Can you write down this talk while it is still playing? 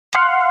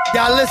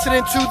Y'all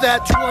listening to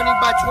that 20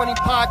 by 20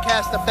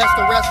 podcast, the best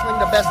of wrestling,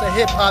 the best of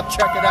hip hop.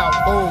 Check it out.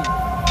 Boom.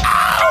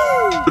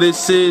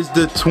 This is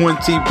the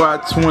 20 by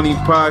 20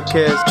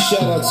 podcast.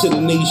 Shout out to the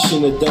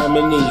nation of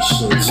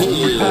domination.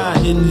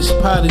 High in these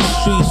potted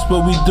streets,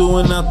 but we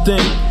doing our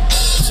thing.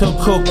 Tell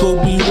Coco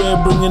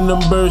beware, bringing them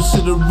birds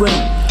to the ring.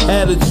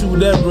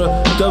 Attitude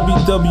era,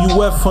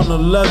 WWF on the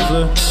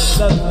leather.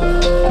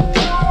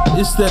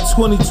 It's that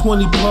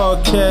 2020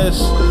 podcast.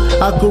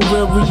 I go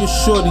rare your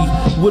shorty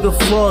with a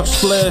frog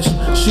splash.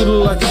 She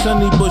look like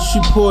Sunny, but she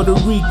Puerto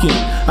Rican.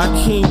 I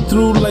came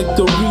through like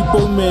the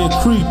Repo Man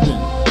creeping.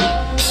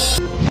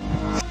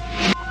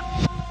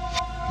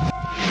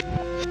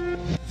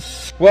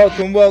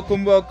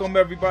 Welcome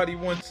everybody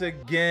once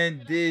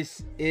again.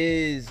 This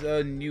is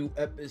a new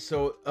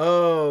episode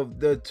of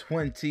the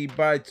 20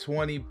 by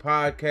 20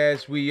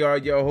 podcast. We are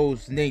your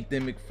host,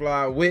 Nathan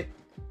McFly with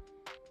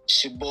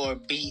it's your boy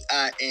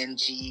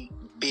B-I-N-G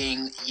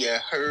Bing, you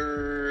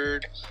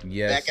heard.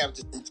 Yes. Back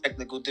after some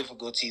technical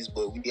difficulties,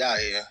 but we out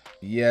here.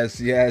 Yes,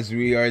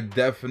 we are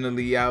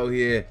definitely out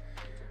here.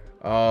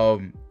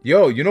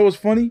 Yo, you know what's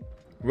funny?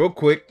 Real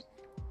quick,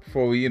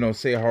 before we,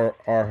 say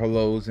our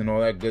hellos and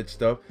all that good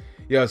stuff.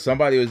 Yo,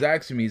 somebody was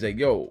asking me, he's like,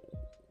 yo,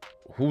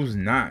 who's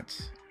not?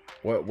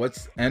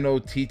 What's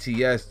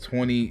NOTTS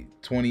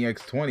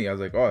 20X20? I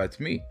was like, oh, that's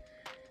me.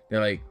 They're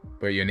like,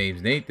 but your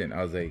name's Nathan.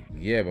 I was like,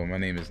 yeah, but my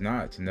name is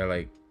Notch. And they're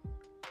like,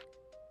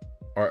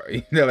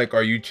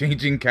 are you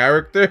changing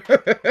character?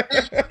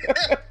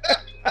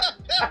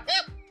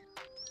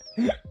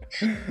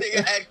 They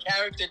had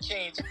character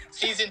change.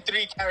 Season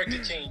 3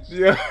 character change.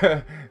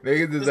 Yeah.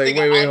 They just like,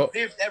 wait.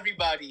 Viv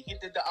everybody. He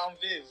did the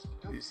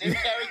Viv. Same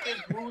character,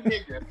 new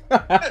nigga.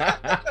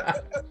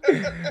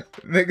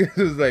 Niggas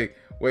was like,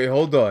 wait,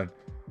 hold on.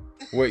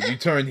 Wait, you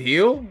turned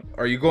heel?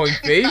 Are you going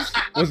face?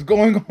 What's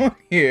going on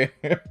here?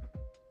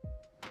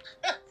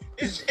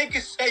 This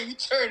nigga said you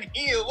turned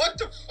heel. What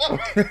the fuck?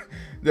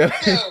 Yo.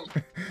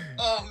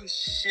 Oh,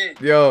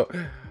 shit. Yo,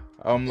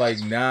 I'm like,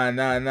 nah.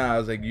 I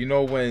was like,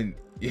 when...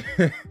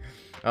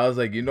 I was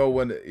like, when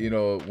one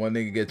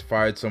nigga gets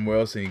fired somewhere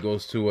else and he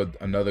goes to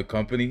another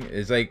company,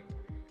 it's like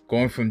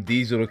going from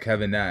Diesel to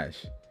Kevin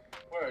Nash.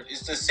 Word,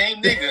 it's the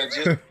same nigga,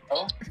 just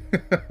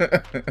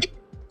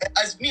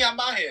It's me, I'm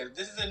out here.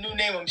 This is a new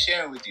name I'm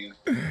sharing with you.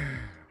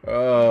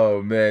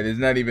 Oh man, it's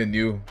not even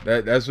new.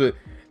 That's what.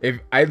 If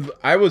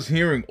I was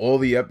hearing all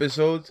the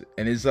episodes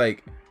and it's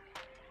like,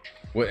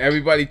 when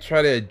everybody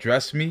try to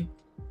address me,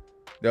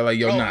 they're like,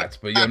 yo, Knots,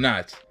 but yo,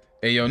 Knots.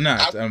 Hey, yo,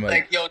 Knots. I'm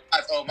like, yo,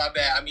 Knots. Oh, my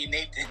bad. I mean,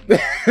 Nathan.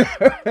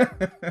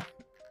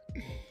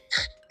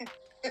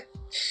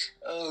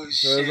 Oh,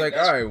 shit. So it's like,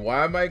 all right,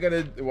 why am I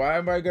gonna,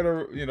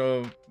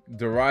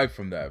 derive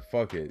from that?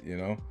 Fuck it,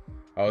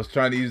 I was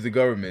trying to use the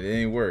government. It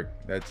ain't work.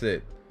 That's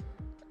it.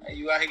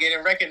 You out here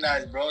getting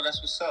recognized, bro.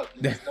 That's what's up.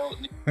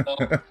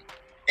 Niggas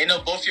they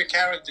know both your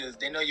characters.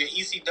 They know your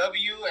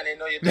ECW and they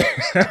know your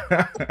dogs.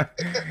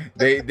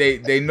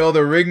 they know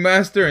the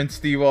Ringmaster and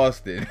Steve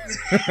Austin.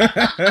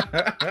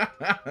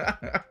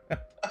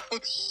 Oh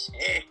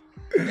shit,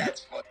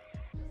 that's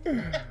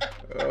funny.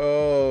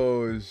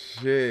 Oh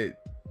shit,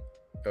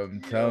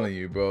 I'm telling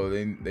you, bro.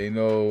 They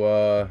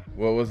know.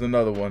 What was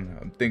another one?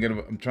 I'm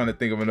trying to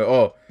think of another.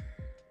 Oh,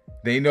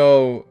 they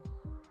know.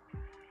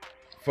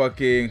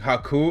 Fucking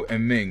Haku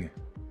and Ming.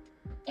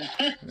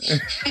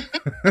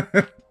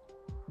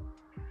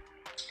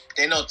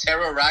 They know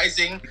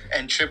Terrorizing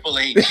and Triple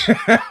H.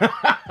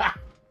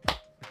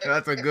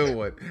 That's a good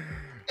one.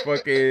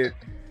 Fucking,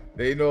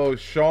 they know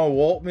Sean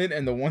Waltman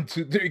and the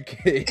 1-2-3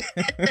 Kid.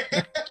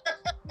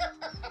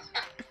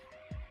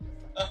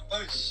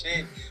 Oh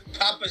shit,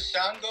 Papa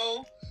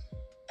Shango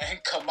and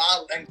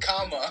Kamal and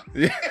Kama.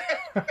 Yeah.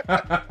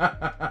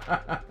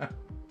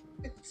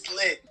 It's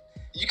lit.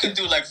 You can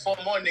do like 4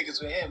 more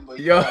niggas with him, but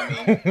you yo, know what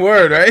I mean?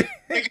 Word, right?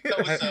 Niggas know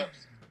what's up.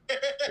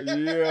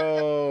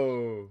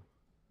 Yo.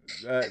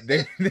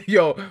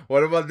 Yo,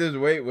 what about this?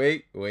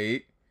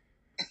 Wait.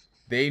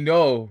 They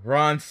know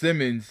Ron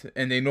Simmons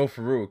and they know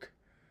Farouk.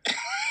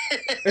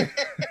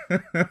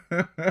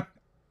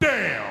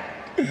 Damn.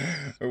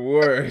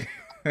 Word.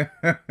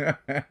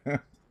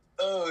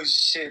 Oh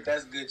shit,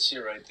 that's good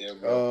shit right there,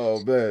 bro.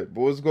 Oh man,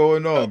 but what's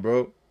going on,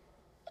 bro?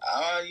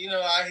 Out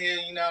here,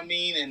 you know what I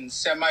mean, in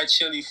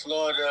semi-chilly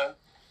Florida,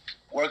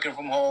 working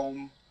from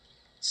home,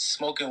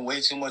 smoking way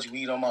too much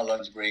weed on my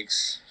lunch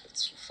breaks.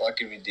 It's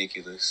fucking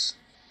ridiculous.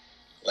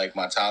 Like,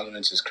 my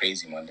tolerance is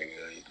crazy, my nigga.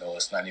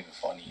 It's not even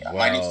funny. I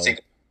might need to take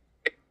a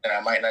break, and I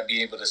might not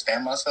be able to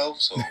stand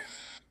myself, so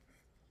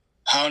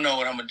I don't know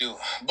what I'm gonna do.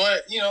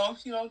 But,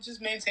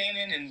 just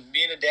maintaining and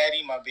being a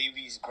daddy. My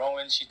baby's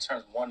growing. She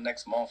turns 1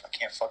 next month. I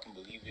can't fucking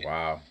believe it.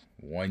 Wow.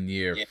 1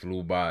 year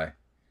flew by.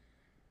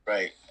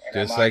 Right. And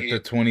just like the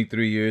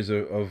 23 years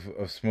of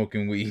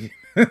smoking weed.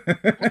 For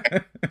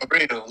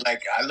real.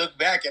 Like, I look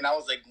back and I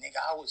was like, nigga,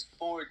 I was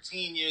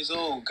 14 years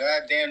old.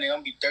 God damn, nigga, I'm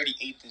gonna be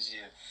 38 this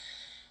year.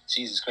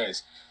 Jesus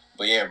Christ.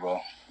 But yeah,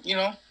 bro.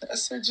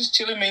 That's it. Just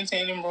chilling,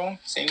 maintaining, bro.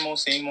 Same old.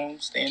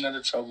 Staying out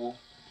of trouble.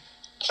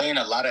 playing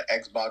a lot of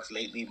Xbox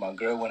lately. My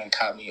girl went and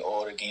caught me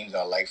all the games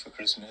I like for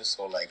Christmas.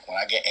 So, like, when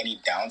I get any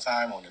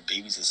downtime when the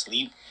baby's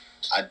asleep,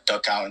 I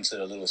duck out into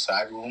the little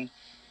side room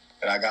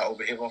that I got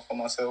over here for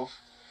myself,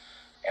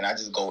 and I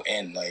just go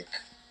in, like,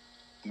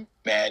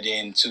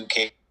 Madden,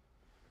 2K.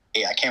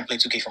 I can't play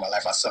 2K for my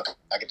life. I suck.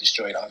 I get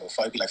destroyed. I don't go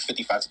fight. It'd be like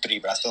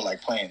 55-3, but I still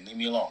like playing. Leave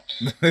me alone.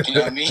 You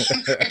know what I mean?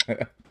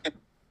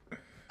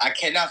 I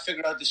cannot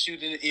figure out the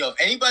shooting. Yo, if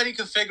anybody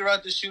can figure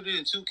out the shooting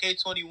in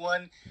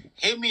 2K21,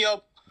 hit me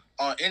up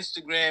on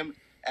Instagram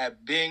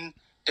at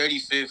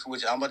Bing35th,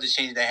 which I'm about to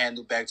change the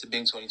handle back to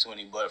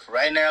Bing2020. But for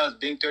right now, it's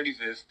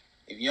Bing35th.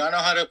 If y'all know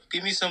how to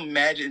give me some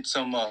Madden,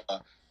 some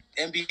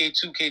NBA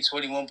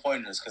 2K21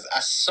 pointers, because I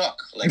suck.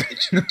 Like,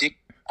 it's ridiculous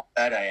how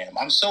bad I am.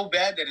 I'm so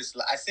bad that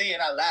I say it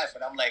and I laugh,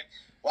 and I'm like,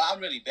 wow, I'm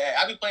really bad.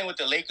 I be playing with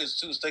the Lakers,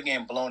 too, still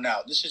getting blown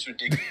out. This is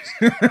ridiculous.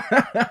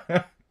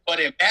 But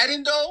in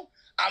Madden, though,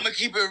 I'm going to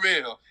keep it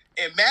real.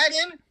 In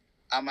Madden,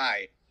 I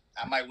might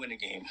win a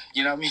game.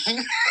 You know what I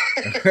mean?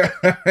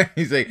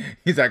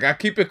 he's like, I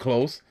keep it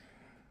close.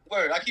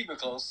 Word, I keep it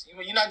close.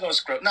 You're not going to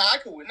scrub. Nah, I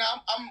could win. Nah,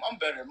 I'm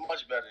better,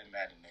 much better than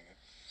Madden, nigga.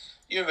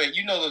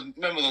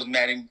 Remember those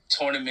Madden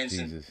tournaments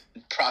and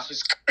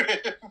Prophet's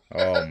crib?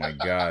 Oh my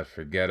God,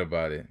 forget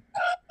about it.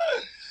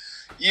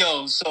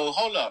 Yo, so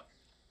hold up.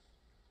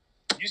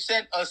 You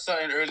sent us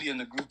something earlier in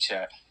the group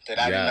chat that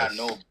I did not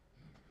know.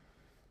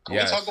 Can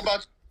we talk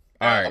about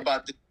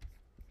about this?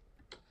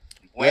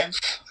 When?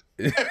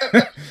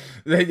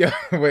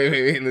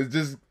 Wait. Let's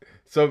just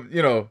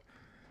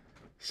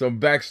some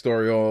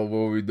backstory on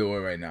what we're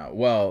doing right now.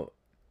 Well,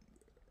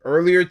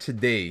 earlier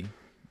today,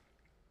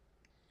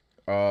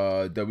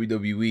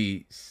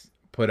 WWE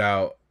put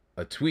out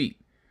a tweet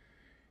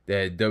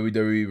that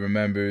WWE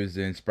remembers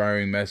the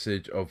inspiring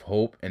message of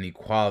hope and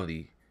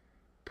equality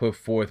put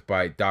forth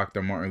by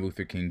Dr. Martin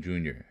Luther King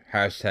Jr.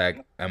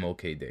 Hashtag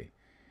MLK Day.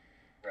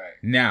 Right.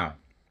 Now,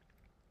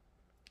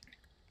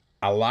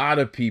 a lot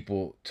of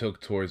people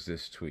took towards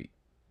this tweet.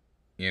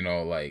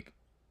 Like,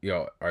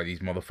 yo, are these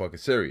motherfuckers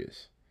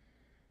serious?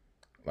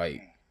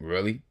 Like,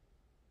 really?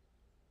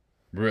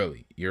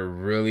 Really? You're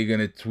really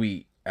gonna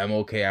tweet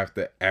MLK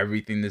after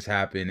everything that's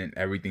happened and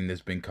everything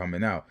that's been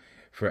coming out?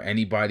 For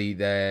anybody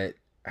that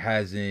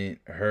hasn't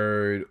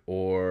heard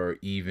or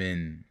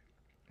even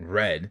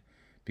read,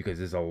 because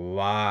there's a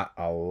lot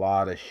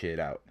of shit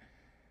out.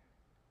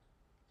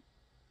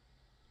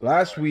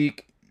 Last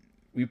week,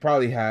 we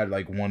probably had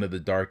like one of the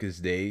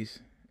darkest days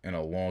in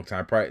a long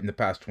time, probably in the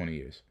past 20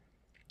 years.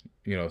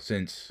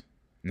 Since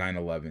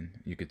 9/11,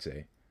 you could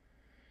say.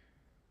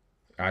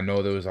 I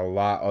know there was a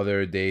lot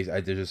other days.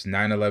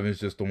 9/11 is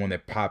just the one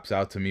that pops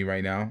out to me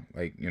right now.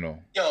 Like,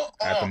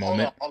 at the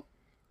moment. Hold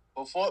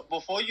on.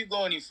 Before you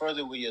go any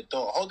further with your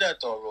thought, hold that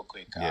thought real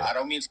quick. Yeah. I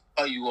don't mean to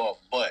cut you off,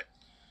 but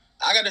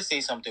I gotta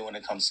say something when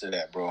it comes to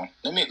that, bro.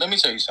 Let me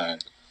tell you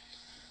something.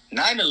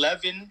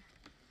 9/11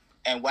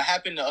 and what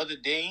happened the other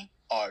day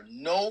are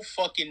no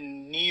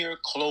fucking near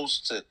close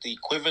to the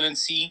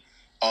equivalency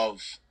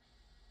of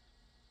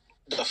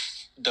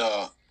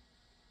the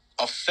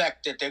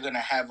effect that they're gonna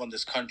have on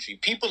this country.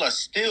 People are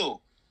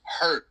still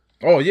hurt.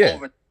 Oh yeah,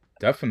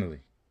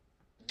 definitely.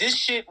 This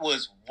shit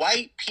was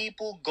white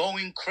people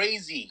going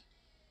crazy.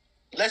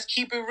 Let's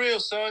keep it real,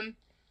 son.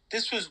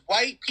 This was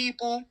white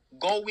people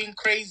going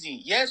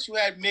crazy. Yes, you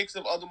had mix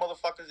of other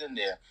motherfuckers in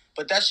there,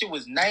 but that shit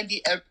was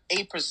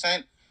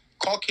 98%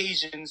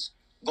 Caucasians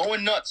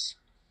going nuts.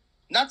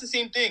 Not the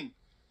same thing.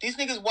 These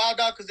niggas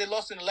wild out because they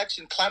lost an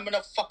election, climbing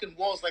up fucking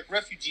walls like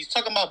refugees,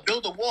 talking about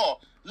build a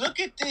wall. Look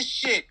at this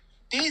shit.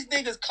 These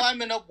niggas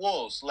climbing up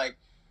walls. Like,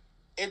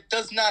 it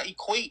does not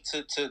equate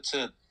to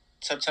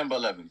September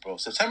 11th, bro.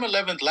 September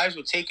 11th, lives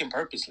were taken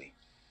purposely.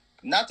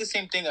 Not the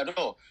same thing at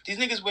all. These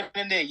niggas went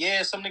in there.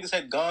 Yeah, some niggas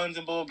had guns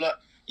and blah, blah, blah.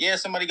 Yeah,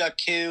 somebody got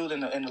killed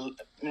and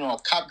a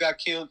cop got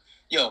killed.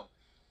 Yo,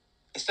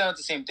 it's not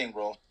the same thing,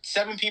 bro.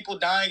 7 people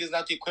dying is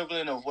not the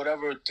equivalent of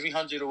whatever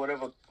 300 or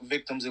whatever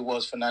victims it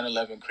was for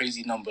 9/11.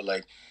 Crazy number.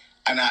 Like,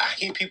 and I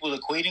hear people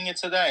equating it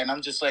to that, and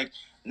I'm just like,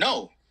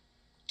 no.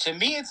 To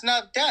me, it's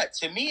not that.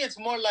 To me, it's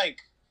more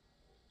like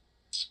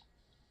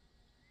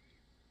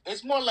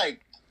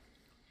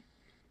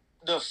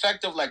the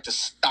effect of like the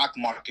stock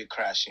market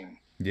crashing.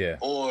 Yeah.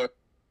 Or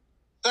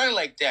something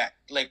like that.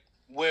 Like,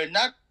 where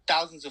not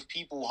thousands of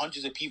people,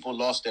 hundreds of people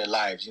lost their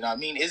lives. You know what I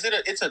mean? It's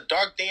a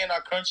dark day in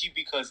our country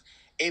because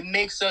it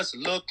makes us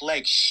look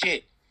like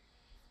shit.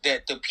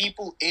 That the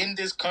people in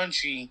this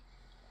country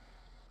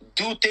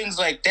do things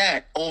like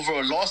that over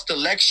a lost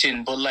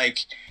election, but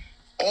like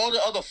all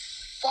the other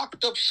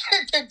fucked up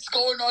shit that's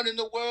going on in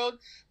the world,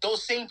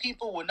 those same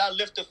people will not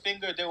lift a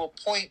finger. They will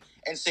point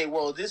and say,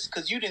 well, this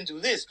because you didn't do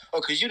this, or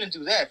because you didn't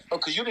do that, or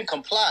because you didn't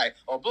comply,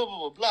 or blah, blah,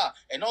 blah, blah,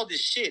 and all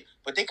this shit.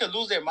 But they could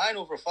lose their mind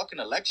over a fucking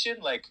election?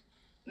 Like,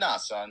 nah,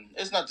 son.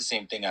 It's not the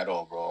same thing at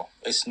all, bro.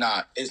 It's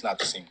not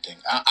the same thing.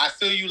 I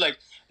feel you, like,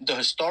 the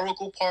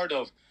historical part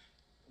of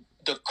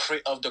the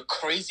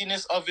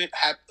craziness of it,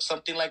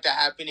 something like that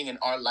happening in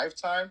our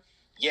lifetime,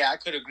 yeah, I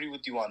could agree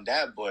with you on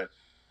that, but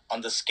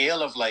on the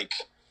scale of, like,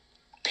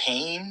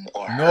 pain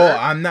or no hurt,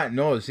 I'm not.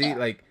 No, see,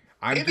 like,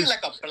 Maybe just,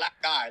 like a black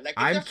guy. Like it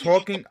I'm definitely needs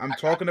talking a I'm black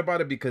talking guy.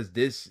 about it because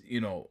this,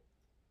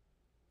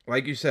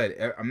 like you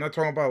said, I'm not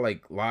talking about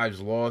like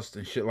lives lost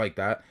and shit like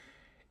that.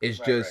 It's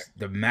Right, right, just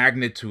the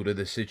magnitude of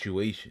the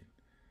situation.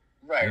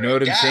 right, You know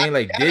right. what I'm saying?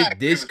 Like That I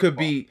agree this with could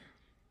you on. be,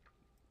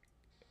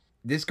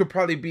 this could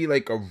probably be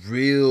like a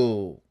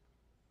real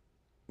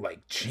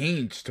like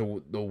change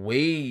to the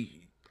way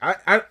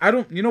I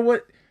don't, you know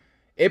what?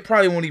 It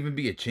probably won't even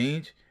be a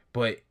change,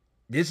 but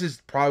this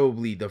is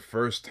probably the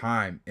first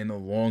time in a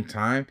long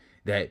time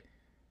that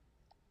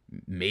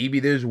maybe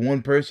there's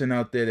one person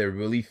out there that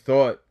really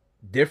thought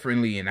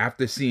differently, and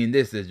after seeing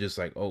this, they're just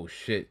like, oh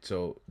shit,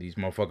 so these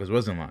motherfuckers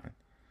wasn't lying.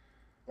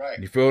 Right.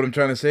 You feel what I'm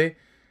trying to say?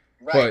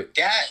 Right. But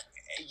That,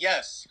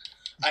 yes.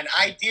 An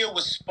idea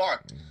was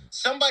sparked.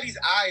 Somebody's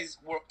eyes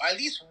were, at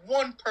least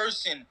one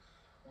person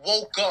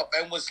woke up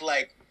and was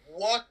like,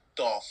 what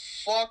the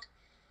fuck?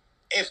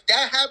 If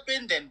that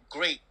happened, then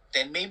great.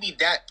 Then maybe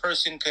that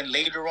person can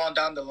later on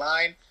down the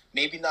line,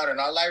 maybe not in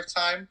our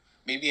lifetime,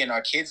 maybe in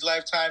our kids'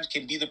 lifetimes,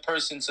 can be the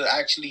person to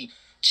actually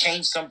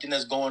change something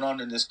that's going on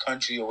in this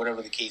country or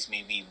whatever the case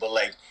may be. But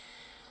like,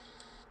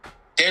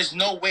 there's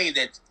no way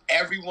that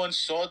everyone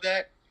saw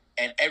that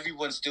and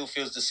everyone still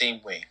feels the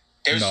same way.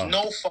 There's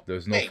no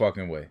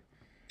fucking way.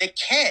 They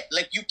can't.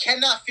 Like, you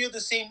cannot feel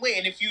the same way.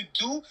 And if you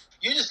do,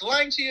 you're just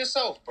lying to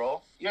yourself,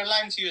 bro. You're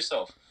lying to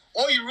yourself.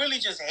 Or you really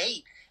just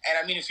hate. And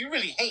I mean, if you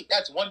really hate,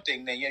 that's one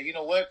thing. Then, yeah, you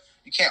know what?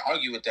 You can't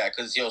argue with that.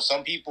 Because,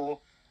 some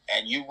people,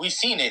 and we've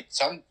seen it,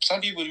 some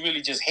people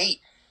really just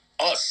hate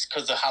us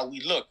because of how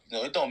we look.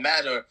 It don't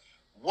matter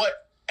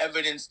what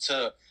evidence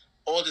to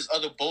all this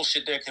other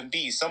bullshit there can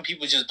be. Some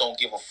people just don't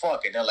give a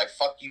fuck. And they're like,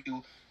 fuck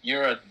you,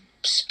 you're a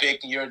spick,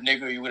 you're a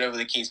nigger, whatever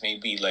the case may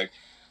be. Like,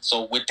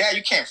 so with that,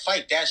 you can't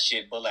fight that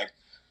shit. But like,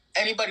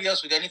 anybody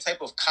else with any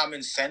type of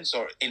common sense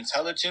or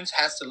intelligence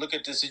has to look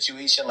at the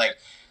situation like,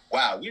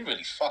 wow, we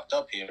really fucked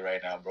up here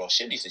right now, bro.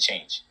 Shit needs to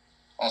change.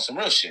 On some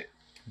real shit.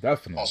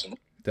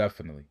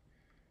 Definitely.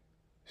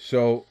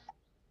 So,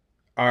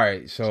 all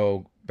right.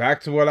 So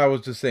back to what I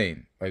was just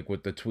saying, like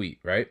with the tweet,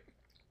 right?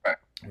 Right.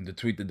 With the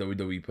tweet that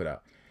WWE put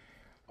out.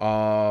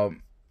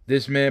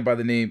 This man by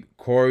the name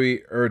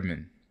Corey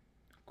Erdman,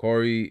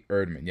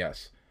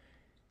 yes.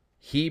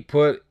 He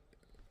put,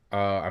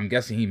 I'm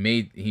guessing he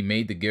made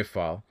the GIF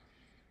file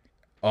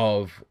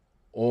of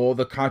all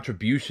the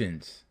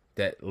contributions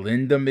that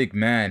Linda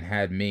McMahon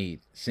had made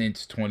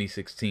since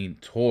 2016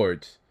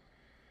 towards,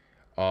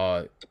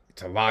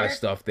 it's a lot of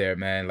stuff there,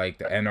 man, like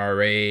the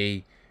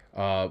NRA,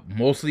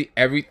 mostly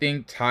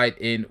everything tied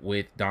in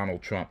with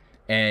Donald Trump.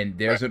 And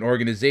there's an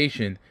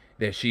organization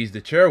that she's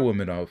the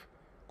chairwoman of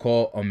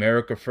called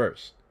America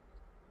First,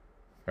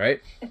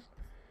 right?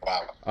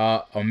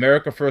 Wow.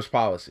 America First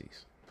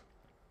Policies.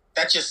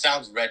 That just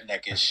sounds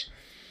redneckish.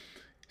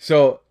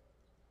 So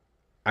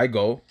I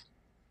go,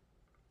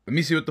 let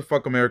me see what the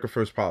fuck America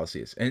First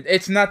Policy is. And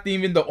it's not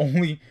even the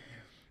only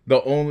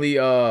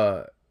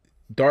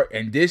dark,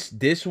 and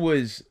this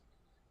was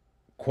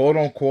quote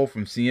unquote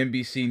from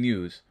CNBC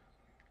News.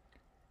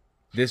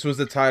 This was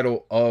the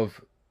title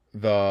of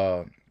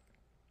the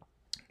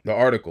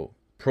article.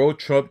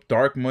 Pro-Trump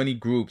dark money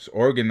groups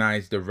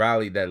organized the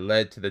rally that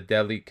led to the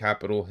deadly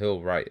Capitol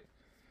Hill riot.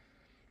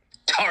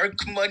 Dark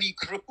money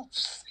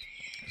groups.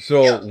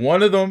 So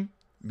one of them,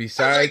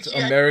 besides like,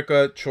 yeah.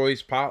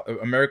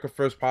 America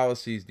First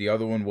Policies, the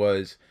other one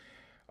was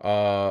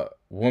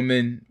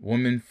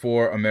Women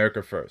for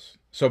America First.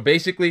 So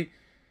basically,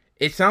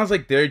 it sounds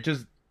like they're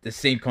just the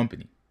same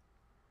company,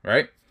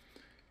 right?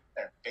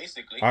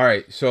 Basically. All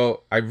right,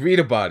 so I read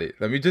about it.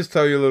 Let me just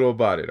tell you a little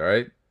about it, all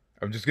right?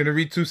 I'm just going to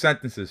read 2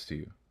 sentences to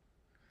you.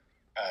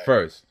 Right.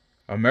 First,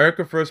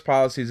 America First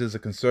Policies is a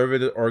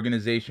conservative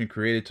organization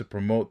created to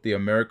promote the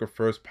America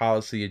First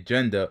policy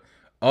agenda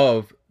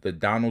of the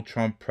Donald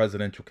Trump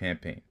presidential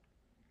campaign.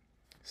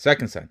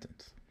 Second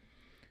sentence,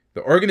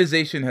 the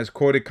organization has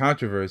courted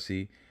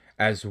controversy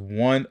as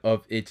one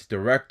of its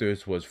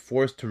directors was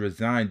forced to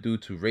resign due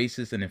to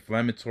racist and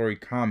inflammatory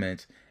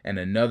comments, and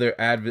another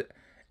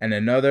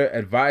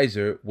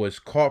advisor was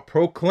caught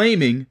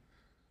proclaiming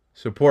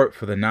support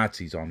for the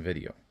Nazis on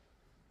video.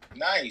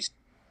 Nice.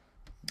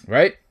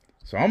 Right?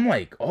 So I'm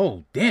like,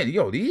 oh, damn,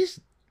 yo, these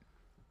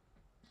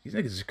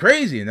niggas is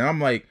crazy. And then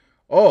I'm like,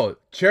 oh,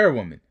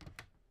 chairwoman,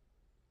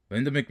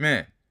 Linda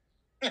McMahon.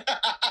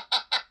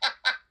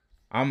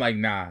 I'm like,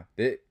 nah,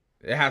 it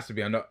has to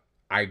be enough.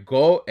 I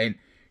go, and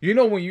you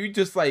know when you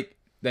just like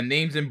the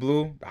names in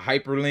blue, the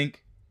hyperlink,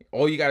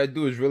 all you gotta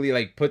do is really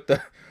like put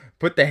the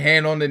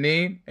hand on the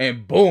name,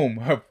 and boom,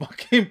 her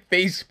fucking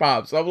face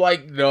pops. I'm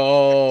like,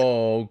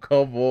 no,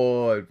 come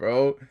on,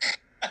 bro.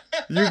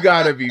 You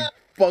gotta be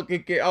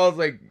fucking kidding. I was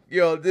like,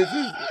 yo, this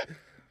is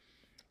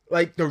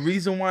like, the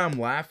reason why I'm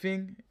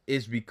laughing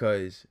is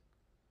because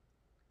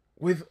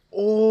with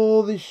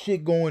all this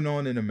shit going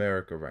on in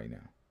America right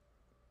now,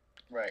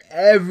 right,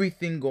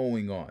 everything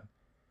going on,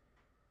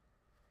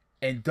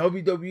 and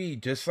WWE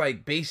just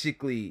like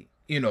basically,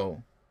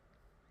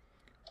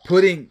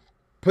 putting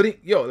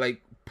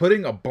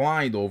a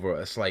blind over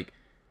us, like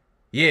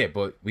Yeah,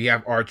 but we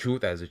have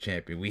R-Truth as a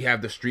champion. We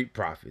have the Street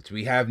Profits.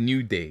 We have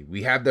New Day.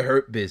 We have the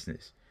Hurt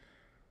Business.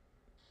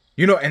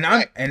 You know, and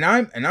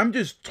I'm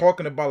just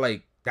talking about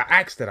like the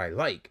acts that I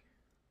like.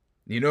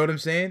 You know what I'm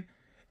saying?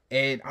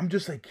 And I'm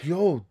just like,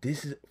 yo,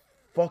 this is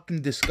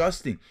fucking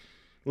disgusting.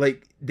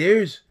 Like,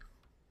 there's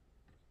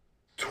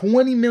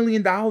 $20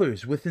 million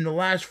within the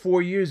last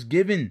 4 years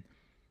given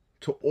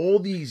to all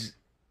these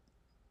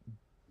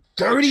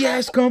dirty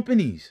ass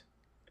companies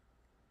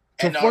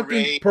to NRA.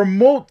 fucking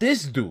promote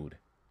this dude.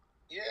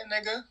 Yeah,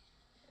 nigga.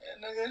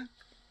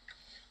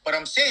 But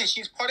I'm saying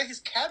she's part of his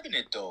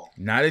cabinet, though.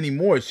 Not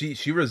anymore.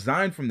 She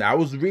resigned from that. I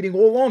was reading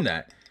all on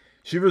that.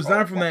 She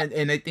resigned from that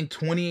in, I think,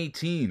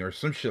 2018 or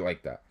some shit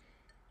like that.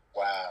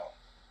 Wow.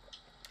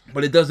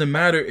 But it doesn't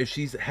matter if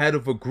she's head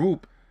of a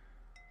group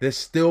that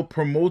still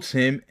promotes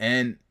him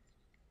and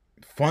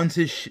funds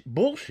his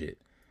bullshit.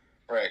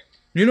 Right.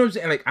 You know what I'm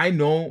saying? Like, I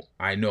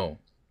know.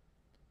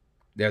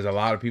 There's a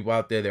lot of people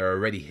out there that are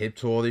already hip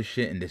to all this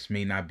shit, and this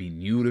may not be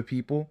new to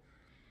people.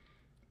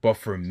 But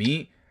for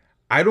me,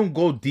 I don't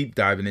go deep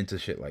diving into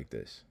shit like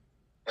this.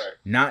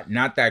 Right.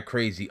 Not that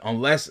crazy.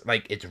 Unless,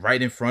 like, it's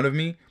right in front of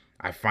me.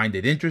 I find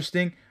it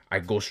interesting. I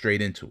go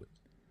straight into it.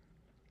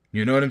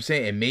 You know what I'm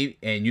saying?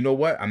 And you know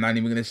what? I'm not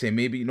even going to say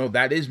maybe, you know,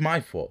 that is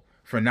my fault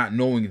for not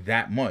knowing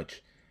that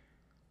much.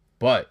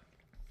 But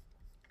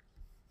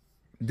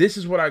this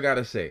is what I got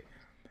to say.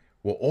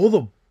 Well, all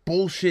the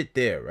bullshit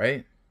there,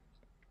 right?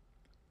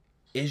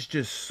 It's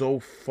just so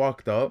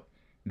fucked up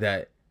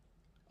that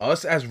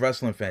us as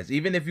wrestling fans,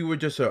 even if you were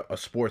just a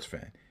sports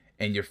fan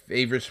and your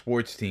favorite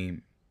sports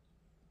team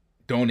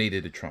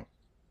donated to Trump.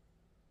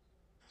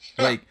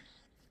 Like,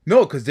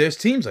 no, because there's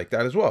teams like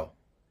that as well.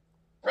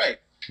 Right.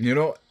 You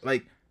know,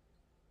 like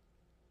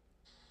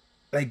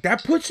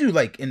that puts you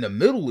like in the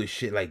middle of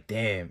shit. Like,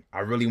 damn, I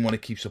really want to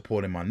keep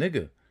supporting my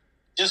nigga.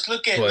 Just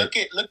look at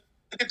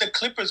the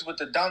Clippers with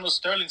the Donald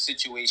Sterling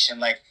situation.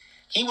 Like,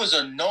 he was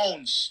a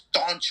known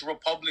staunch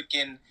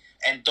Republican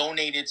and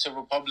donated to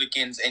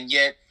Republicans, and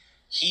yet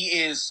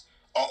he is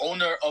a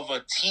owner of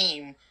a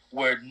team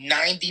where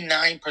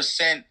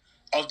 99%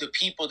 of the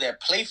people that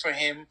play for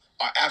him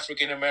are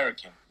African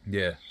American.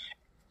 Yeah.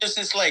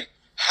 It's like,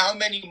 how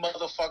many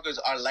motherfuckers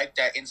are like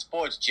that in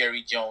sports?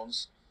 Jerry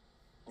Jones,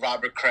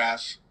 Robert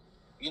Kraft.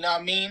 You know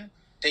what I mean?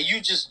 That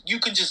you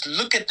can just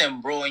look at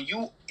them, bro, and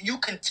you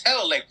can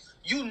tell, like,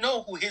 you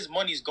know who his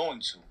money's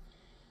going to.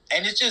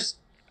 And it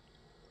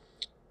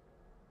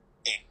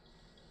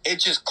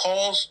just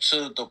calls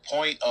to the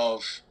point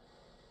of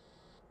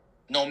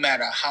no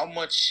matter how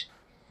much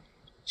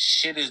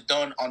shit is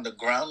done on the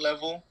ground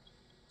level,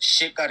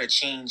 shit gotta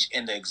change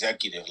in the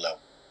executive level.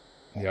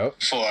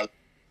 Yep. For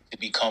to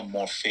become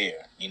more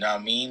fair. You know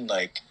what I mean?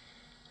 Like,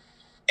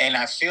 and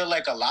I feel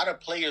like a lot of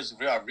players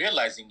are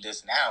realizing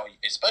this now,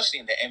 especially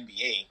in the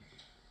NBA.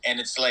 And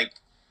it's like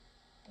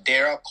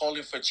they're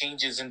calling for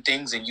changes and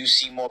things, and you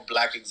see more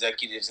black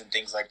executives and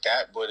things like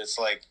that. But it's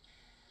like,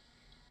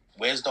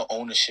 where's the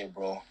ownership,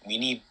 bro?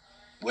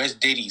 Where's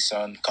Diddy,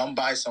 son? Come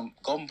buy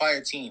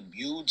a team.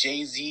 You,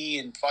 Jay-Z,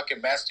 and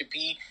fucking Master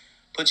P,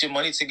 put your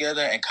money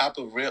together and cop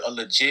a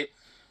legit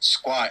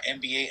squad.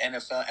 NBA,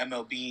 NFL,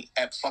 MLB,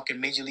 at fucking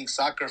Major League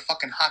Soccer,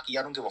 fucking hockey.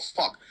 I don't give a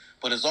fuck.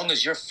 But as long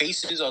as your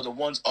faces are the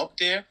ones up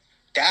there,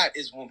 that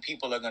is when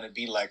people are going to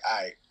be like,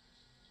 all right,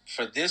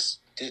 for this,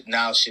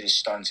 now shit is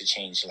starting to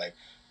change. Like,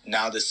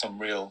 now there's some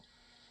real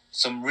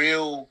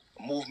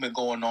movement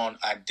going on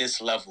at this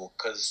level.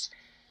 Because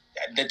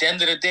at the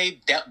end of the day,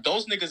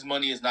 those niggas'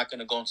 money is not going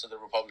to go into the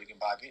Republican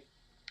pocket.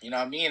 You know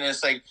what I mean? And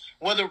it's like,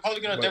 whether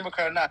Republican or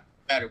Democrat or not,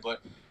 doesn't matter.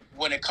 But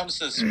when it comes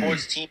to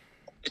sports team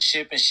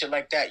ownership and shit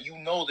like that, you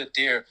know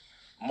that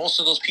most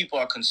of those people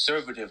are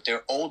conservative.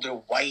 They're older,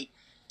 white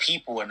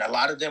people, and a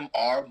lot of them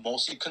are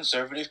mostly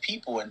conservative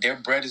people, and their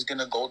bread is going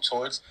to go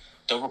towards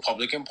the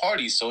Republican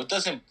Party. So it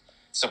doesn't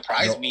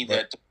surprise me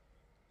that...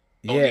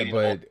 Yeah,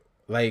 but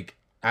like,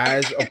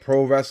 as a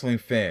pro wrestling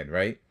fan,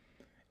 right?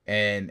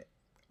 And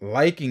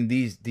liking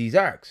these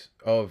acts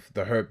of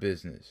the Hurt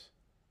Business,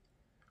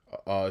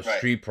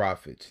 Street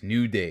Profits,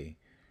 New Day,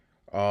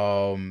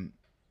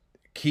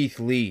 Keith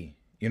Lee.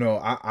 You know,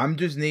 I'm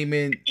just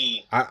naming.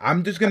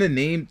 I'm just gonna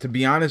name, to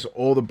be honest,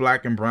 all the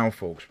black and brown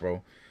folks,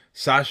 bro.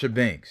 Sasha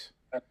Banks,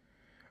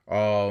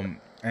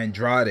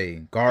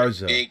 Andrade,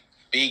 Garza,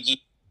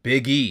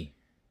 Big E.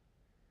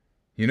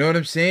 You know what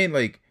I'm saying?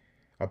 Like,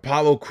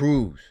 Apollo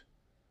Crews.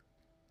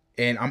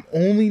 And I'm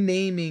only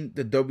naming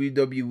the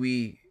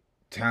WWE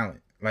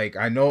talent. Like,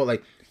 I know,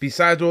 like,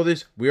 besides all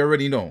this, we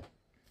already know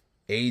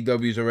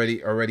AEW is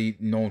already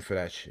known for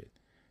that shit.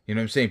 You know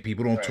what I'm saying?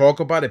 People don't talk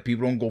about it.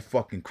 People don't go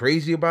fucking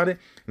crazy about it.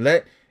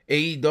 Let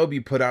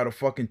AEW put out a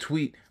fucking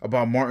tweet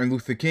about Martin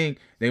Luther King.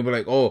 They were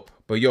like, oh,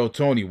 but yo,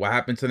 Tony, what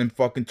happened to them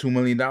fucking $2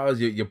 million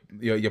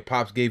your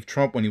pops gave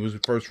Trump when he was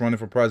first running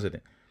for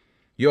president?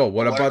 Yo,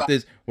 what about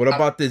this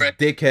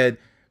dickhead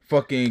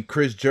fucking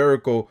Chris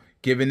Jericho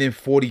giving in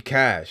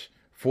 40,000?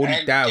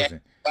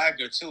 Jack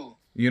Swagger too.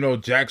 You know,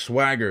 Jack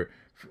Swagger.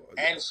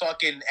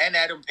 And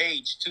Adam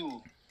Page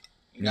too.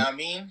 You know what I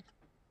mean?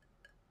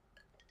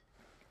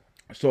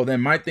 So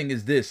then my thing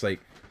is this, like,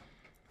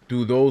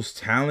 do those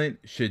talent,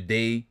 should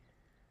they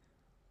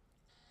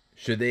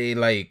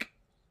like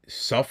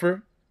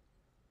suffer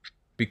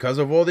because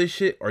of all this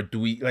shit? Or do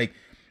we, like,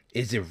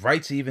 is it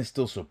right to even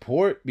still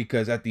support?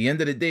 Because at the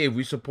end of the day, if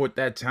we support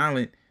that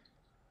talent,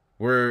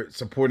 we're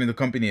supporting the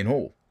company in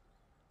whole.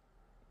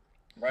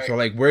 Right. So,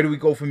 like, where do we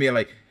go from here?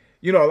 Like,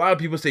 you know, a lot of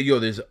people say, yo,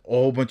 there's a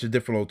whole bunch of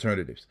different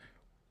alternatives.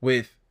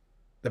 With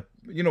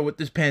with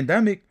this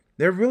pandemic,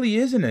 there really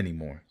isn't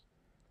anymore.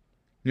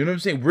 You know what I'm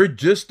saying? We're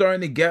just starting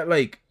to get,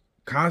 like,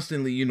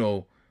 constantly,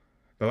 the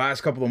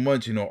last couple of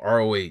months,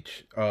 ROH,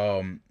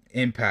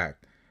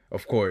 Impact,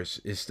 of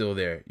course, is still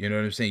there. You know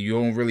what I'm saying? You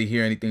don't really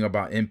hear anything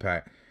about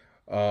Impact.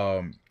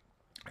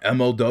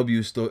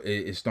 MLW still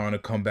is starting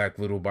to come back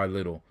little by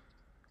little.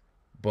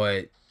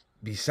 But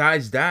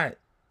besides that,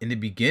 in the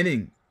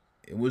beginning,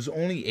 it was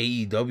only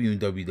AEW and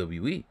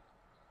WWE.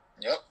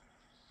 Yep.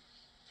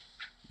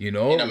 In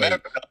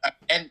America,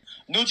 and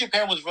New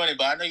Japan was running,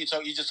 but I know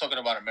you're just talking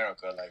about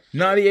America, like.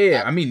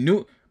 Yeah. I mean,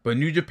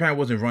 New Japan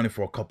wasn't running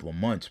for a couple of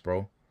months,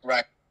 bro.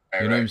 Right.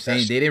 You know what I'm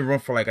saying? They didn't run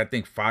for, like, I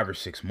think 5 or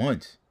 6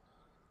 months.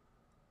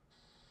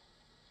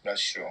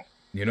 That's true.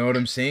 You know what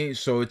I'm saying?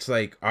 So it's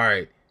like, all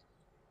right,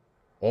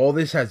 all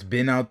this has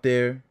been out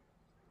there.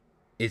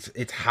 It's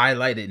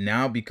highlighted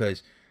now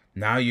because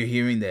now you're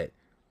hearing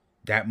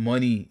that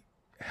money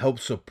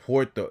helped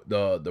support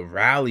the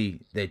rally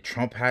that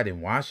Trump had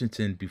in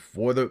Washington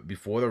before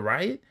the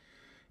riot.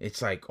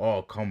 It's like,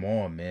 oh, come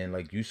on, man.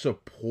 Like, you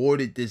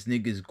supported this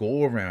nigga's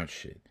go around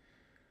shit.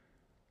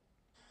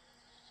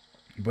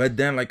 But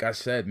then, like I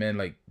said, man,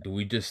 like, do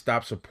we just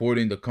stop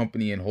supporting the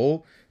company in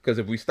whole? Because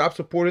if we stop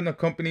supporting the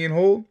company in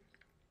whole,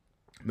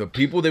 the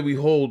people that we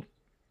hold,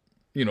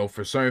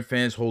 for certain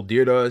fans hold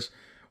dear to us,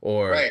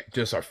 or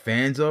just are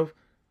fans of,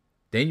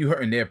 then you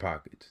hurting their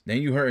pockets.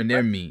 Then you hurting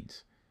their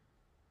means.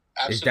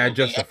 Absolutely. Is that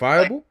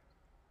justifiable?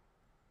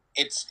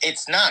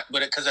 It's not,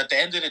 but because at the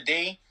end of the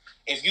day,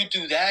 if you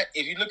do that,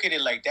 if you look at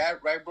it like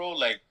that, right, bro,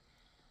 like,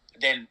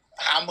 then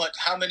how much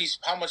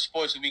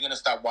sports are we gonna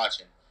stop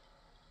watching?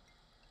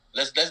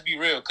 Let's be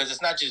real, because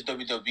it's not just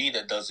WWE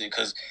that does it.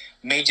 Because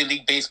Major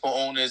League Baseball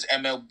owners,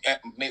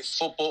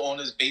 football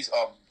owners,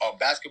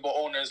 basketball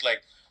owners,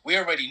 like, we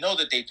already know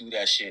that they do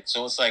that shit.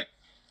 So it's like,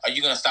 are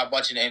you gonna stop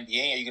watching the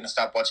NBA? Are you gonna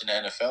stop watching the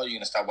NFL? Are you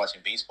gonna stop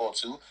watching baseball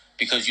too?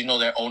 Because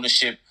their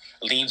ownership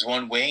leans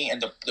one way,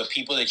 and the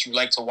people that you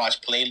like to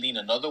watch play lean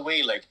another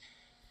way. Like,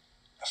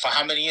 for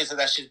how many years has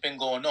that shit been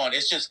going on?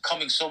 It's just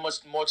coming so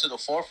much more to the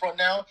forefront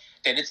now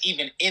that it's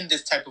even in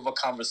this type of a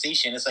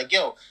conversation. It's like,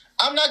 yo,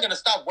 I'm not gonna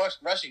stop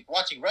watching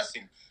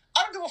wrestling.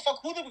 I don't give a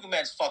fuck who the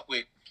McMahons fuck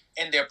with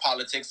in their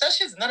politics. That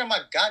shit's none of my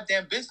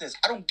goddamn business.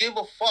 I don't give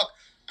a fuck.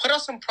 Put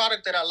out some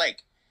product that I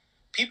like.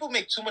 People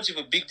make too much of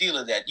a big deal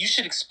of that. You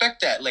should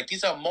expect that. Like,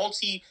 these are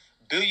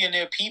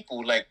multi-billionaire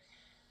people. Like,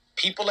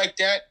 people like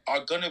that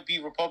are gonna be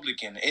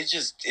Republican.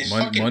 It's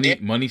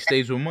money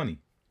stays with money.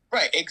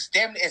 Right, it's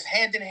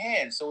hand in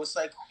hand. So it's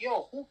like,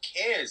 yo, who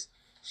cares?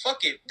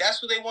 Fuck it. That's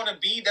what they want to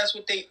be. That's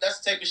the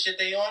type of shit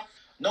they on.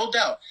 No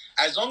doubt.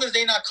 As long as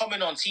they not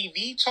coming on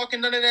TV talking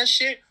none of that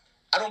shit,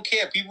 I don't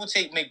care. People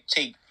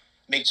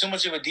make too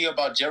much of a deal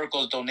about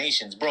Jericho's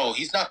donations, bro.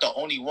 He's not the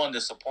only one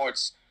that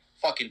supports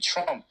fucking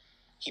Trump.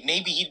 He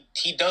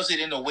does it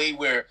in a way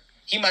where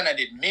he might not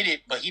admit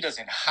it, but he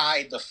doesn't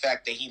hide the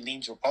fact that he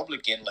leans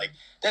Republican. Like,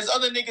 there's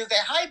other niggas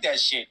that hide that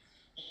shit.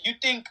 You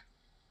think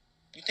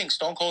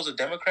Stone Cold's a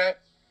Democrat?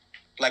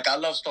 Like, I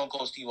love Stone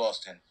Cold Steve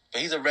Austin,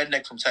 but he's a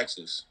redneck from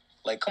Texas.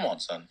 Like, come on,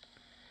 son.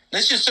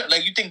 Let's just,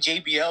 like, you think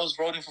JBL is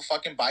voting for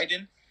fucking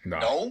Biden?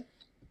 No.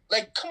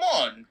 Like, come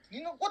on.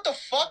 What the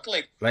fuck?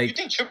 Like you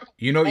think Triple?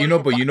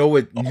 But you know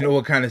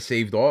what kind of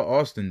saved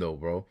Austin though,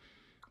 bro?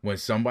 When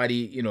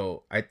somebody,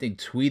 I think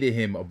tweeted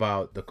him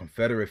about the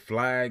Confederate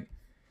flag,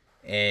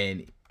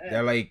 and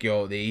they're like,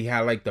 yo, he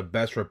had like the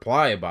best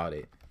reply about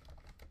it,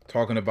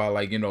 talking about,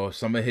 like,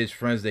 some of his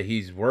friends that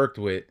he's worked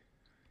with,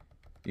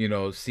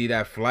 see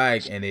that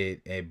flag and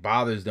it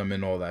bothers them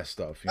and all that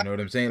stuff. You know what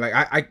I'm saying? Like,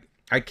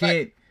 I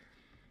can't.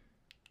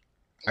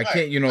 I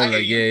can't,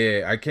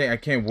 I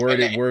can't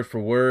word it word for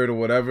word or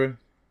whatever.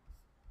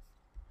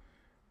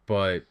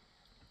 But,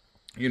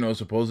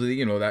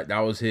 supposedly, that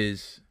was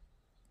his,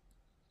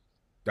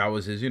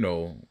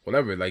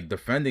 whatever, like,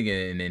 defending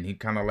it, and then he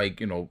kind of, like,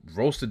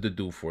 roasted the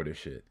dude for this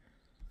shit.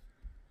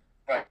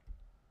 Right.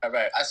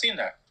 I seen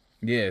that.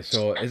 Yeah,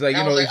 so it's like,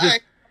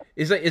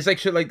 it's like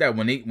shit like that.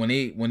 When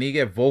he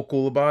get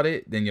vocal about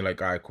it, then you're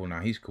like, all right, cool, now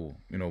he's cool.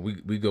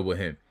 We good with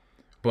him.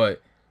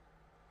 But,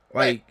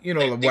 like,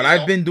 what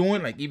I've been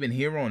doing, like, even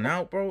here on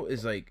out, bro,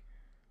 is like,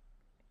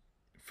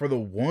 for the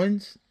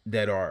ones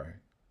that are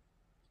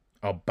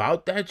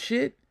about that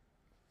shit,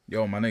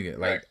 yo, my nigga,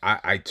 like,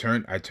 I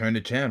turn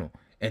the channel.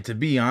 And to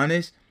be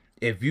honest,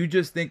 if you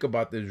just think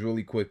about this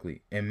really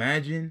quickly,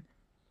 imagine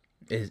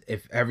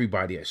if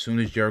everybody, as soon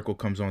as Jericho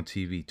comes on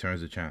TV, turns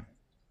the channel.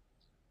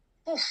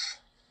 Oof.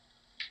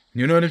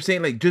 You know what I'm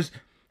saying? Like, just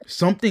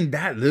something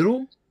that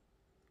little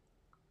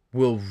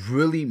will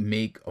really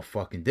make a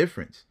fucking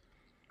difference.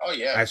 Oh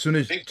yeah. As soon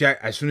as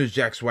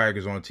Jack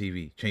Swagger's on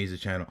TV, change the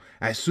channel.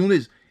 As soon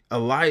as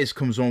Elias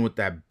comes on with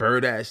that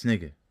bird ass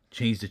nigga,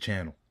 change the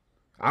channel.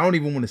 I don't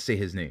even want to say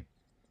his name.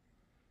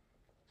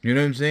 You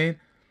know what I'm saying?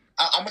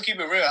 I'm gonna keep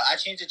it real. I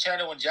change the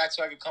channel when Jack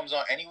Swagger comes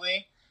on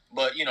anyway,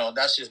 but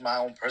that's just my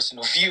own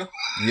personal view.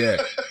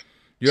 Yeah,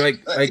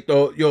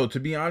 you're to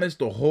be honest,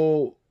 the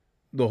whole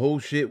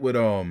shit with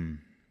the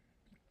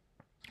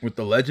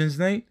Legends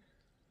night.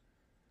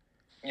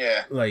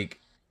 Yeah.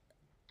 Like,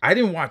 I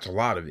didn't watch a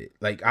lot of it.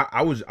 Like,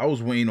 I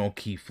was waiting on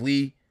Keith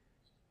Lee.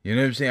 You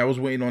know what I'm saying? I was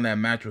waiting on that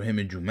match with him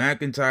and Drew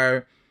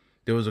McIntyre.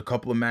 There was a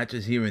couple of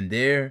matches here and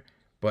there,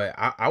 but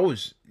I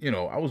was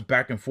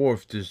back and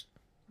forth just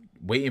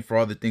waiting for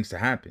other things to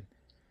happen.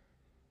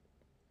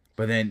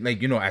 But then,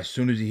 as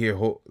soon as you hear,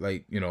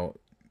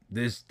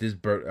 this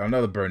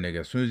another bird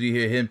nigga, as soon as you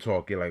hear him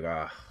talk, you're like,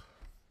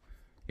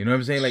 you know what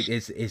I'm saying? Like,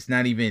 it's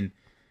not even.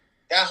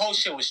 That whole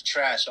shit was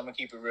trash. I'm gonna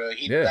keep it real.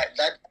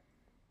 That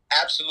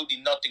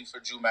absolutely nothing for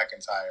Drew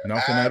McIntyre.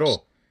 Nothing at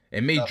all.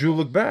 It made Drew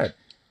look bad.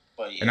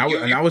 But yeah,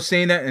 and I was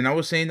saying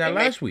that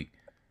last week.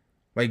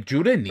 Like,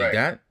 Drew didn't need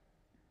that.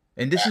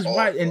 And this is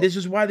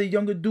why the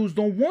younger dudes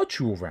don't want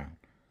you around.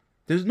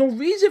 There's no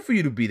reason for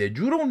you to be there.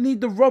 Drew don't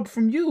need the rub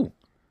from you.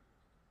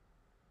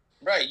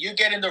 Right, you're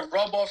getting the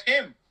rub off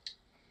him.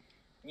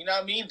 You know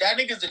what I mean? That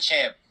nigga's the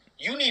champ.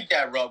 You need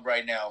that rub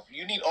right now.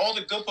 You need all the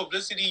good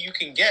publicity you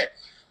can get.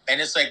 And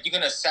it's like, you're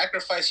going to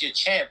sacrifice your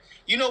champ.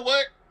 You know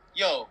what?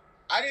 Yo,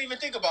 I didn't even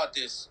think about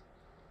this.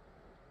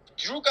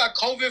 Drew got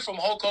COVID from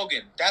Hulk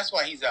Hogan. That's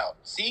why he's out.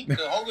 See?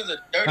 Because Hogan's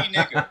a dirty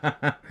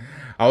nigga.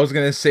 I was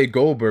going to say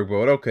Goldberg,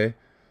 but okay.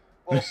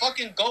 Well,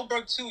 fucking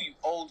Goldberg too, you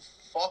old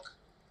fuck.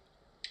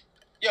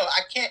 Yo,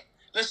 I can't...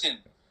 Listen,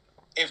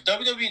 if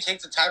WWE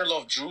takes the title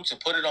off Drew to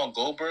put it on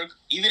Goldberg,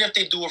 even if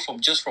they do it from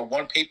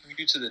one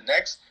pay-per-view to the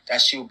next,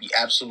 that shit would be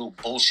absolute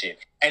bullshit.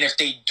 And if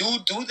they do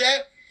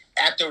that,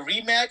 at the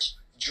rematch,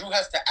 Drew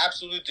has to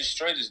absolutely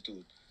destroy this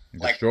dude.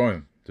 Destroy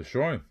him.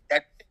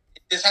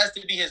 This has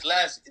to be his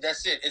last.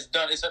 That's it. It's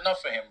done. It's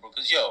enough for him, bro.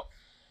 Because,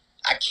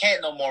 I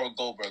can't no more with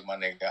Goldberg, my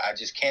nigga. I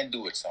just can't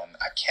do it, son.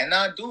 I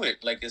cannot do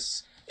it. Like,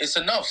 it's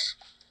enough.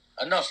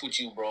 Enough with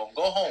you, bro.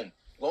 Go home.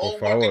 Go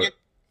work on your...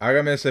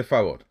 Hágame ese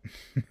favor.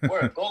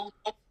 Word. Go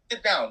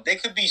sit down. They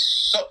could be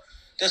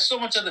there's so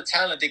much other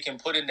talent they can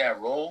put in that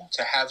role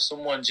to have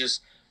someone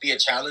just be a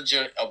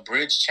challenger, a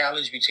bridge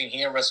challenge between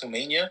here and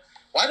WrestleMania.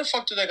 Why the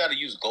fuck do they got to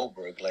use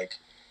Goldberg? Like,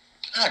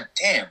 god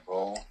damn,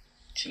 bro.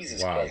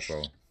 Jesus Christ.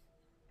 Bro.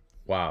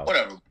 Wow.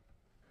 Whatever.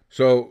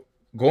 So,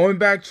 going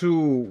back to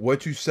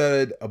what you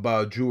said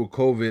about Drew with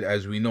COVID,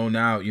 as we know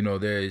now,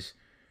 there's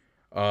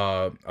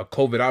a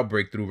COVID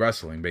outbreak through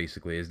wrestling,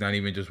 basically. It's not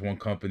even just one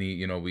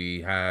company.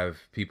 We have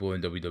people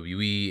in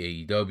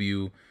WWE,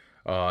 AEW,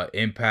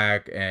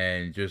 Impact,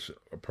 and just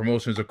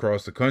promotions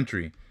across the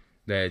country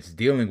that's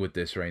dealing with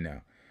this right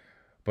now.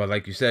 But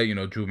like you said,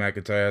 Drew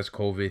McIntyre has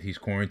COVID. He's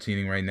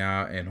quarantining right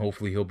now, and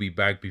hopefully he'll be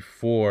back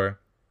before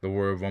the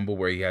Royal Rumble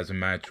where he has a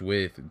match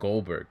with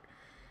Goldberg.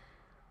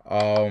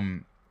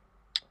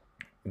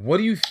 What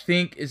do you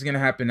think is going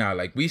to happen now?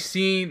 Like, we've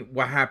seen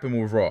what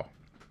happened with Raw.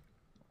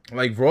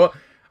 Like, Raw,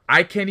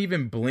 I can't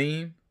even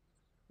blame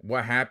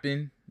what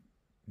happened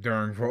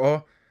during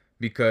Raw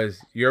because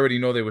you already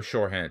know they were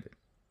shorthanded.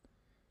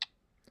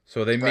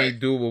 So they made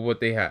do with what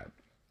they had.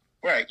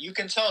 Right. You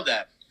can tell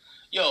that.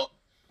 Yo,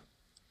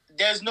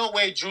 there's no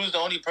way Drew's the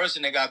only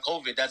person that got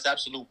COVID. That's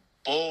absolute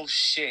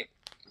bullshit.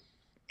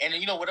 And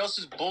you know what else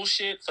is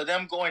bullshit? For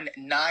them going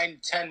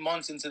 9-10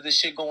 months into this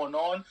shit going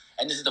on,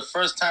 and this is the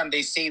first time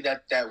they say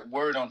that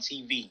word on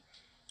TV.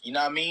 You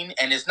know what I mean?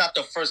 And it's not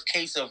the first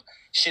case of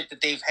shit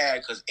that they've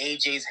had, because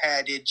AJ's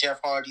had it,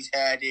 Jeff Hardy's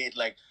had it,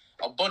 like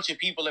a bunch of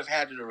people have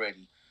had it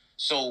already.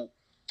 So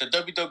the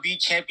WWE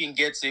champion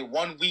gets it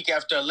 1 week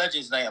after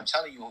Legends Night. I'm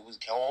telling you, it was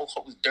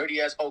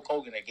dirty-ass Hulk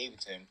Hogan that gave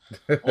it to him.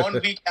 1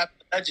 week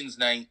after Legends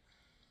Night,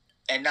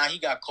 and now he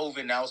got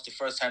COVID. Now it's the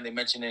first time they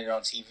mentioned it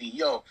on TV.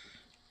 Yo,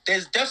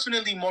 there's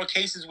definitely more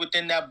cases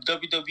within that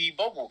WWE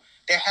bubble.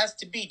 There has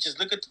to be. Just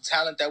look at the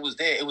talent that was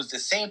there. It was the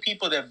same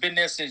people that have been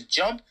there since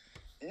Jump.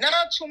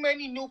 Not too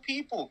many new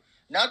people.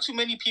 Not too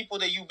many people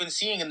that you've been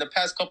seeing in the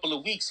past couple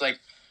of weeks. Like,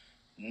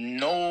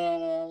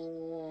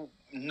 no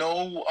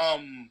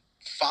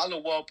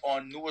follow-up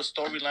on newer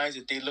storylines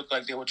that they look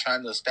like they were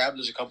trying to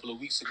establish a couple of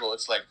weeks ago.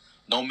 It's like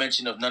no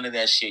mention of none of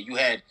that shit. You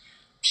had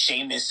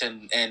Sheamus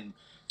and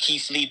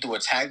Keith Lee do a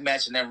tag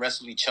match and then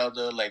wrestle each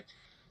other. Like,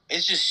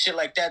 it's just shit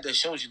like that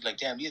shows you, like,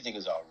 damn, these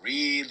niggas are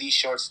really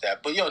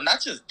short-staffed. But, yo,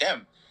 not just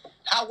them.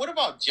 What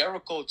about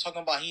Jericho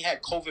talking about he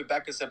had COVID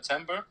back in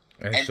September?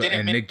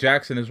 And Nick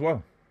Jackson as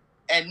well.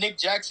 And Nick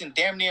Jackson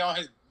damn near on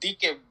his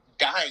dick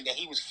dying, and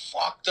he was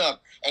fucked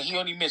up, and he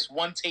only missed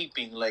one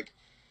taping. Like,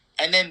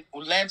 and then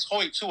Lance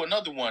Hoyt, too,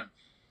 another one.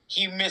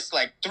 He missed,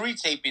 like, 3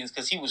 tapings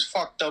because he was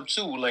fucked up,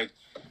 too. Like,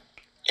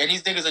 and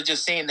these niggas are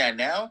just saying that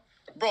now?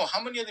 Bro,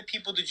 how many other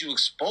people did you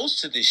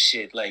expose to this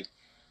shit? Like,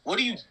 what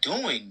are you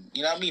doing?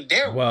 You know what I mean?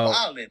 They're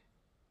wilding.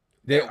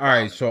 All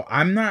right, so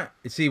I'm not...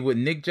 See, with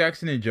Nick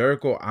Jackson and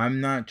Jericho,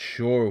 I'm not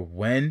sure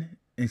when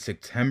in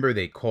September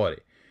they caught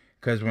it.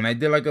 Because when I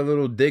did like a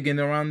little digging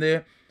around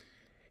there,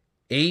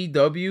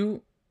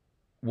 AEW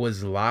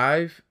was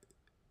live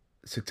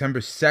September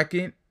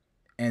 2nd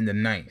and the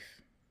 9th,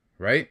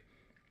 right?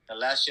 The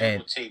last show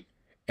was taped.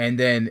 And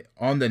then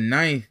on the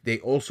 9th, they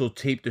also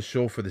taped the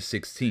show for the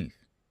 16th.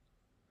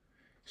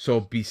 So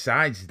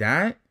besides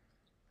that,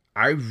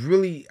 I'll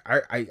be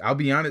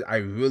honest, I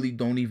really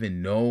don't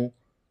even know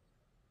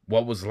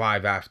what was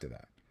live after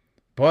that.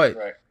 But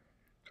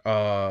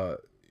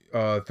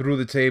Through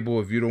the Table,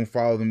 if you don't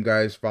follow them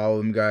guys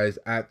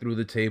at Through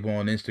the Table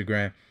on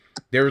Instagram.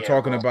 They were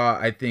talking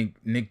about, I think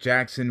Nick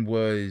Jackson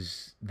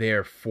was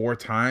there 4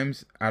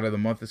 times out of the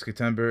month of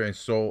September,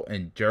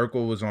 and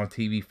Jericho was on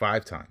TV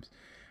 5 times.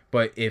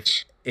 But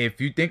if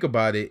you think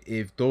about it,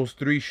 if those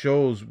 3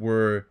 shows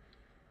were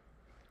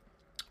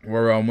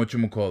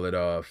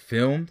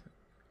filmed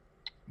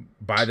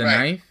by the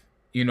 9th,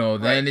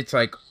 then it's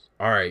like,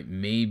 all right,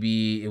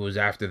 maybe it was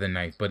after the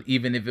 9th. But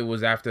even if it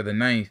was after the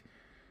 9th,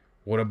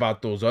 what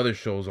about those other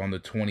shows on the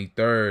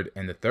 23rd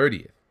and the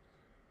 30th?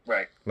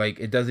 Right. Like,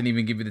 it doesn't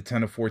even give you the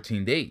 10 or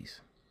 14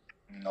 days.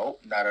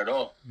 Nope, not at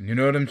all. You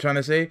know what I'm trying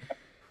to say?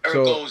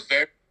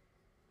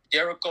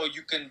 Jericho,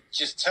 you can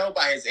just tell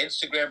by his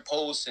Instagram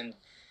posts, and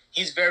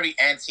he's very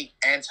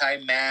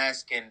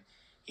anti-mask, and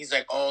he's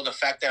like, oh, the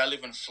fact that I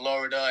live in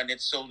Florida and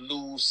it's so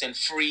loose and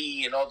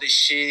free and all this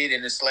shit,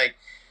 and it's like,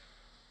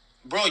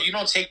 bro, you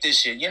don't take this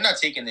shit. You're not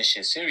taking this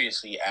shit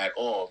seriously at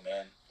all,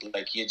 man.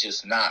 Like, you're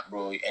just not,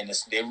 bro. And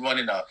they're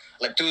running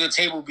Through the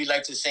Table be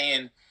like to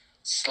saying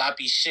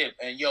sloppy ship.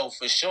 And yo,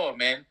 for sure,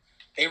 man,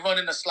 they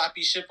running a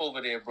sloppy ship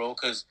over there, bro.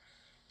 Because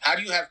how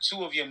do you have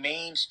 2 of your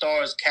main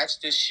stars catch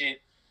this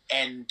shit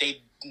and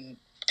they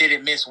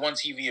didn't miss 1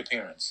 TV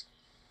appearance?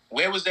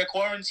 Where was their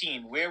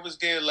quarantine? Where was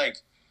their,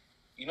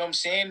 you know what I'm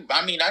saying?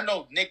 I mean, I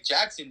know Nick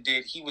Jackson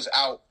did. He was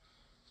out,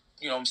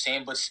 you know what I'm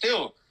saying? But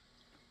still,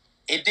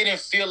 it didn't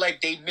feel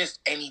like they missed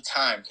any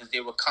time because they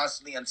were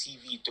constantly on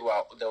TV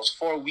throughout those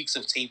 4 weeks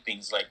of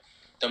tapings. Like,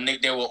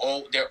 they're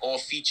all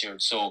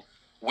featured. So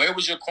where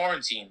was your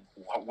quarantine?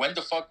 When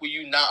the fuck were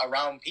you not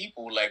around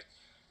people? Like,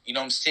 you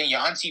know what I'm saying?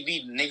 You're on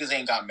TV, niggas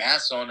ain't got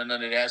masks on and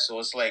none of that. So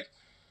it's like,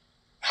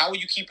 how are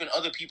you keeping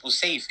other people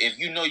safe if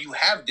you know you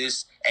have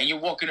this and you're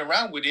walking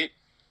around with it?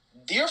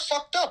 You're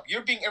fucked up.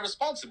 You're being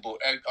irresponsible.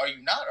 Are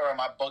you not, or am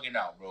I bugging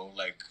out, bro?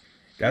 Like,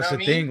 that's the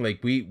thing.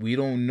 Like, we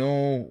don't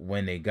know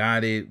when they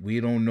got it. We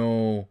don't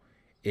know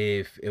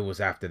if it was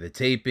after the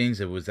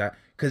tapings. It was that,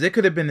 because it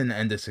could have been in the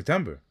end of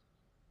September.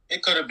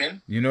 It could have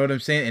been. You know what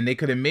I'm saying? And they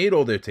could have made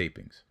all their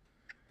tapings.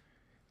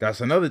 That's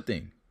another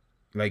thing.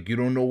 Like, you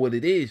don't know what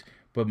it is.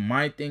 But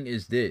my thing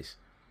is this.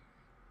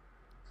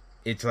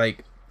 It's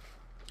like,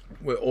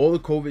 with all the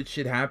COVID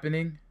shit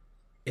happening,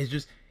 it's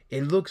just,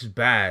 it looks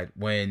bad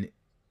when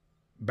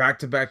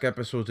back-to-back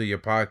episodes of your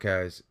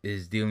podcast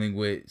is dealing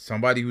with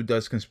somebody who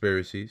does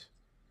conspiracies.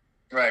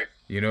 Right.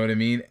 You know what I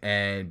mean?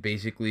 And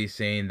basically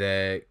saying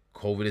that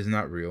COVID is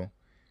not real.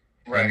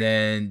 Right. And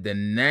then the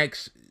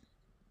next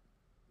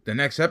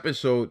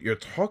episode, you're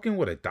talking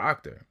with a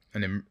doctor.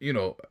 And then,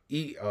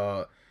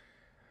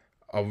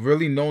 a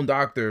really known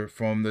doctor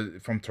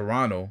from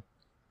Toronto.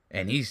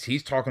 And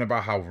he's talking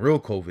about how real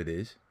COVID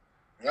is.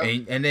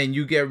 Yep. And then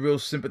you get real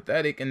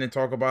sympathetic and then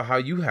talk about how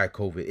you had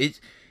COVID.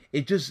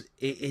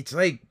 It's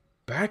like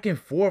back and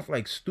forth,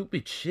 like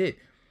stupid shit.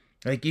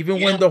 Like,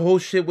 even when the whole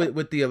shit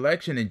with the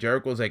election, and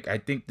Jericho's like, I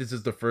think this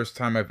is the first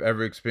time I've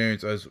ever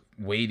experienced us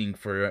waiting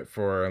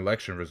for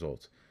election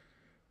results.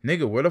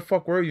 Nigga, where the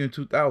fuck were you in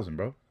 2000,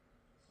 bro?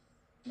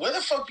 Where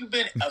the fuck you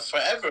been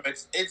forever?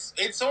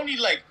 It's only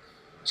like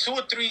 2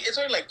 or 3. It's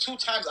only like 2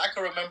 times I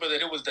can remember that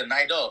it was the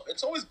night of.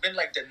 It's always been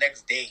like the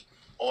next day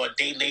or a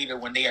day later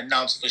when they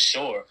announced for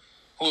sure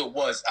who it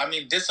was. I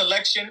mean, this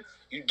election,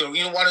 you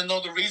don't want to know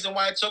the reason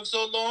why it took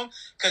so long?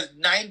 Because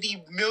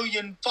 90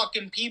 million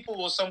fucking people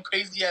or some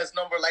crazy ass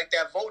number like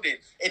that voted.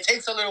 It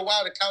takes a little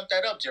while to count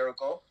that up,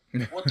 Jericho.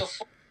 What the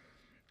fuck?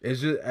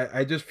 It's just,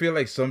 I just feel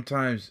like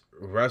sometimes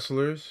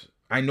wrestlers,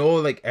 I know,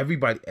 like,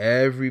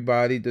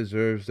 everybody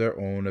deserves their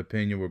own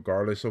opinion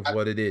regardless of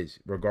what it is,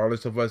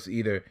 regardless of us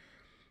either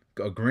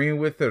agreeing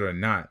with it or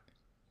not.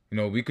 You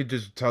know, we could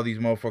just tell these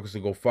motherfuckers to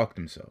go fuck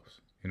themselves.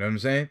 You know what I'm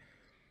saying?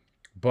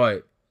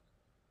 But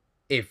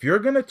if you're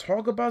going to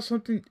talk about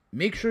something,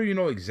 make sure you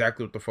know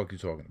exactly what the fuck you're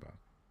talking about.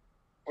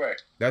 Right.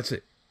 That's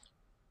it.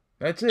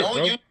 That's it, Don't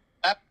bro. use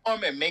that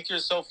platform and make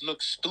yourself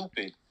look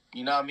stupid.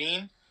 You know what I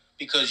mean?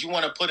 Because you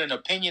want to put an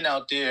opinion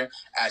out there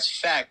as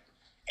fact,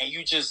 and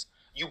you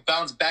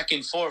bounce back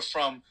and forth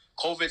from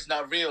COVID's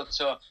not real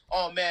to,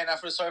 oh man, I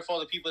feel sorry for all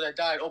the people that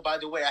died. Oh, by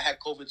the way, I had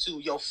COVID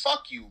too. Yo,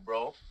 fuck you,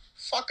 bro.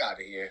 Fuck out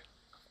of here.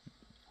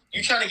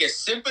 You trying to get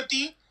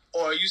sympathy,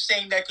 or are you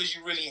saying that because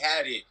you really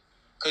had it?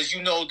 Because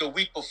you know the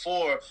week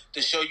before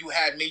the show you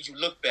had made you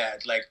look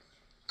bad. Like,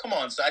 come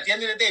on. So at the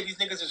end of the day, these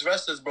niggas is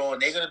wrestlers, bro,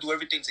 and they're going to do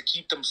everything to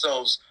keep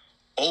themselves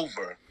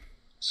over.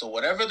 So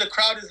whatever the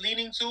crowd is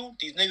leaning to,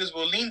 these niggas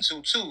will lean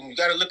to, too. You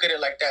got to look at it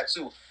like that,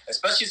 too.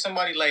 Especially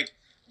somebody like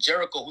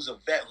Jericho, who's a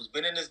vet, who's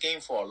been in this game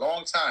for a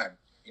long time.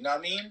 You know what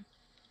I mean?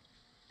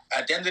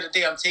 At the end of the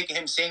day, I'm taking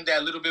him saying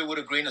that a little bit with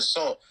a grain of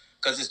salt.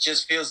 because it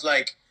just feels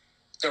like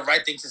the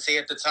right thing to say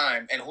at the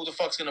time. And who the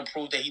fuck's gonna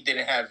prove that he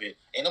didn't have it?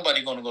 Ain't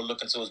nobody gonna go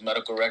look into his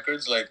medical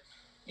records. Like,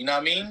 you know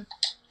what I mean?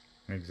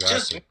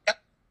 Exactly.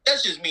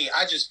 That's just me.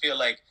 I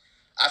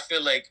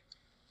feel like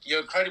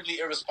you're incredibly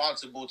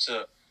irresponsible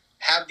to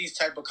have these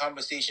type of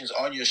conversations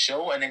on your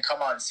show and then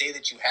come on and say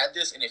that you had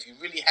this. And if you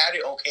really had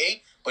it,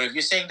 okay. But if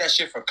you're saying that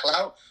shit for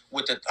clout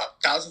with the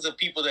thousands of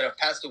people that have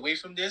passed away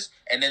from this,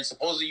 and then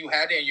supposedly you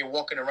had it and you're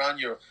walking around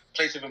your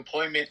place of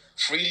employment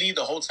freely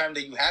the whole time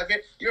that you have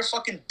it, you're a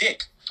fucking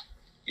dick.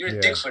 You're a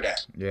dick for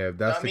that. Yeah, if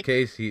that's the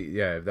case,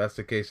 if that's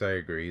the case, I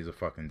agree. He's a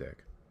fucking dick.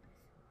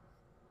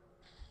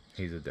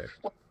 He's a dick.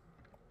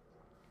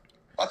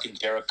 Fucking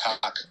Derek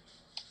Cock.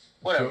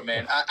 Whatever,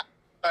 man. I'm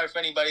sorry for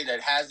anybody that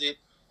has it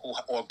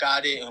or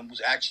got it and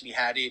who's actually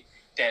had it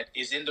that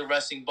is in the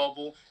wrestling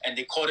bubble and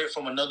they caught it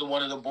from another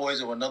one of the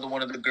boys or another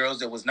one of the girls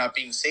that was not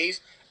being safe.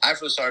 I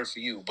feel sorry for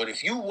you. But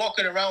if you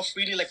walking around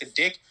freely like a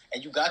dick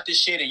and you got this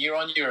shit and you're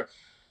on your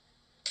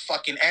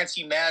fucking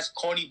anti-mask,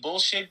 corny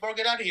bullshit, bro,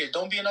 get out of here.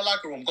 Don't be in the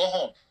locker room. Go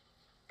home.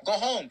 Go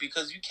home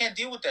because you can't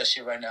deal with that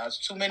shit right now. It's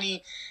too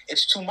many.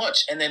 It's too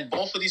much. And then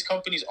both of these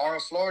companies are in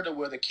Florida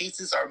where the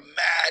cases are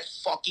mad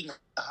fucking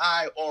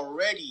high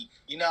already.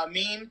 You know what I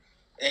mean?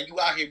 And you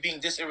out here being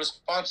this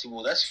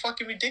irresponsible. That's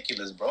fucking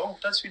ridiculous, bro.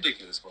 That's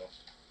ridiculous, bro.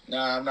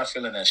 Nah, I'm not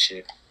feeling that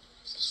shit.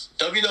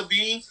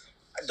 WWE,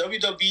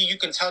 you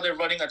can tell they're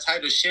running a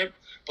tighter ship,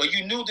 but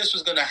you knew this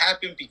was going to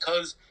happen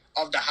because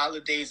of the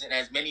holidays and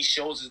as many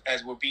shows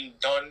as were being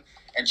done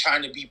and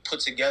trying to be put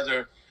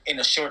together in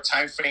a short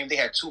time frame. They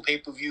had 2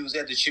 pay-per-views. They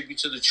had the tribute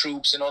to the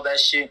troops and all that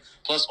shit,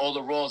 plus all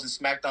the Raws and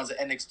SmackDowns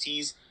and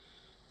NXTs.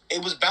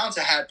 It was bound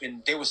to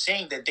happen. They were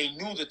saying that they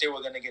knew that they were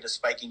going to get a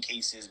spike in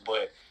cases,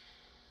 but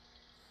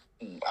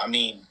I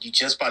mean,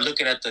 just by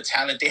looking at the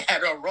talent they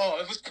had on Raw,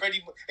 it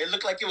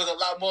looked like it was a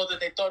lot more than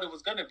they thought it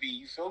was going to be.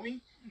 You feel me?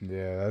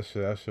 Yeah,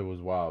 that shit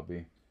was wild,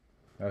 B.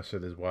 That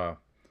shit is wild.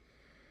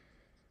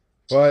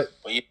 But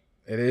it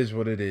is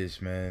what it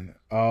is, man.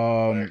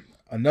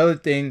 Another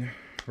thing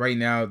right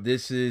now,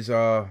 this is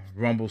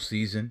Rumble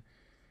season.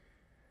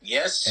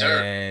 Yes,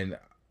 sir. And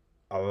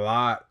a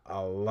lot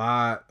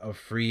of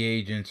free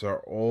agents are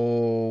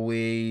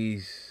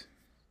always,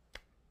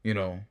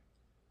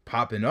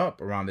 popping up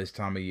around this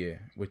time of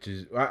year, which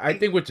is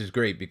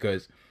great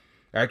because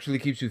it actually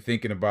keeps you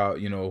thinking about,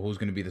 who's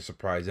going to be the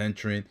surprise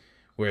entrant,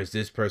 where's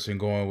this person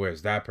going,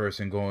 where's that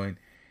person going.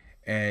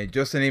 And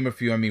just to name a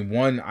few, I mean,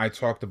 one I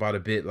talked about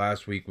a bit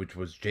last week, which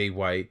was Jay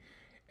White,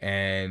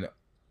 and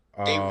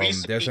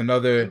there's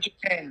another. New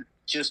Japan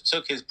just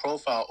took his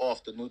profile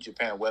off the New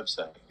Japan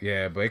website.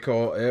 Yeah, but it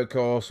could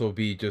also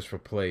be just for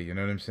play. You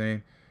know what I'm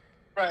saying?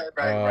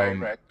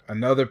 Right.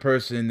 Another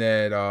person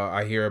that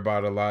I hear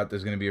about a lot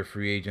that's going to be a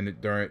free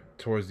agent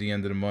towards the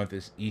end of the month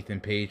is Ethan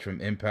Page from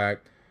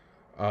Impact.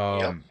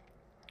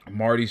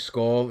 Marty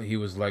Scurll, he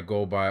was let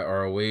go by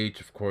ROH,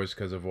 of course,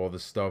 because of all the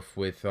stuff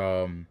with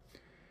the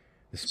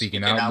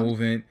Speaking Out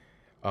movement.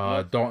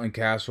 Dalton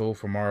Castle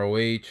from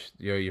ROH,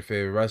 your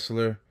favorite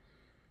wrestler.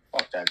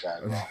 Fuck that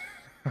guy, bro.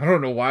 I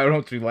don't know why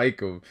don't you like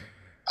him.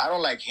 I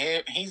don't like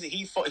him.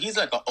 He's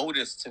like an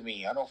Otis to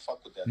me. I don't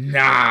fuck with that.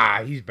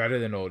 Nah, he's better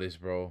than Otis,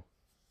 bro.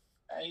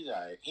 He's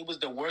alright. He was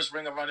the worst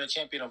Ring of Honor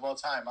champion of all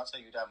time. I'll tell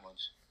you that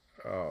much.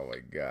 Oh my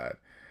god.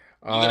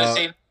 You're gonna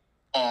say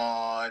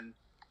on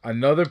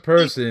another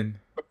person.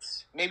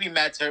 Maybe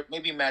Matt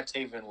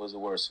Taven was the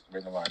worst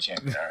Ring of Honor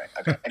champion. All right.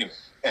 Okay.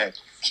 Anyway,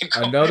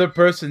 another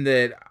person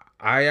that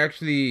I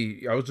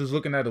was just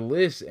looking at a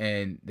list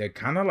and that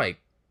kind of like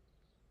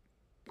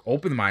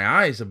opened my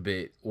eyes a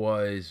bit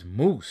was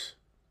Moose.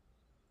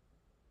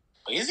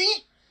 Is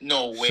he?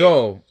 No way.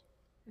 So,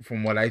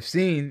 from what I've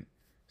seen,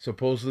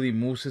 supposedly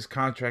Moose's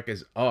contract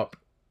is up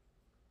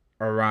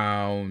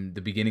around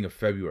the beginning of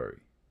February.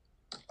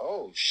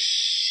 Oh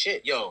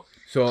shit, yo!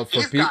 So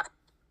for people, got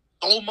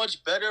so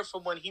much better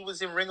from when he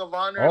was in Ring of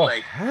Honor. Oh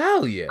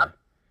hell yeah!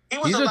 He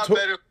was a lot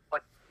better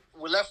when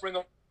we left Ring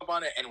of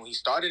Honor and when he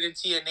started in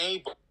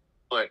TNA.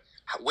 But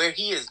where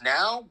he is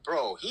now,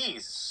 bro,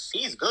 he's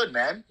good,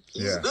 man.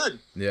 He's good.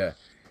 Yeah,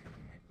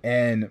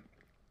 and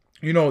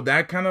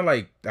that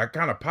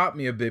kind of popped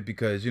me a bit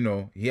because he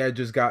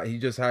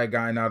just had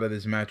gotten out of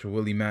this match with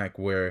Willie Mack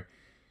where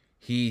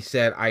he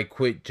said I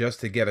quit just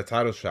to get a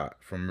title shot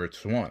from Rich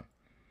Swann.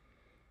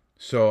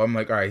 So I'm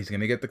like, all right, he's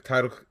gonna get the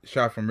title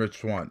shot from Rich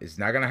Swann. It's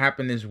not gonna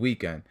happen this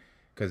weekend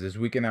because this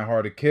weekend at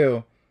Hard to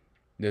Kill,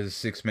 there's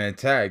a 6-man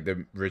tag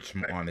that Rich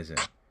Swann is in,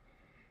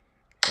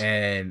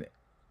 and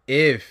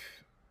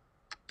if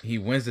he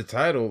wins the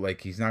title,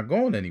 like he's not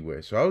going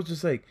anywhere. So I was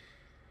just like,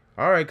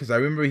 all right, because I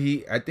remember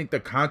I think the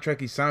contract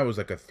he signed was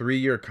like a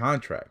 3-year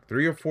contract,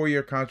 3 or 4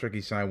 year contract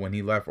he signed when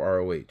he left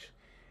ROH,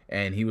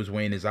 and he was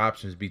weighing his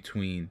options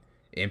between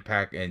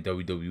Impact and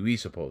WWE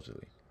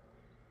supposedly.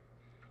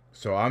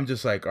 So I'm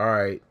just like, all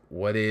right,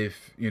 what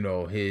if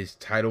his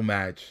title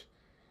match,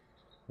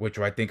 which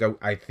I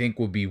think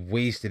would be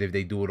wasted if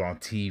they do it on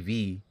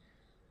TV.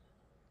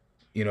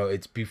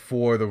 It's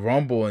before the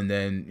Rumble, and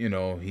then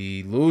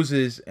he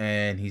loses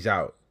and he's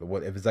out.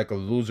 What if it's like a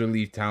loser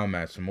leave town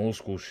match, some old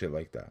school shit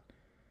like that?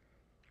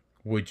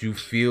 would you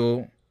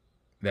feel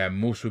that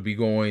Moose would be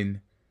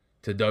going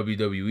to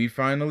WWE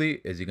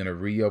finally? Is he gonna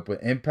re-up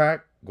with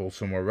Impact? Go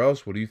somewhere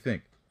else? What do you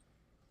think?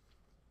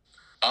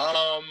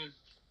 All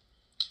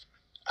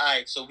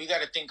right, so we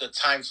got to think of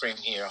time frame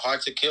here.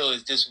 Hard to Kill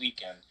is this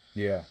weekend.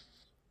 Yeah.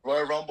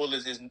 Royal Rumble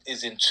is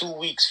in 2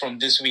 weeks from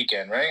this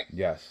weekend, right?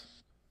 Yes.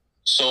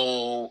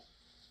 So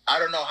I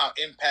don't know how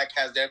Impact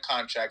has their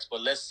contracts,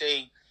 but let's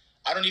say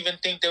I don't even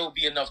think there will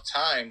be enough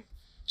time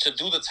to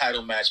do the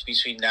title match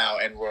between now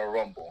and Royal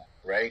Rumble,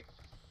 right?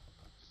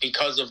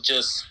 Because of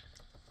just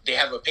they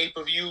have a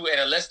pay-per-view, and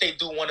unless they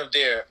do one of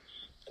their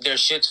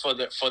shits for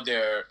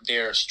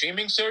their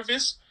streaming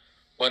service,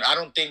 but I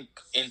don't think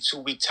in 2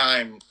 week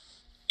time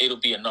it'll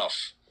be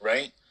enough,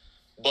 right?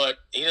 But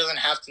he doesn't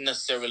have to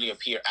necessarily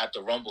appear at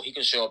the Rumble. He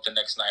can show up the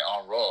next night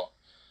on Raw.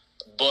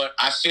 But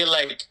I feel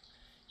like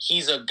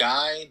he's a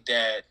guy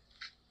that,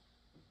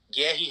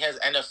 yeah, he has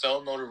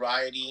NFL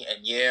notoriety, and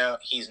yeah,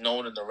 he's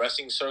known in the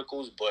wrestling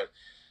circles, but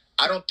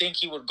I don't think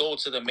he would go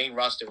to the main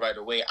roster right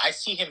away. I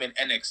see him in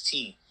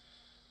NXT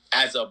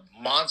as a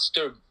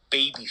monster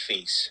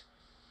babyface.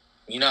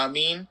 You know what I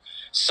mean?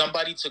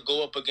 Somebody to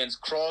go up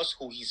against Cross,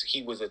 who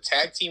he was a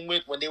tag team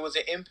with when they was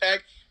at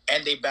Impact,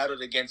 and they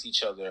battled against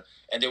each other.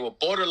 And they were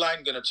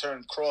borderline going to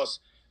turn Cross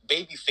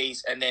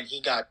babyface, and then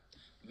he got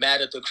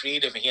mad at the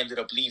creative, and he ended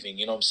up leaving.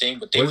 You know what I'm saying?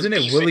 But Wasn't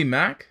it Willie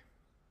Mack?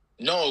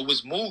 No, it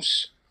was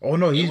Moose. Oh,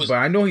 no, but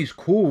I know he's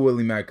cool,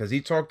 Willie Mack, because he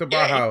talked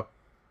about how...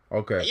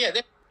 Okay. Yeah,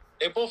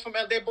 they're both from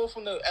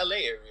the LA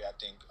area, I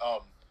think.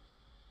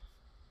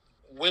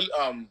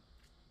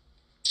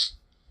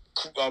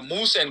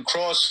 Moose and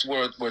Cross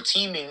were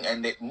teaming,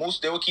 and they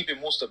were keeping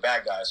Moose the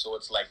bad guy. So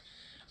it's like,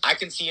 I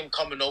can see him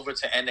coming over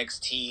to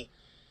NXT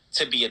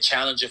to be a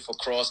challenger for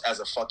Cross as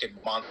a fucking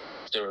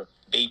monster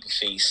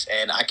babyface,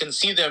 and I can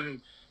see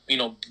them,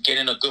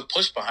 getting a good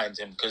push behind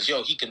him because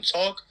he can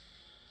talk,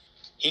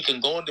 he can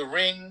go in the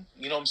ring.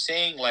 You know what I'm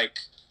saying? Like,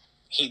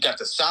 he got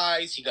the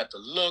size, he got the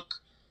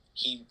look.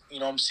 He, you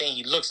know what I'm saying?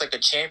 He looks like a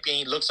champion.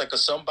 He looks like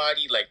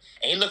somebody,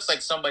 and he looks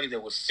like somebody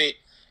that would fit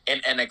in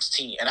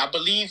NXT. And I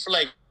believe,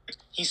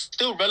 he's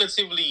still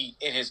relatively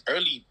in his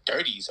early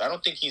 30s. I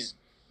don't think he's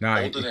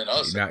older than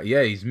us.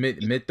 Yeah, he's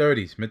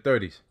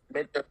mid-30s.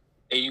 There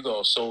you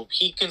go. So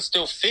he can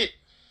still fit.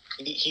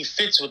 He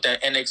fits with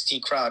that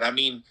NXT crowd. I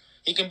mean,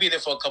 he can be there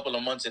for a couple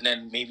of months and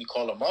then maybe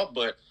call him up.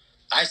 But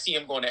I see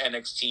him going to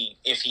NXT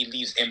if he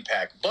leaves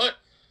Impact. But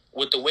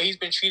with the way he's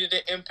been treated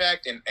at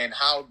Impact and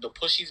how the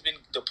pushes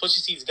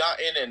he's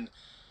gotten, and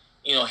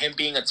him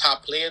being a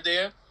top player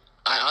there,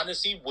 I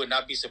honestly would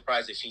not be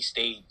surprised if he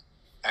stayed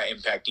at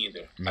Impact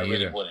either. I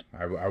really wouldn't.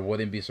 I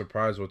wouldn't be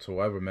surprised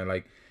whatsoever, man.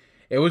 Like,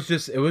 it was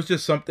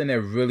just something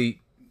that really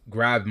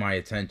grabbed my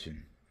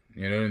attention.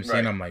 You know what I'm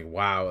saying? Right. I'm like,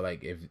 wow,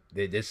 like if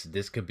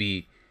this could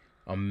be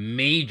a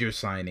major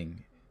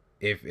signing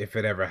if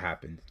it ever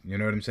happened. You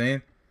know what I'm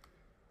saying?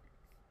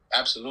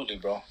 Absolutely,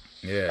 bro.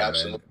 Yeah,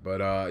 absolutely. Man.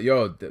 But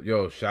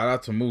yo, shout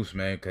out to Moose,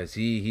 man, because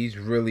he's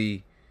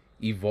really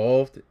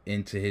evolved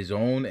into his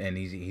own, and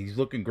he's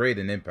looking great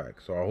in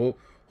Impact. So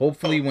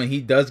hopefully when he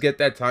does get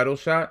that title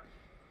shot,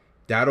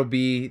 that'll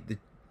be the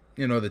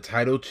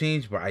title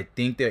change. But I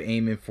think they're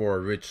aiming for a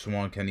Rich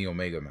Swann Kenny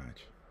Omega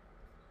match.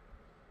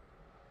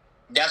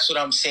 That's what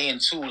I'm saying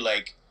too.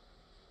 Like,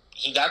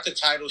 he got the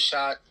title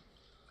shot.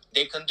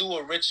 They can do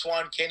a Rich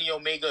Swann Kenny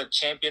Omega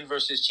champion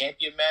versus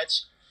champion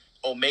match.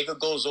 Omega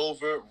goes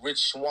over.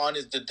 Rich Swann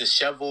is the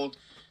disheveled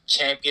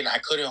champion. I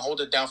couldn't hold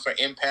it down for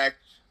Impact.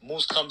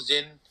 Moose comes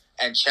in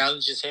and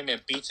challenges him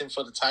and beats him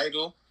for the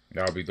title.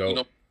 That'll be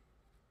dope.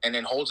 And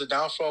then holds it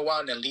down for a while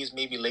and then leaves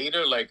maybe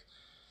later.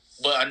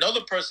 But another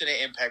person in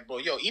Impact, bro.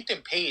 Yo,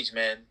 Ethan Page,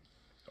 man.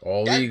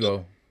 All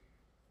ego.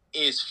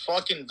 Is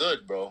fucking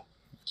good, bro.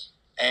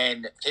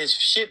 And his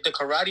shit, the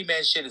Karate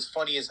Man shit, is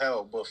funny as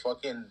hell. But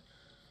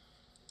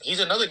he's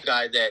another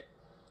guy that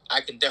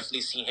I can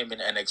definitely see him in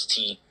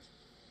NXT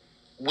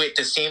with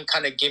the same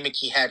kind of gimmick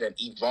he had at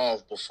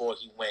Evolve before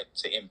he went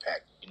to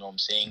Impact. You know what I'm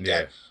saying?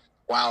 Yeah. That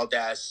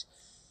wild-ass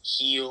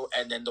heel,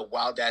 and then the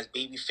wild-ass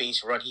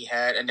babyface run he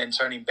had, and then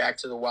turning back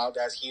to the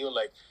wild-ass heel.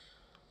 Like,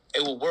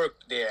 it will work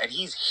there. And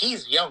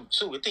he's young,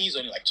 too. I think he's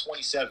only,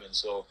 27.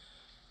 So,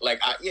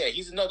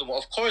 he's another one.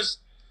 Of course,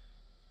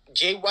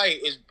 Jay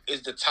White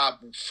is the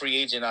top free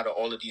agent out of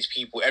all of these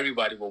people.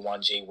 Everybody will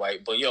want Jay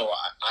White. But,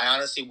 I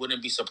honestly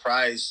wouldn't be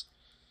surprised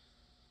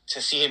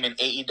to see him in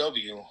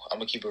AEW. I'm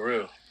going to keep it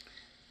real.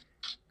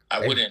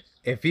 I wouldn't.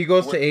 If he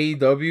goes to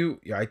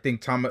AEW, I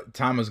think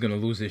Tama's going to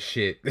lose his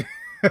shit.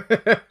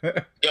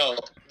 Yo,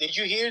 did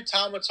you hear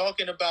Tama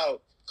talking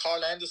about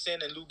Carl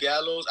Anderson and Lou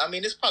Gallows? I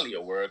mean, it's probably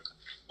a work,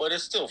 but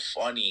it's still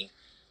funny.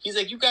 He's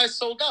like, you guys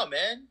sold out,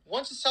 man.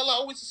 Once a sellout,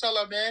 always a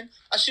sellout, man.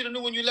 I should have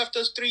knew when you left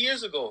us 3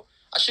 years ago.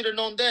 I should have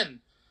known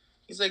then.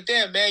 He's like,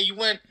 damn, man, you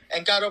went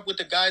and got up with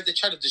the guys that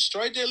tried to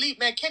destroy the Elite,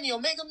 man. Kenny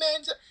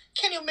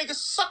Omega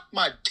sucked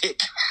my dick.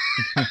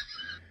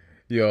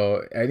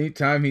 Yo,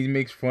 anytime he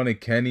makes fun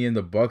of Kenny and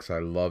the Bucks, I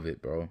love it,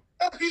 bro.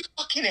 He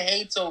fucking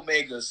hates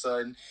Omega,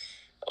 son.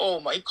 Oh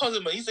my, he calls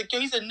him. He's like,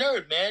 yo, he's a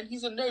nerd, man.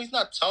 He's a nerd. He's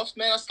not tough,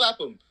 man. I slap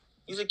him.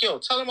 He's like, yo,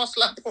 tell him I'll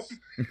slap him.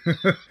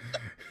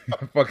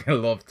 I fucking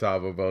love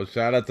Taba, bro.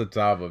 Shout out to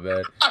Taba,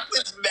 man.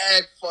 It's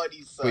mad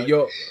funny, son. But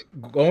yo,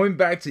 going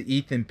back to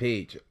Ethan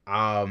Page,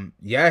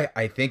 yeah,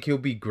 I think he'll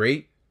be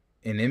great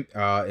in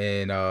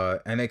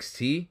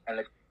NXT.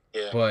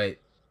 Yeah. But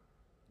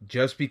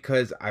just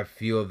because I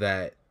feel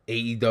that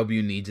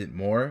AEW needs it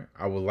more,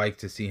 I would like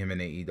to see him in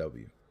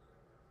AEW.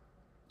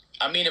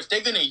 I mean, if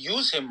they're gonna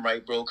use him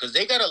right, bro, because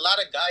they got a lot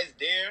of guys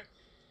there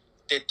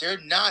that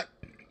they're not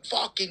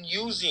fucking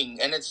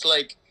using, and it's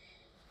like,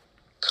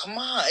 come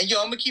on, and yo,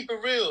 I'm gonna keep it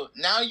real.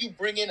 Now you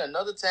bring in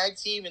another tag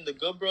team in the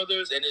Good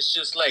Brothers, and it's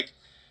just like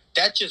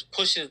that just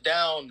pushes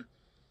down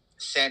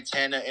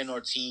Santana and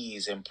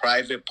Ortiz and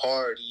Private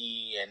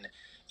Party and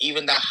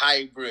even the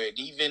Hybrid,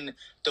 even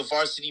the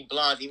Varsity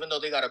Blondes, even though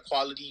they got a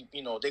quality,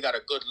 you know, they got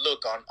a good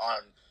look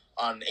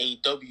on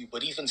AEW,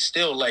 but even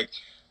still, like,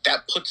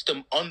 that puts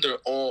them under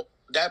all,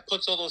 that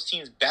puts all those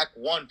teams back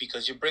one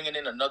because you're bringing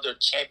in another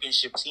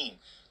championship team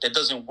that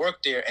doesn't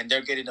work there and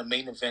they're getting a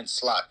main event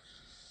slot.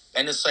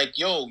 And it's like,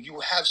 yo,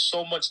 you have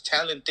so much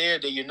talent there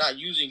that you're not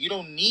using. You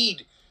don't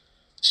need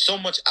so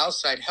much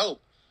outside help.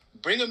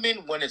 Bring them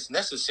in when it's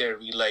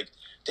necessary. Like,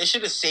 they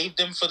should have saved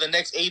them for the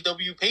next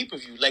AEW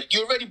pay-per-view. Like,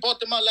 you already bought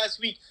them out last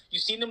week. You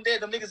seen them there.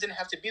 Them niggas didn't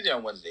have to be there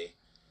on Wednesday.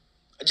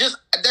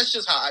 That's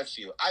just how I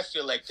feel. I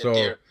feel like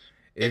that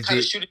they're kind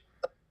of shooting.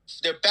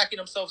 They're backing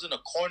themselves in a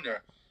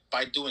corner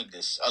by doing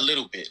this a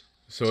little bit.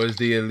 So is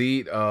the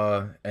Elite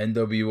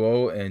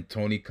NWO and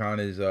Tony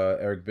Khan is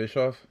Eric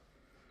Bischoff?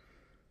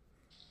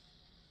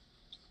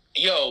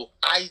 Yo,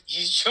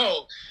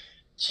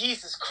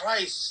 Jesus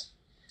Christ.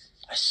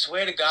 I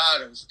swear to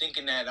God, I was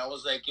thinking that. I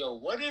was like, yo,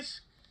 what if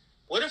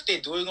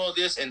they're doing all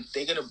this and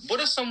what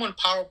if someone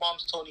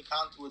powerbombs Tony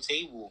Khan through a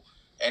table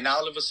and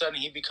all of a sudden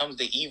he becomes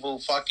the evil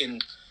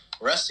fucking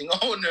wrestling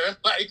owner?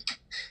 Like,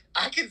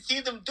 I can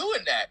see them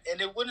doing that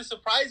and it wouldn't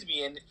surprise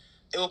me, and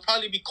it will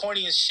probably be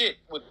corny as shit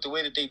with the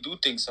way that they do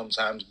things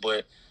sometimes,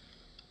 but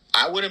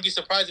I wouldn't be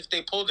surprised if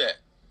they pull that.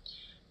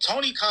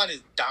 Tony Khan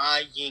is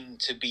dying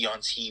to be on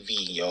TV,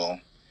 yo.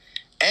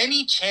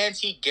 Any chance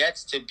he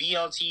gets to be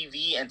on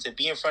TV and to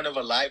be in front of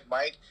a live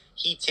mic,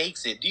 he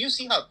takes it. Do you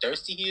see how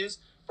thirsty he is?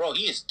 Bro,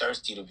 he is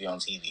thirsty to be on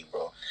TV,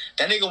 bro.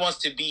 That nigga wants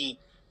to be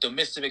the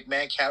Mr.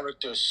 McMahon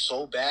character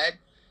so bad,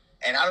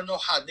 and I don't know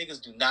how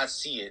niggas do not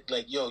see it.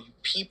 Like, yo, you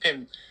peep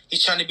him.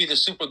 He's trying to be the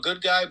super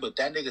good guy, but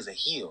that nigga's a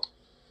heel.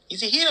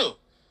 He's a heel.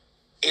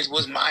 It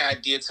was my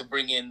idea to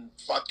bring in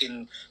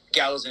fucking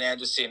Gallows and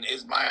Anderson.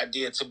 It's my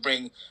idea to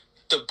bring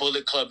the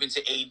Bullet Club into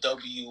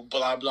AEW,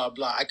 blah, blah,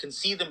 blah. I can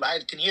see them. I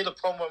can hear the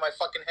promo in my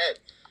fucking head.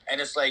 And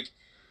it's like,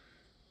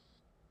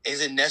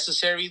 is it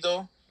necessary,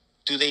 though?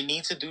 Do they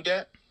need to do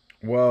that?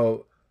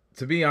 Well,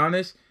 to be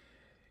honest,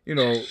 you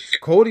know,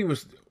 Cody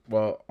was,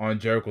 on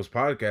Jericho's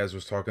podcast,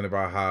 was talking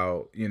about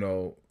how, you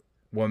know,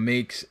 what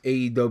makes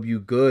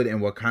AEW good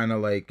and what kind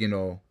of, like, you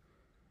know,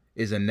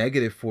 is a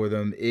negative for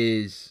them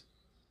is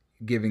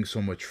giving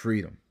so much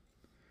freedom.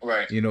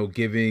 Right. You know,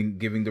 giving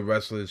the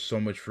wrestlers so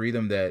much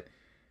freedom that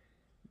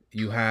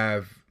you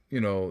have,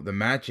 you know, the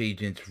match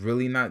agents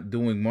really not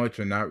doing much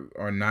or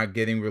not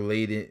getting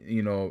related,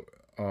 you know,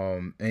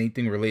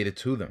 anything related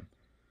to them.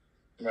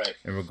 Right.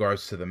 In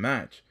regards to the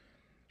match.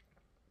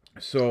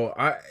 So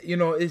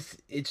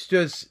it's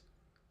just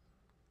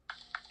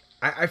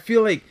I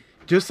feel like,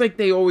 just like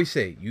they always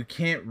say, you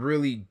can't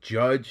really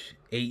judge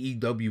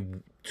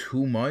AEW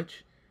too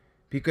much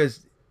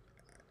because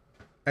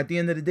at the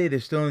end of the day, they're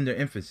still in their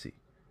infancy.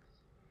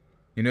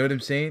 You know what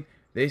I'm saying?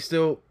 They're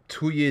still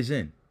 2 years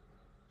in.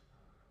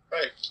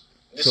 Right.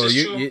 So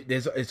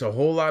it's a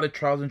whole lot of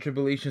trials and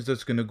tribulations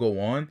that's going to go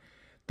on.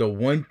 The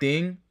one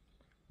thing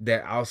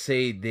that I'll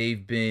say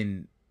they've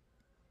been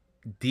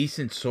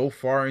decent so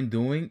far in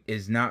doing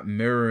is not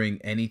mirroring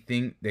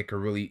anything that could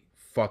really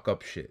fuck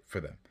up shit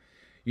for them.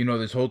 You know,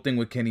 this whole thing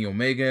with Kenny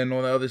Omega and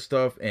all that other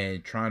stuff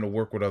and trying to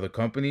work with other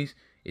companies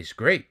is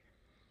great.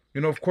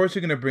 You know, of course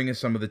you're going to bring in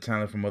some of the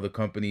talent from other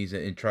companies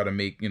and try to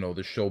make, you know,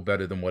 the show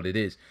better than what it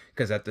is.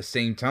 Because at the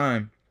same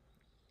time,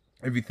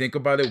 if you think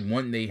about it,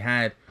 one, they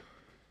had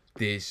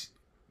this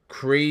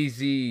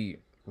crazy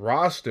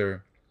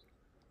roster,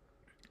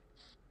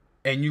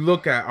 and you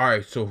look at, all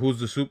right, so who's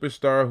the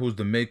superstar, who's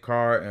the mid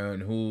card,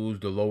 and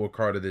who's the lower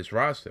card of this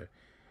roster?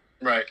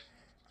 Right.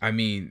 I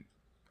mean,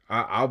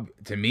 I'll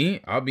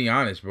be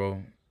honest,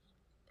 bro.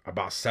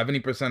 About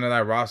 70% of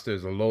that roster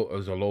is a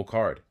low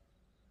card.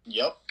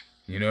 Yep.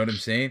 You know what I'm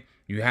saying?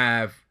 You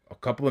have a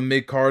couple of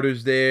mid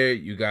carders there.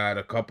 You got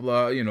a couple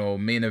of, you know,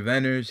 main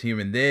eventers here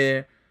and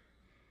there.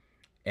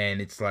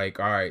 And it's like,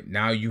 all right,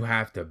 now you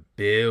have to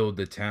build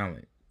the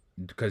talent.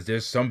 Because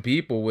there's some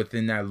people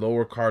within that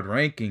lower card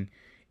ranking,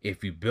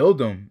 if you build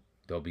them,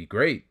 they'll be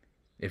great.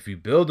 If you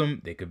build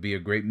them, they could be a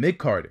great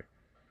mid-carder.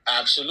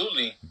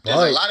 Absolutely.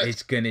 But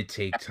it's going to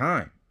take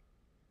time.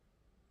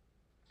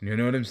 You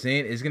know what I'm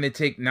saying? It's going to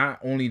take not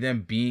only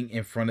them being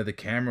in front of the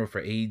camera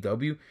for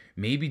AEW,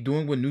 maybe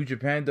doing what New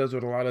Japan does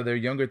with a lot of their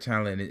younger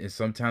talent. And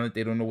some talent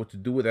they don't know what to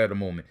do with at the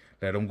moment.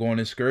 Let them go on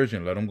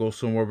excursion. Let them go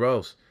somewhere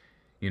else.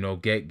 You know,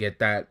 get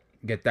that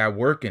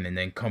working and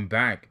then come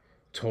back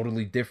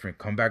totally different.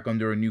 Come back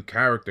under a new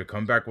character.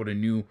 Come back with a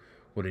new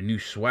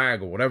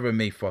swag or whatever it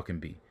may fucking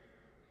be.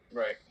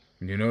 Right.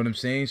 You know what I'm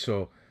saying?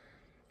 So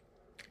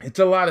it's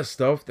a lot of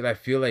stuff that I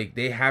feel like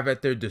they have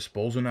at their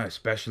disposal now,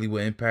 especially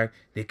with Impact.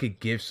 They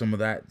could give some of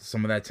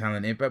that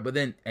talent Impact, but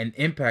then in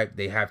Impact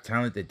they have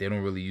talent that they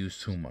don't really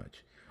use too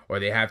much, or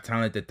they have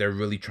talent that they're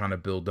really trying to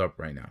build up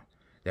right now,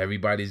 that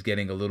everybody's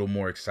getting a little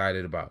more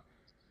excited about.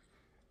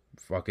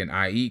 Fucking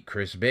i.e.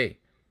 Chris Bay.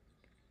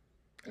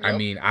 Yep. I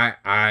mean,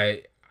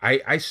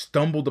 I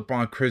stumbled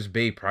upon Chris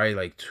Bay probably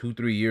like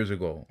 2-3 years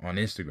ago on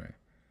Instagram,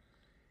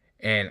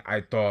 and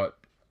I thought,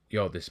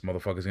 yo, this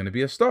motherfucker's gonna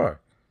be a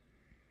star.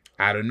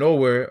 Out of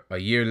nowhere, a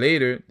year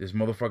later, this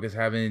motherfucker's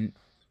having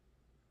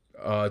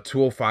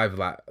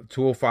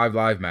 205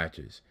 live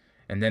matches.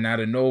 And then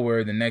out of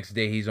nowhere, the next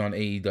day he's on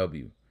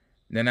AEW.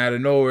 Then out of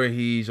nowhere,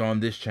 he's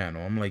on this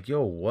channel. I'm like,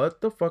 yo,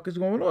 what the fuck is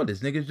going on? This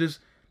nigga's just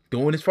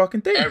doing his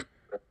fucking thing.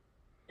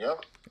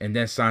 Yep. And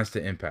then signs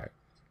to Impact.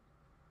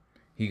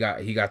 He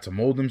got to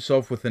mold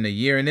himself within a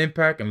year in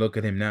Impact, and look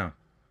at him now.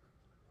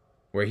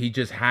 Where he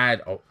just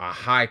had a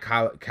high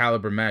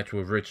caliber match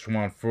with Rich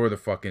Swann for the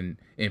fucking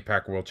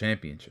Impact World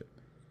Championship.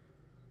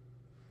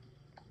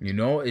 You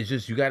know, it's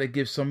just, you got to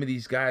give some of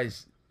these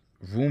guys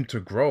room to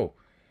grow.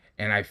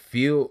 And I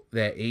feel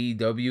that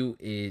AEW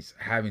is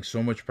having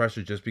so much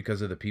pressure just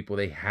because of the people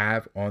they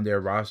have on their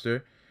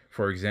roster.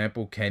 For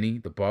example, Kenny,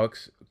 the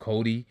Bucks,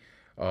 Cody,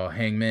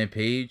 Hangman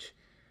Page,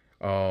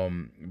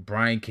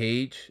 Brian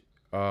Cage,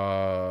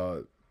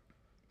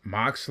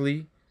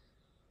 Moxley,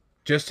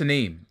 just to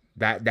name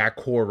that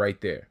core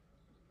right there.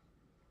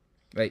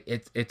 Like,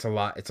 it's a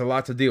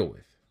lot to deal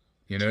with.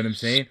 You know what I'm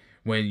saying?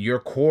 When your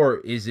core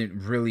isn't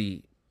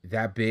really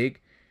that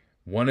big,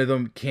 one of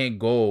them can't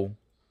go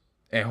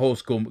and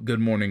host Good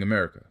Morning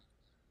America.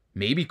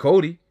 Maybe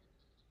Cody.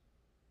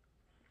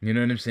 You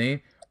know what I'm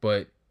saying?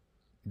 But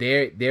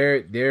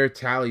they're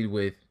tallied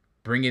with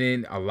bringing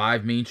in a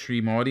live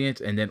mainstream audience,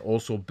 and then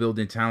also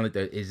building talent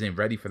that isn't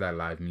ready for that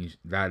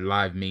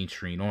live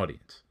mainstream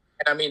audience.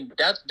 And I mean,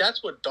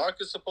 that's what Dark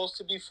is supposed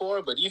to be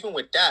for. But even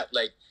with that,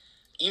 like,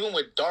 even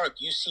with Dark,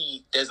 you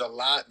see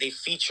they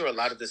feature a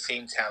lot of the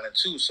same talent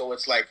too. So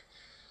it's like,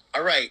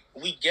 all right,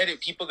 we get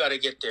it. People got to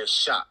get their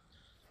shot.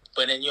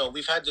 But then,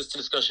 we've had this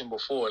discussion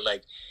before.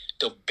 Like,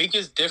 the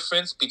biggest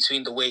difference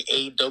between the way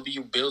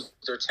AEW builds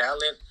their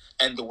talent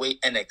and the way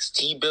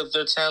NXT builds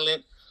their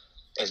talent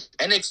is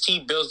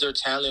NXT builds their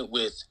talent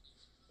with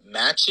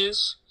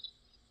matches,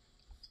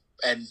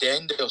 and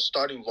then they'll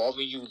start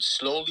involving you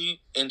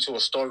slowly into a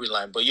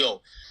storyline. But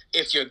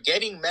if you're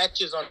getting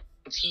matches on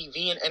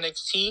TV in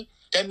NXT,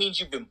 that means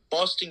you've been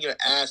busting your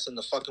ass in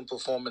the fucking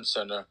Performance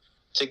Center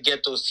to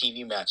get those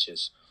TV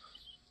matches.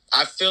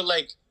 I feel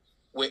like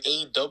with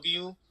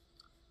AEW,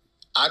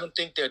 I don't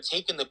think they're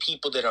taking the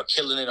people that are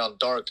killing it on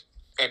Dark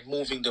and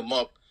moving them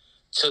up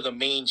to the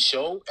main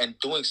show and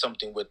doing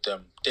something with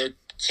them. They're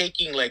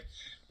taking like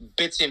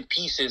bits and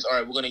pieces. All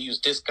right, we're going to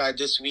use this guy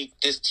this week,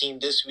 this team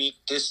this week,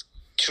 this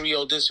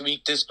trio this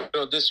week, this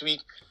girl this week.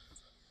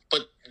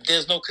 But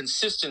there's no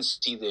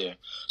consistency there.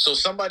 So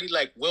somebody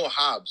like Will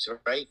Hobbs,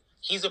 right?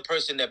 He's a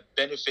person that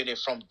benefited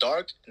from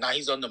Dark. Now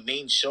he's on the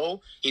main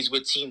show. He's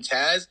with Team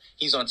Taz.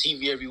 He's on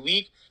TV every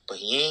week, but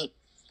he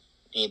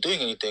ain't doing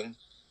anything.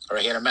 All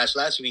right, he had a match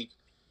last week,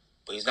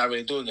 but he's not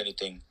really doing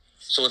anything.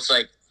 So it's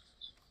like,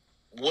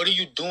 what are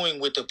you doing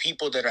with the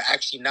people that are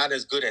actually not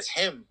as good as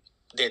him,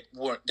 that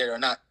are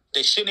not?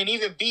 They shouldn't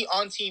even be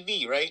on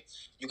TV, right?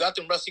 You got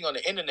them wrestling on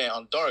the internet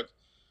on Dark.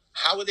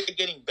 How are they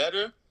getting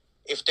better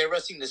if they're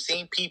wrestling the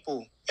same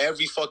people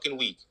every fucking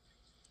week?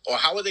 Or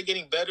how are they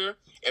getting better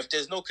if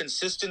there's no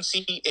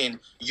consistency in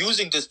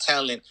using this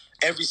talent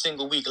every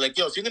single week? Like,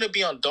 if you're going to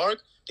be on Dark,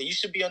 then you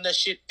should be on that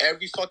shit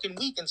every fucking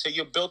week until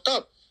you're built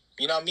up.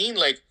 You know what I mean?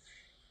 Like,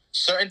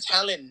 certain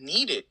talent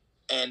need it.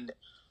 And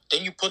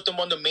then you put them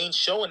on the main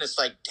show and it's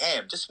like,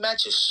 damn, this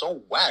match is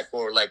so whack.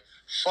 Or like,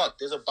 fuck,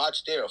 there's a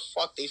botch there. Or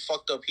fuck, they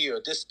fucked up here.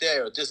 Or this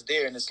there. Or this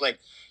there. And it's like,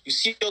 you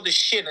see all this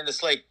shit and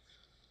it's like,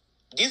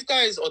 these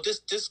guys or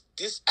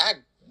this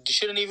act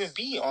shouldn't even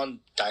be on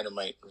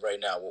Dynamite right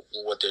now with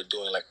what they're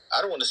doing. Like,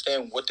 I don't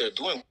understand what they're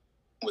doing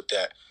with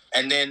that.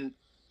 And then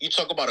you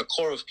talk about a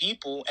core of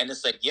people, and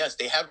it's like, yes,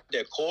 they have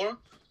their core,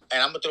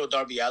 and I'm gonna throw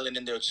Darby Allin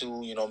in there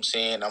too. You know what I'm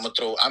saying?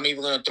 I'm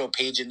even gonna throw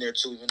Paige in there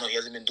too, even though he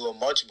hasn't been doing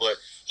much, but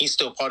he's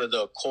still part of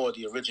the core,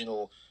 the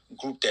original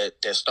group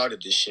that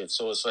started this shit.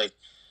 So it's like,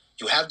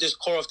 you have this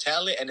core of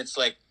talent, and it's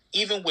like,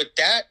 even with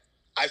that,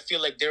 I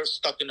feel like they're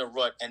stuck in a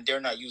rut, and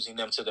they're not using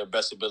them to their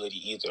best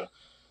ability either.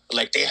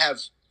 Like, they have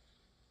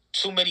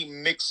too many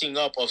mixing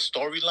up of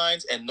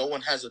storylines, and no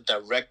one has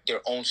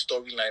their own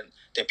storyline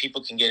that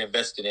people can get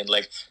invested in.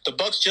 Like, the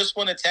Bucks just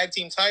won the tag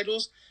team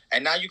titles,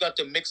 and now you got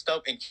them mixed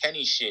up in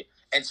Kenny shit.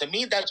 And to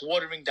me, that's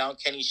watering down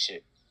Kenny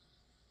shit.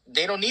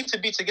 They don't need to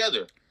be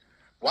together.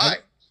 Why?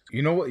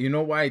 You know what? You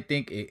know why I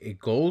think it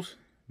goes?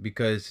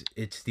 Because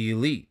it's the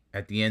Elite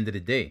at the end of the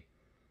day.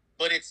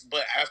 But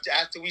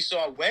after we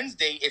saw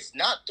Wednesday, it's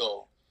not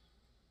though.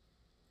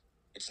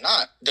 It's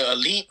not. The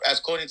Elite,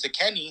 according to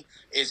Kenny,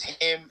 is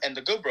him and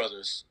the Good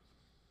Brothers.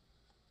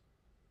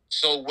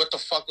 So what the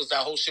fuck was that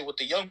whole shit with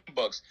the Young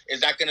Bucks? Is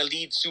that going to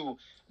lead to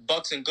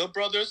Bucks and Good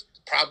Brothers?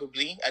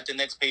 Probably at the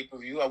next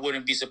pay-per-view. I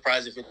wouldn't be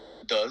surprised if it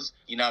does.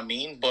 You know what I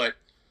mean? But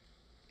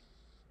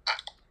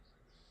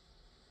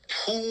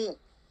who...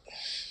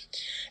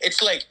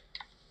 It's like,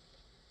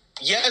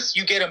 yes,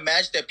 you get a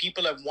match that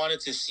people have wanted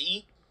to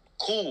see.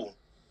 Cool.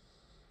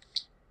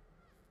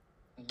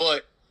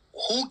 But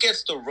who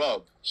gets the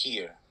rub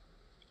here?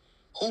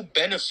 Who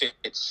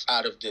benefits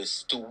out of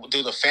this? Do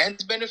the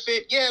fans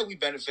benefit? Yeah, we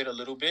benefit a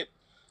little bit.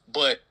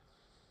 But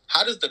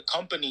how does the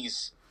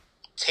companies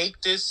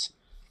take this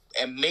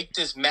and make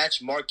this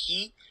match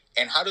marquee?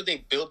 And how do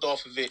they build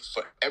off of it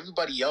for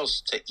everybody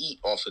else to eat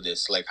off of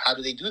this? Like, how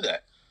do they do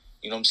that?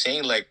 You know what I'm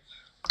saying? Like,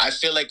 I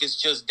feel like it's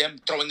just them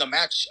throwing a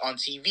match on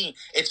TV.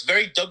 It's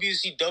very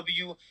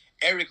WCW,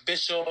 Eric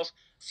Bischoff.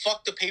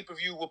 Fuck the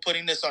pay-per-view. We're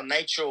putting this on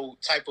Nitro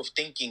type of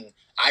thinking.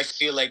 I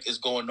feel like is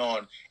going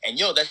on. And,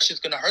 yo, that shit's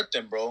going to hurt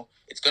them, bro.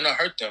 It's going to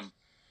hurt them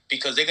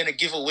because they're going to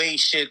give away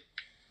shit.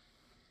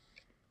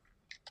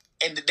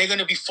 And they're going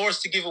to be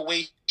forced to give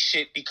away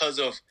shit because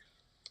of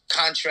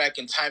contract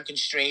and time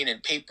constraint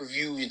and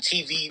pay-per-view and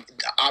TV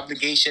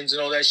obligations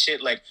and all that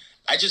shit. Like,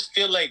 I just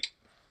feel like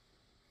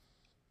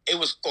it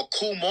was a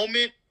cool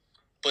moment,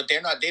 but they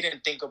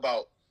didn't think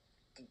about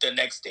the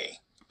next day.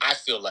 I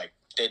feel like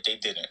that they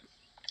didn't.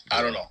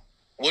 I don't know.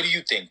 What do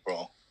you think,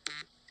 bro?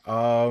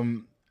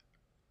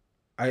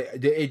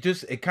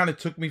 It kind of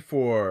took me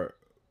for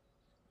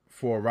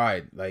a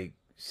ride, like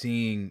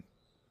seeing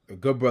the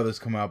Good Brothers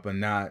come up and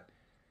not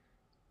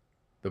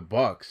the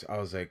Bucks. I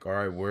was like, all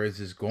right, where is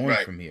this going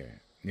from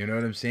here? You know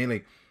what I'm saying?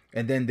 Like,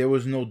 and then there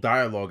was no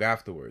dialogue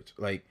afterwards.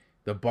 Like,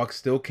 the Bucks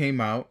still came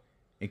out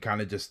and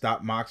kind of just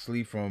stopped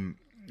Moxley from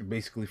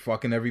basically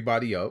fucking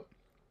everybody up.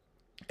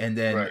 And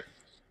then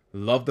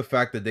love the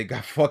fact that they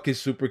got fucking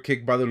super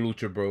kicked by the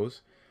Lucha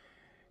Bros.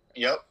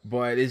 Yep.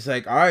 But it's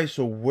like, all right,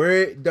 so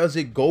where does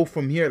it go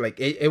from here? Like,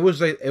 it was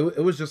like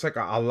it was just like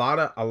a lot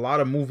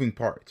of moving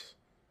parts.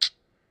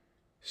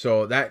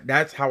 So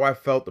that's how I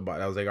felt about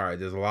it. I was like, all right,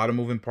 there's a lot of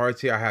moving parts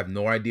here. I have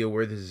no idea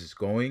where this is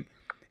going.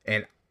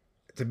 And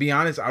to be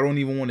honest, I don't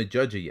even want to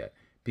judge it yet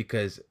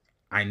because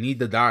I need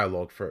the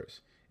dialogue first.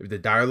 If the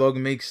dialogue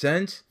makes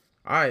sense,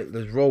 all right,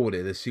 let's roll with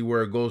it. Let's see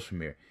where it goes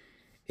from here.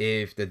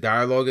 If the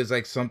dialogue is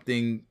like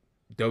something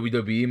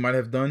WWE might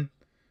have done,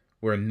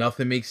 where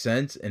nothing makes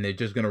sense and they're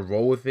just going to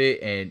roll with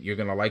it and you're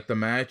going to like the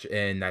match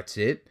and that's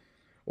it,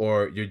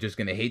 or you're just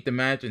going to hate the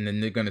match and then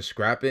they're going to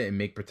scrap it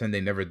and pretend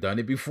they never done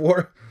it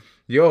before,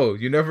 yo,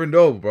 you never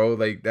know, bro.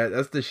 Like,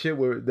 that's the shit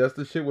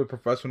with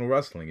professional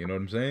wrestling, you know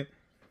what I'm saying?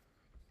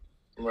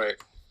 Right.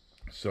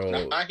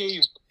 So, I hear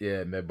you.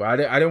 Yeah, man, but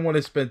I didn't want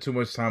to spend too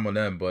much time on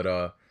them,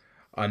 but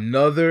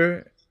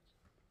another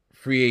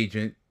free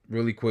agent,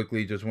 really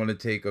quickly, just want to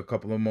take a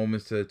couple of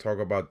moments to talk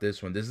about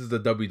this one. This is the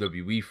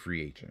WWE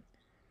free agent.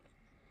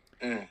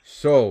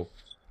 So,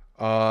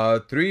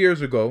 3 years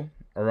ago,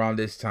 around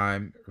this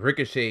time,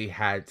 Ricochet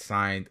had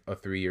signed a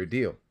 3-year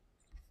deal.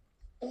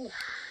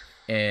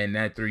 And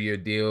that 3-year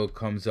deal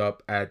comes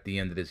up at the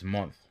end of this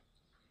month.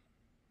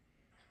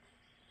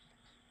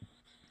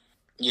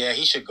 Yeah,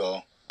 he should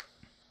go.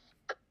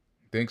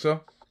 Think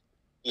so?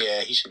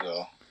 Yeah, he should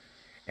go.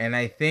 And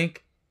I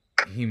think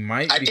he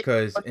might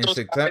because in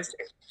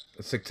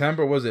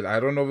September, was it? I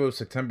don't know if it was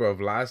September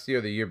of last year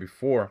or the year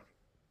before.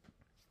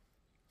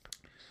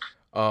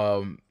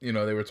 You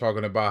know, they were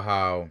talking about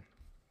how,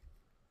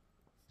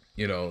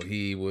 you know,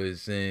 he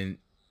wasn't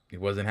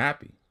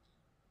happy.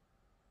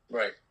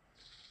 Right.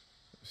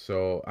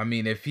 So, I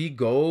mean, if he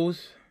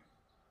goes,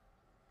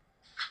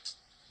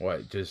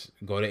 what, just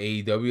go to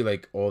AEW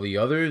like all the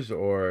others,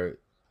 or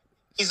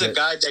he's a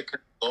guy that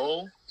can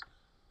go,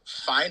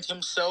 find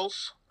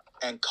himself,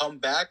 and come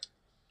back,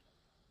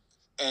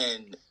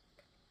 and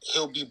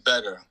he'll be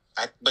better.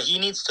 But he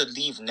needs to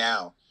leave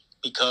now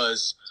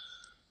because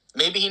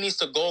maybe he needs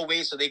to go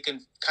away so they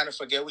can kind of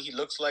forget what he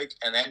looks like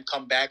and then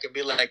come back and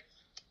be like,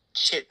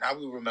 shit, now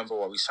we remember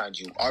why we signed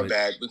you. Our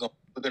bad.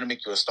 We're gonna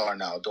make you a star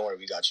now. Don't worry,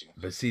 we got you.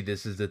 But see,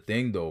 this is the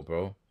thing though,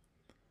 bro.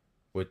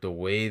 With the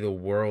way the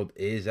world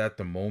is at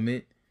the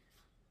moment,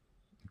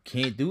 you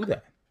can't do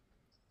that.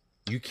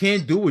 You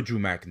can't do what Drew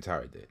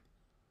McIntyre did.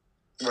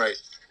 Right.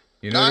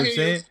 You know what I'm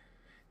saying?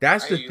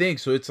 That's the thing.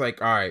 So it's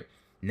like, all right,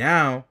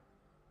 now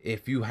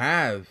if you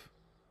have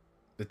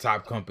the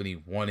top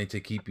company wanting to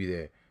keep you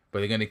there, but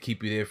they're gonna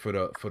keep you there for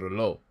the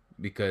low,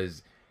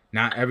 because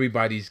not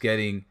everybody's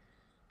getting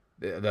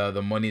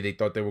the money they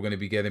thought they were gonna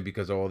be getting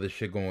because of all this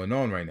shit going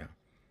on right now.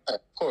 Of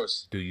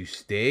course. Do you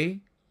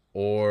stay,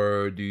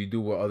 or do you do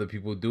what other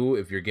people do?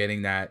 If you're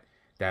getting that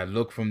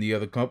look from the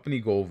other company,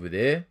 go over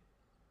there.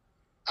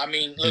 I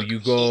mean, look, do you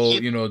go?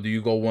 Do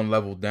you go one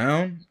level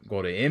down?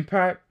 Go to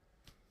Impact?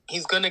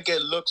 He's gonna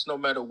get looks no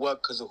matter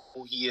what because of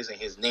who he is and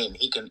his name.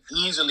 He can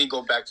easily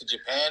go back to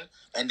Japan,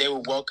 and they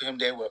will welcome him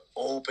there with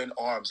open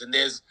arms. And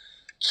there's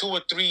 2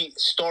 or 3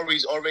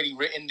 stories already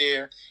written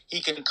there.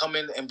 He can come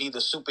in and be the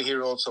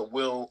superhero to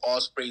Will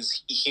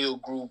Ospreay's heel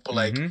group.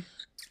 Like,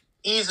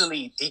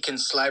 easily he can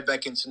slide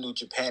back into New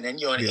Japan. And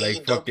you're an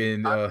like AEW.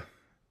 fucking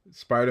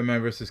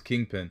Spider-Man versus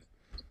Kingpin.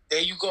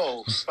 There you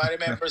go.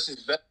 Spider-Man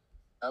versus Venom.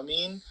 I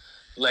mean,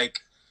 like,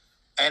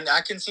 and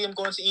I can see him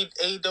going to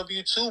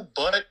AEW too,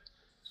 but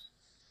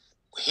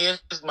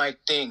here's my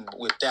thing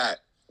with that.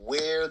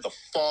 Where the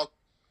fuck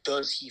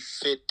does he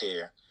fit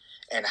there?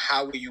 And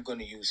how are you going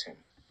to use him?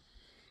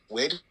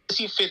 Where does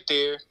he fit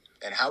there?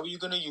 And how are you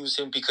going to use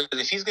him? Because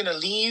if he's going to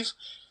leave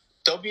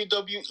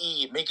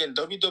WWE, making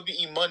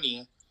WWE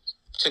money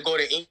to go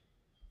to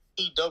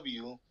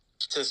AEW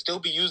to still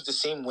be used the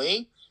same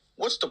way,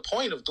 what's the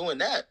point of doing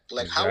that?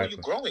 Like, Exactly. how are you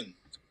growing?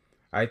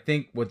 I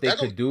think what they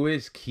could do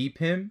is keep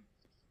him,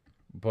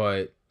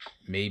 but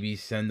maybe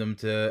send him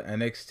to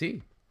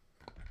NXT.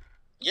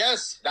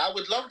 Yes, I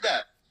would love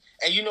that.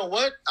 And you know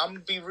what?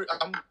 I'm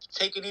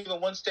taking even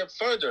one step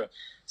further.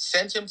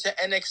 Send him to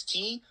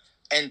NXT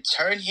and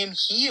turn him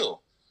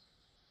heel.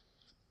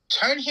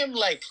 Turn him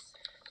like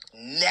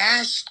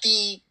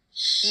nasty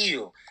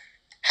heel.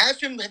 Have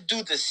him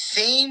do the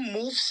same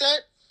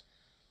moveset,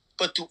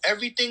 but do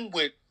everything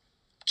with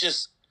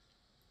just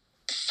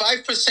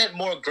 5%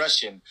 more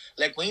aggression.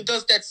 Like when he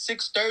does that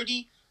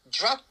 630,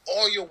 drop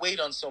all your weight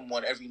on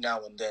someone every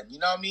now and then. You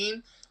know what I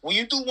mean? When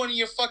you do one of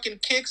your fucking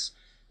kicks,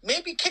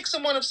 maybe kick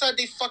someone upside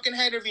their fucking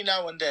head every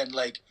now and then.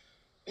 Like,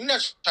 you're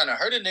not trying to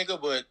hurt a nigga,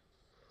 but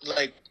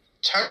like,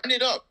 turn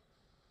it up.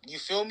 You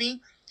feel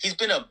me? He's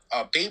been a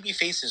baby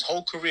face his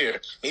whole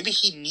career. Maybe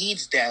he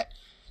needs that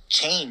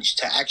change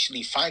to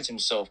actually find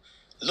himself.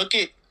 Look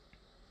at,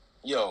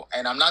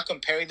 and I'm not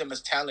comparing them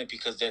as talent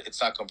because it's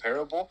not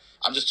comparable.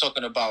 I'm just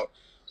talking about,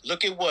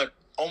 look at what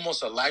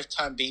almost a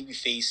lifetime baby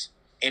face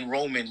in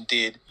Roman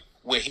did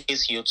with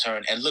his heel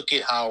turn, and look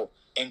at how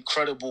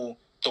incredible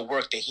the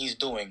work that he's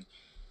doing.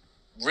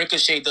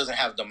 Ricochet doesn't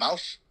have the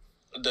mouth,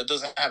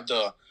 doesn't have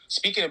the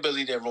speaking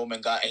ability that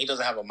Roman got, and he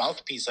doesn't have a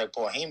mouthpiece like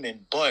Paul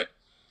Heyman, but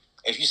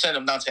if you send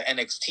him down to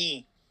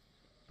NXT,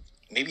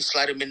 maybe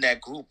slide him in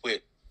that group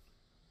with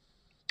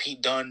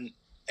Pete Dunne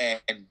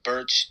and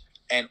Birch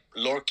and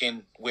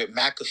Lorcan with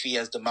McAfee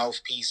as the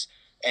mouthpiece.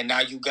 And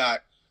now you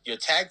got your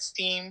tag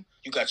team,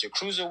 you got your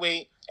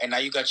cruiserweight, and now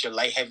you got your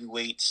light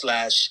heavyweight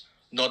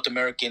 / North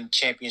American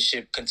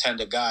Championship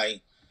contender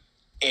guy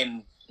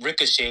in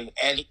Ricochet.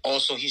 And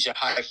he's your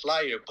high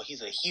flyer, but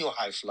he's a heel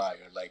high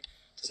flyer. Like,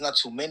 there's not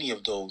too many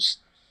of those.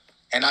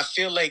 And I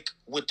feel like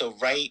with the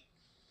right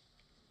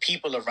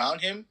people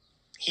around him,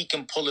 he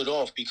can pull it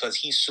off because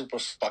he's super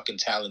fucking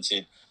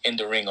talented in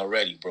the ring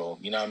already, bro.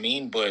 You know what I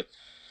mean? But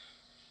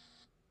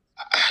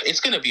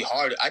it's going to be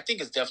hard. I think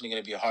it's definitely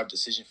going to be a hard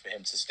decision for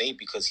him to stay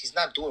because he's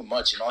not doing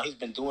much. And all he's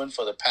been doing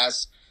for the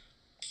past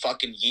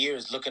fucking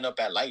years looking up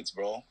at lights,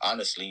 bro,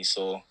 honestly.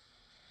 So,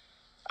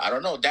 I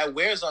don't know. That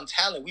wears on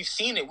talent. We've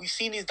seen it. We've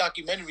seen these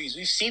documentaries.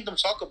 We've seen them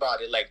talk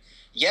about it. Like,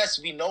 yes,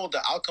 we know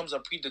the outcomes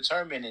are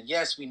predetermined. And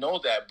yes, we know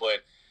that.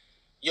 But,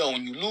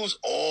 when you lose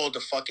all the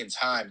fucking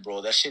time,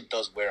 bro, that shit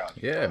does wear on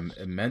you. Yeah,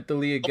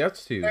 mentally it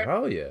gets to you.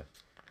 Hell yeah.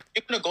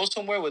 You're going to go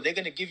somewhere where they're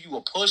going to give you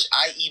a push,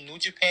 i.e. New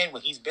Japan,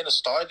 when he's been a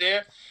star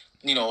there.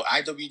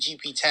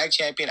 IWGP Tag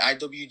Champion,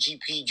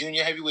 IWGP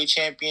Junior Heavyweight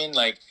Champion.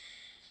 Like,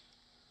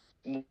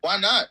 why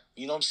not?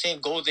 You know what I'm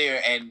saying? Go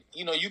there and,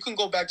 you can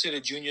go back to the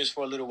juniors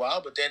for a little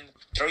while, but then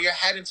throw your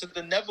hat into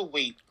the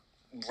neverweight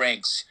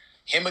ranks.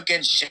 Him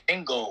against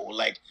Shingo.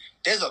 Like,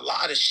 there's a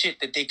lot of shit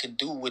that they can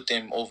do with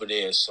him over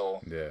there.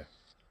 So, yeah.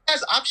 He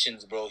has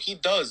options, bro. He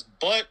does.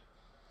 But,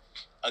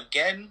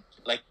 again,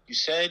 like you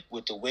said,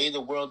 with the way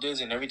the world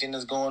is and everything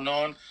that's going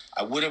on,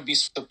 I wouldn't be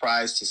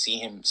surprised to see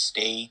him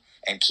stay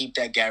and keep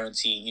that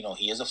guarantee.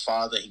 He is a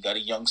father. He got a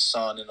young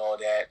son and all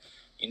that.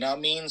 You know what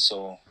I mean?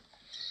 So,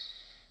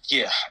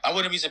 yeah, I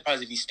wouldn't be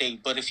surprised if he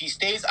stayed. But if he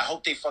stays, I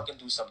hope they fucking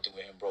do something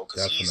with him, bro.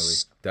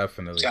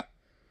 Definitely.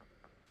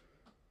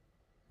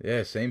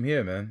 Yeah, same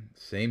here, man.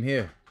 Same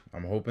here.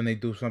 I'm hoping they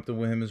do something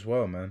with him as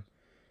well, man.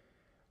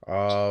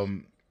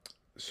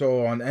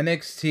 So on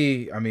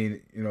NXT, I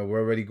mean,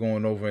 we're already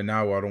going over an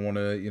hour. I don't want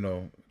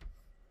to,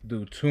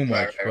 do too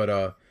much. But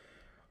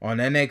on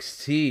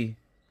NXT,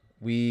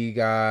 we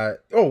got...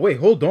 Oh, wait,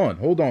 hold on.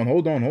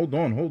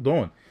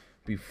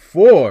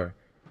 Before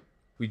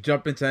we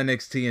jump into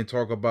NXT and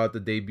talk about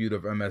the debut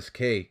of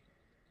MSK,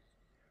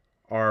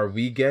 are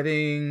we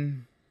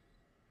getting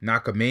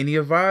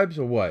Nakamania vibes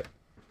or what?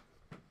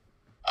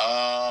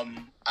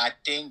 I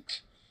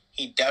think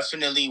he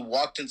definitely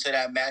walked into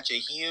that match a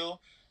heel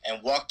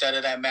and walked out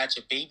of that match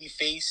a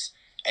babyface,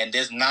 and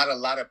there's not a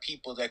lot of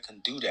people that can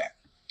do that.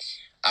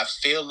 I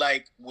feel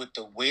like with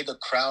the way the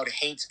crowd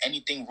hates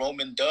anything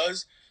Roman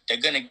does, they're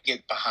going to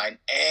get behind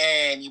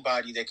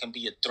anybody that can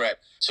be a threat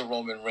to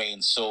Roman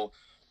Reigns. So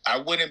I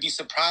wouldn't be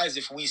surprised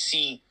if we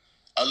see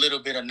a little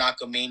bit of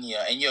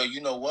Nakamania. And,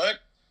 you know what?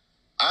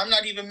 I'm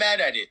not even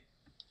mad at it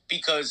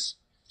because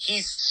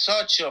he's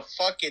such a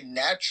fucking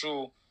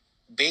natural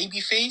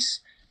babyface.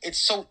 It's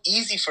so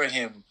easy for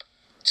him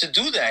to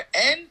do that.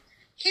 And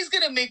he's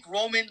going to make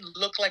Roman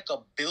look like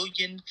 $1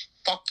 billion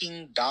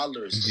fucking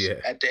dollars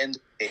at the end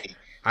of the day.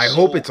 I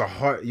hope it's a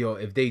hard...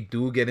 if they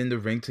do get in the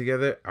ring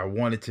together, I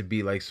want it to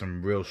be like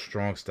some real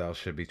strong style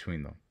shit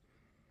between them.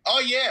 Oh,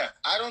 yeah.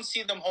 I don't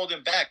see them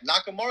holding back.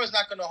 Nakamura's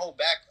not going to hold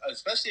back,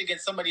 especially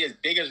against somebody as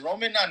big as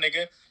Roman. Nah,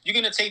 nigga. You're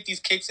going to take these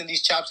kicks and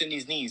these chops and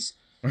these knees.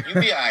 You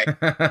be all right.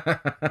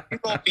 You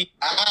going to be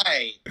all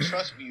right.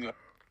 Trust me.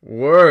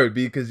 Word,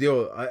 because,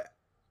 yo,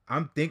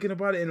 I'm thinking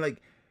about it and,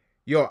 like,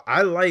 yo,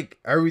 I like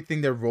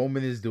everything that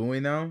Roman is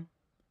doing now.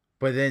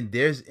 But then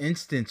there's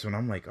instance when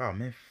I'm like, oh,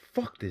 man,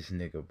 fuck this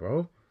nigga,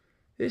 bro.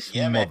 This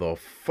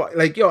motherfucker.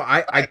 Like, yo,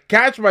 I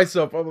catch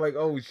myself. I'm like,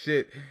 oh,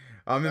 shit.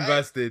 I'm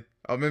invested.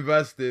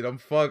 I'm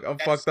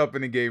fucked up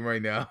in the game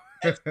right now.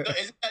 Does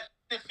it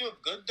feel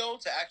good though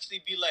to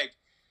actually be like,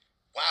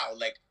 wow,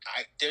 like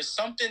there's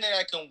something that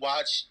I can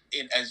watch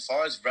in as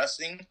far as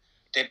wrestling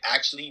that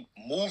actually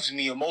moves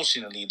me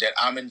emotionally, that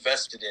I'm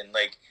invested in,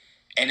 like,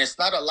 and it's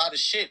not a lot of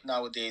shit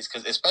nowadays,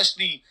 because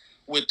especially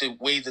with the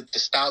way that the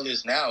style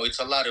is now, it's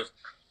a lot of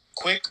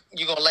quick.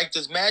 You're gonna like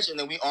this match, and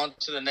then we on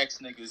to the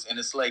next niggas, and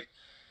it's like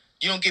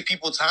you don't give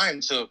people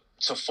time to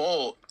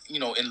fall,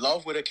 in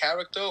love with a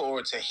character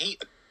or to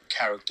hate a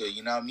character,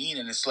 you know what I mean?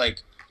 And it's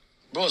like,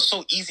 bro, it's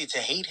so easy to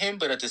hate him,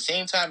 but at the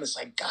same time, it's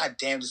like, god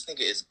damn, this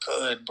nigga is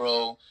good,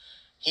 bro.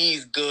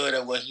 He's good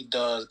at what he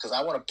does, because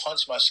I want to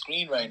punch my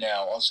screen right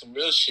now on some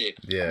real shit.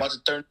 Yeah. I'm about to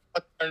turn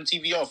the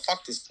TV off.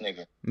 Fuck this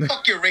nigga.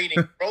 Fuck your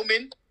rating,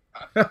 Roman.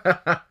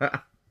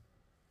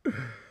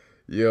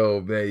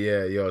 Yo, man,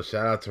 yeah, yo,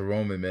 shout out to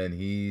Roman, man.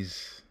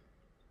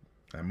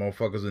 That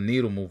motherfucker's a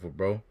needle mover,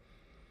 bro.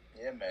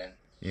 Yeah, man.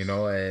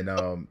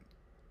 And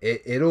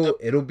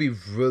it'll be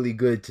really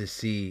good to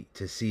see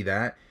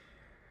that,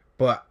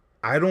 but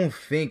I don't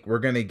think we're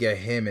gonna get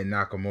him and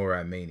Nakamura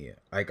at Mania.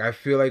 Like, I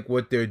feel like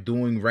what they're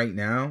doing right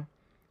now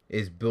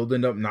is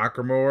building up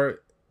Nakamura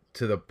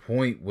to the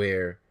point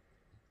where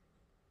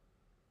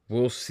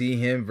we'll see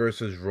him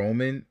versus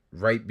Roman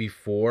right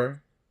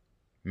before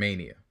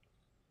Mania.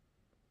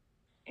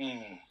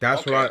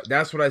 That's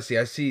what I see.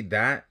 I see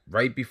that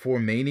right before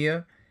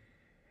Mania,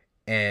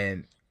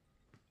 and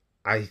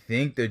I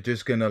think they're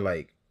just gonna,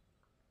 like,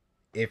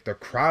 if the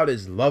crowd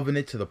is loving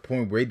it to the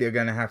point where they're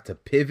gonna have to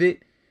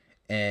pivot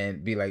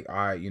and be like, all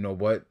right, you know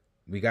what?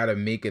 We gotta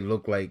make it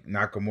look like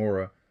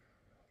Nakamura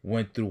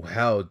went through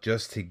hell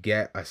just to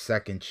get a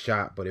second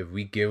shot. But if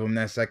we give him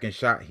that second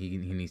shot, he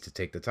needs to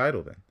take the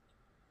title then.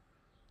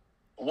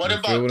 What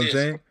about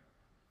this?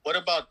 What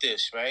about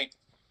this, right?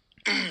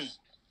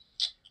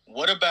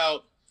 What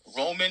about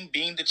Roman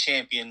being the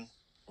champion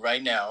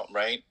right now,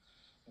 right?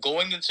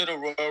 Going into the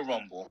Royal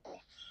Rumble,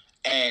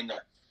 and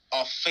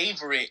our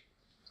favorite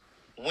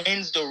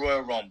wins the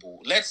Royal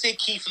Rumble. Let's say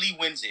Keith Lee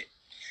wins it,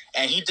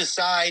 and he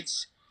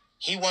decides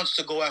he wants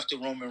to go after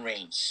Roman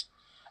Reigns.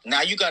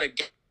 Now you got a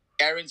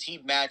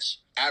guaranteed match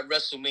at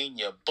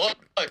WrestleMania, but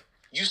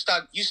you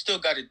still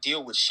got to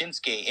deal with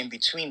Shinsuke in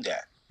between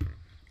that.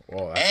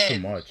 Oh, that's too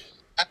much.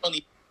 Not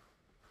only,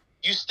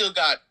 you still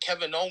got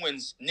Kevin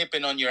Owens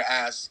nipping on your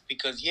ass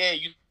because, yeah,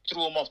 you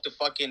threw him off the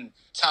fucking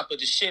top of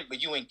the shit,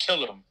 but you ain't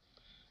kill him.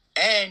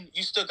 And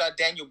you still got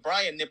Daniel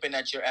Bryan nipping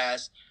at your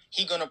ass.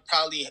 He gonna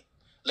probably,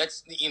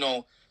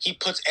 he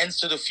puts ends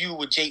to the feud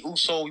with Jey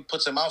Uso. He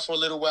puts him out for a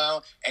little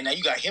while. And now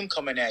you got him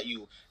coming at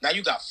you. Now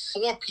you got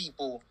 4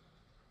 people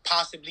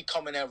possibly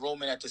coming at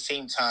Roman at the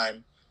same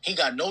time. He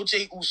got no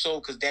Jey Uso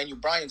because Daniel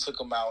Bryan took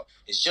him out.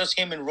 It's just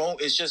him and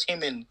It's just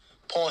him and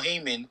Paul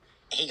Heyman.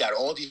 And he got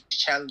all these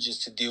challenges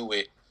to deal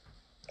with.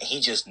 And he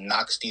just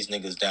knocks these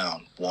niggas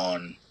down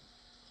one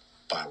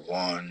by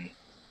one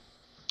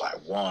by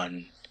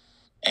one.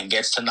 And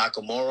gets to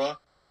Nakamura,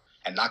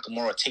 and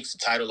Nakamura takes the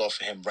title off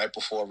of him right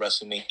before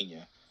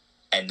WrestleMania.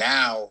 And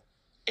now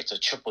it's a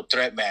triple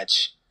threat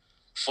match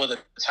for the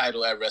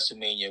title at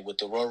WrestleMania with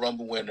the Royal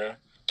Rumble winner,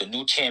 the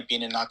new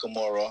champion in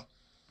Nakamura,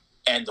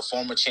 and the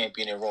former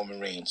champion in Roman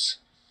Reigns.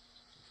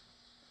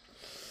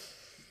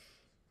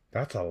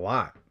 That's a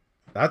lot.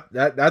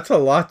 That's a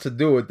lot to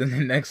do within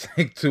the next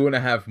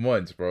 2.5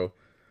 months, bro.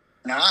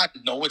 Nah,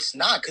 no, it's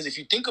not. Because if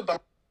you think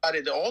about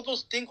it, all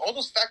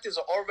those factors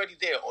are already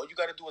there. All you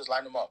got to do is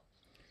line them up.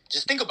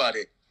 Just think about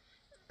it.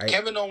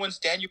 Kevin Owens,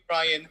 Daniel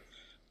Bryan,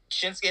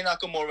 Shinsuke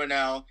Nakamura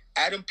now,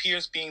 Adam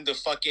Pearce being the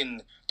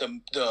fucking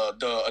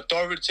the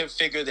authoritative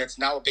figure that's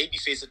now a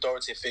babyface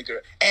authoritative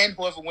figure, and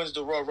whoever wins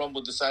the Royal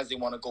Rumble decides they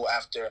want to go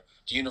after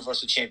the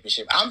Universal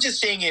Championship. I'm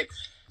just saying it.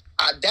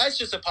 That's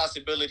just a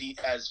possibility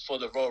as for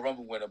the Royal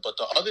Rumble winner, but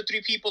the other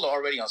 3 people are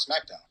already on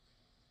SmackDown.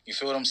 You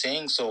feel what I'm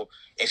saying? So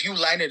if you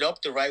line it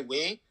up the right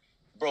way,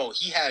 bro,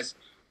 he has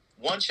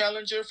one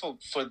challenger for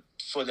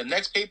the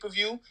next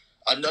pay-per-view,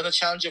 another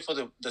challenger for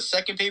the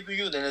second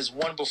pay-per-view, then there's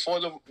one before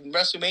the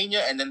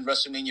WrestleMania, and then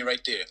WrestleMania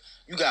right there.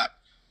 You got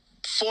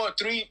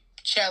 3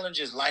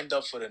 challenges lined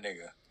up for the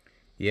nigga.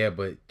 Yeah,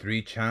 but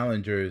 3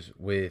 challengers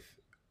with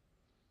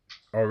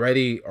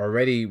already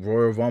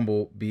Royal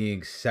Rumble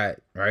being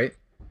set, right?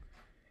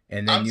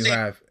 And then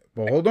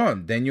hold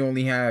on. Then you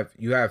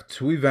have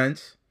 2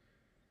 events.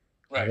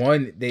 Right.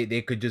 One,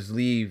 they could just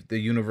leave the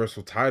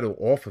Universal title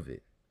off of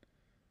it.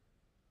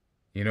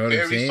 You know what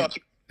I'm saying?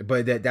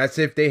 But that's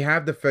if they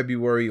have the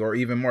February or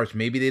even March.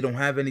 Maybe they don't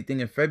have anything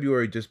in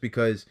February just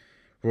because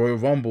Royal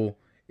Rumble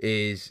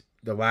is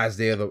the last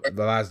day of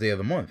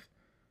the month.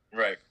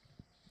 Right.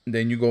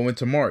 Then you go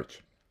into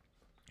March.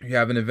 You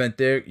have an event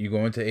there. You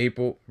go into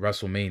April,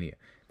 WrestleMania.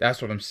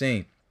 That's what I'm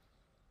saying.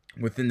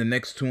 Within the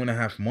next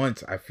 2.5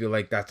 months, I feel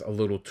like that's a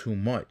little too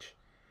much.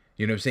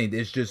 You know what I'm saying?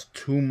 There's just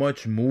too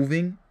much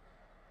moving,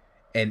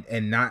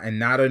 and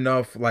not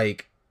enough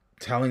like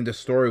telling the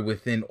story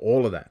within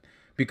all of that.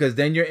 Because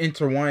then you're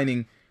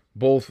intertwining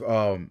both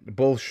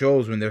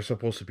shows when they're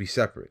supposed to be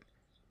separate.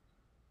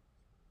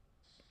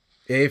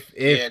 If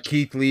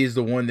Keith Lee is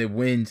the one that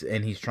wins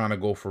and he's trying to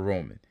go for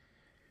Roman,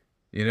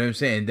 you know what I'm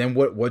saying? Then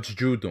what's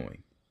Drew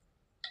doing?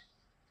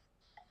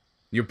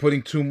 You're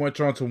putting too much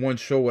onto one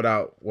show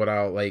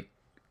without like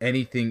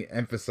anything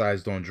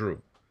emphasized on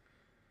Drew.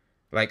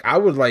 Like, I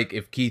would like,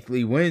 if Keith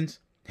Lee wins,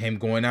 him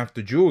going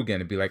after Drew again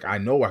and be like, I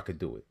know I could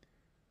do it.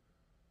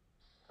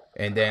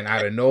 And then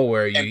out of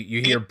nowhere,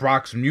 you hear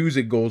Brock's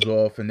music goes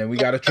off, and then we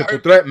got a triple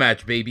threat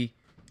match, baby.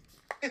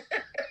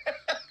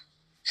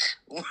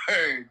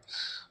 Word.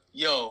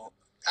 Yo.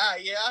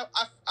 Yeah,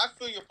 I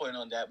feel your point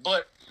on that.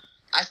 But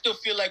I still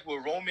feel like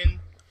with Roman,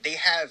 they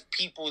have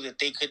people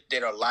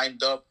that are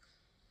lined up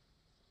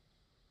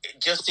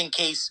just in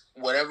case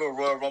whatever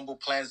Royal Rumble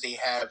plans they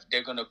have,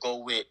 they're going to go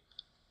with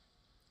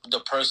the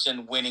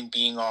person winning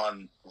being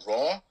on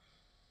Raw.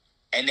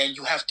 And then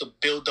you have to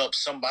build up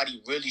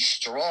somebody really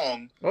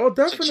strong. Oh,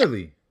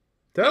 definitely.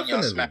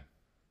 Definitely.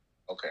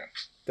 Okay.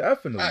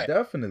 Definitely. Right.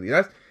 Definitely.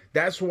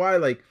 That's why,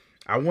 like,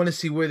 I want to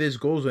see where this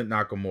goes with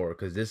Nakamura.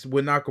 Because this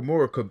with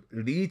Nakamura could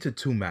lead to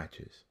 2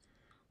 matches.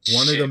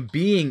 One of them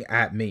being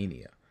at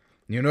Mania.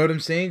 You know what I'm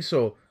saying?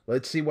 So,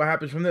 let's see what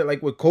happens from there.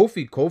 Like, with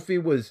Kofi.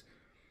 Kofi was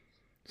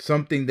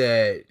something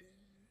that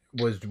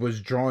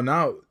was drawn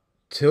out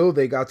till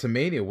they got to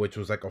Mania. Which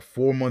was like a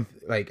 4-month,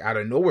 like, out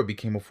of nowhere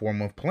became a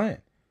 4-month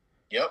plan.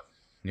 Yep.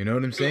 You know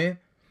what I'm saying?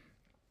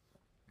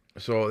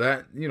 So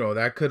that, you know,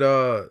 that could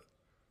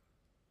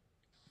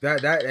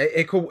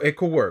it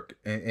could work.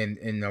 And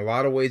in a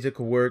lot of ways it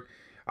could work.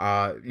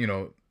 You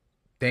know,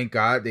 thank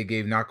God they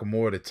gave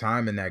Nakamura the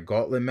time in that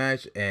gauntlet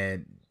match,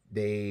 and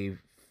they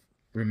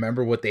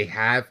remember what they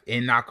have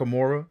in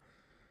Nakamura.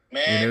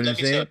 Man, you know what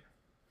I'm saying?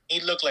 He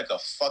looked like a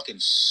fucking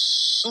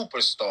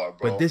superstar,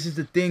 bro. But this is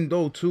the thing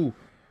though too,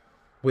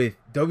 with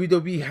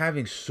WWE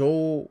having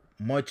so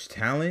much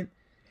talent.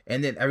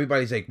 And then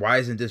everybody's like, why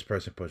isn't this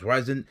person pushed? Why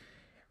isn't...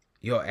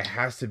 Yo, it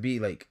has to be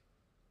like...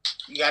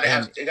 You gotta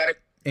have... It gotta...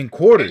 In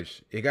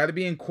quarters. It gotta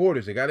be in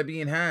quarters. It gotta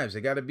be in halves.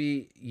 It gotta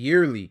be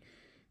yearly.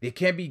 They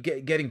can't be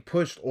getting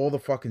pushed all the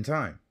fucking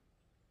time.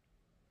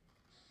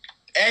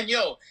 And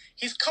yo,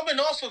 he's coming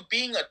off of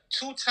being a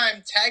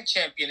 2-time tag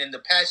champion in the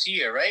past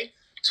year, right?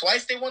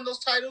 Twice they won those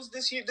titles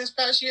this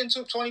past year in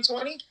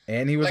 2020.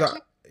 And he was...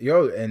 Like,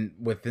 and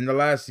within the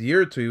last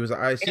year or two, he was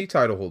an IC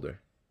title holder.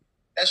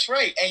 That's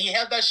right, and he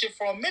had that shit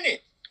for a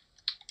minute,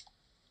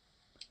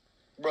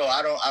 bro.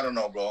 I don't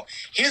know, bro.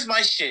 Here's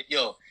my shit,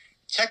 yo.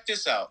 Check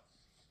this out.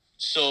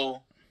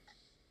 So,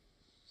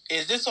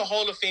 is this a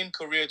Hall of Fame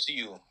career to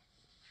you?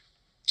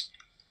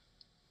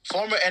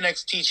 Former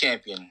NXT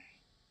champion,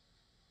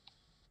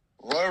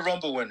 Royal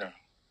Rumble winner,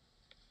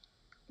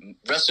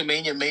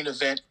 WrestleMania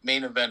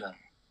main eventer,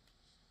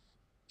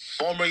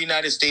 former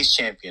United States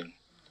champion,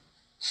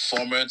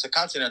 former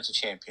Intercontinental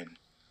champion,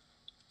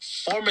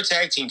 former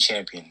tag team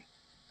champion.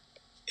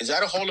 Is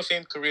that a Hall of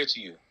Fame career to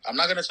you? I'm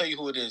not going to tell you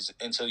who it is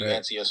until you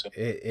answer yes or no.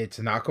 It's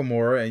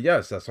Nakamura, and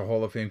yes, that's a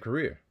Hall of Fame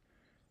career.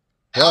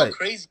 How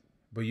crazy.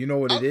 But you know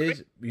what it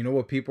is? You know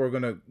what people are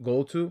going to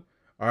go to?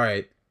 All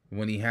right,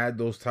 when he had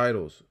those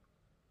titles,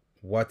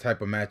 what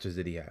type of matches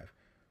did he have?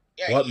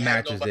 Yeah, what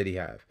matches did he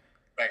have?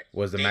 Right.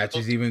 Was the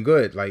matches even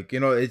good? Like, you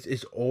know,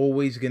 it's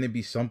always going to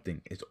be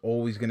something. It's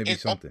always going to be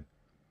something.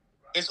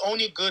 His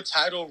only good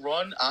title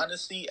run,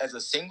 honestly, as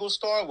a single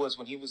star was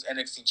when he was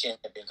NXT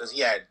champion, because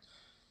he had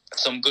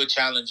some good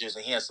challenges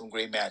and he had some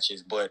great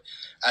matches. But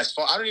I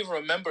don't even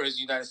remember his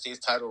United States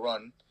title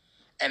run.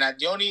 And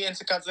the only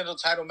Intercontinental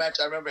title match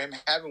I remember him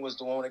having was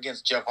the one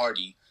against Jeff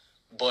Hardy.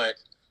 But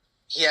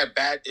he had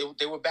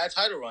they were bad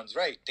title runs,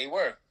 right? They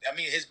were. I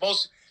mean, his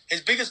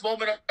biggest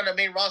moment on the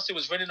main roster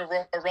was winning the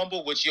Royal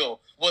Rumble, which,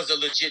 was a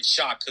legit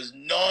shock, because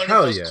none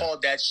of us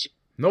called that shit.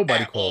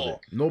 Nobody called it.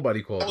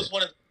 Nobody called it. That was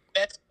one of the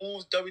best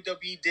moves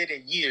WWE did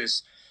in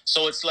years.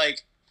 So it's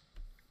like,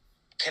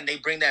 can they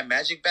bring that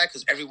magic back?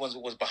 Because everyone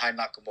was behind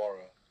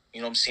Nakamura. You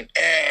know what I'm saying?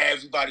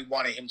 Everybody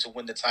wanted him to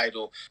win the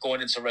title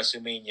going into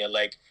WrestleMania.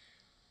 Like,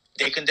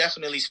 they can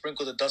definitely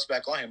sprinkle the dust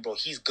back on him, bro.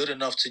 He's good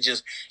enough to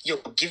just,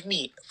 give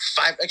me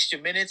 5 extra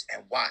minutes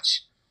and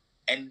watch.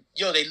 And,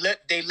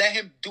 they let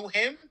him do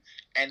him.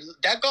 And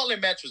that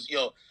gauntlet match was,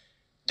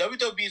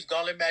 WWE's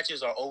gauntlet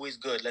matches are always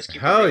good. Let's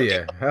keep it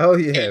real. Hell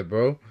yeah,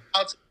 bro.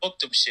 How to book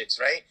them shits,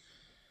 right?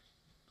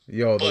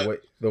 The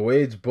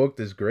way it's booked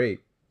is great.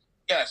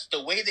 Yes,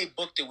 the way they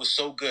booked it was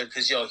so good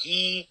because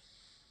he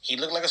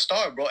looked like a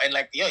star, bro. And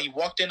he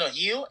walked in a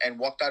heel and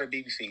walked out a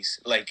babyface,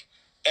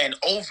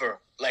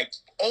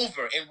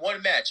 over in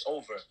one match,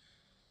 over.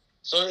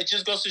 So it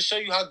just goes to show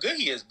you how good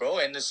he is, bro.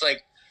 And it's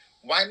like,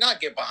 why not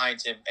get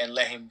behind him and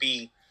let him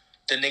be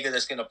the nigga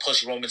that's gonna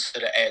push Roman to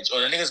the edge, or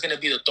the nigga's gonna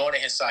be the thorn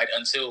in his side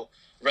until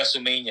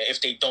WrestleMania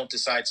if they don't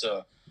decide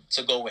to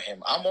go with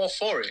him. I'm all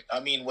for it. I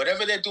mean,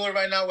 whatever they're doing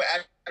right now with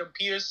Adam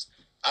Pearce,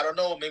 I don't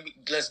know. Maybe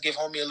let's give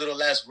homie a little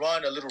last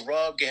run, a little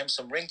rub, get him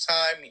some ring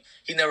time.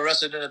 He never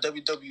wrestled in a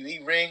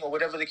WWE ring or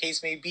whatever the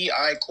case may be.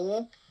 All right,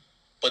 cool.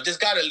 But this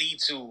got to lead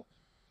to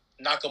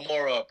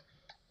Nakamura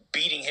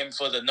beating him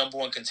for the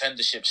 #1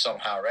 contendership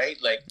somehow, right?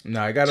 Like,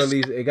 no, it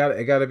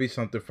gotta be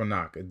something for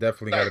Nak. It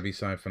definitely gotta be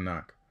something for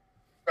Nak.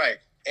 Right.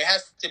 It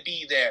has to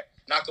be there.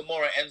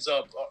 Nakamura ends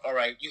up, all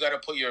right, you got to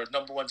put your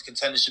 #1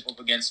 contendership up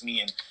against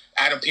me, and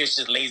Adam Pearce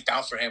just lays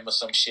down for him or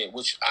some shit,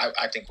 which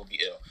I think would be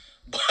ill.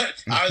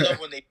 But I love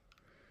when they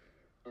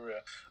for real.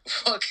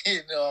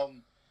 Fucking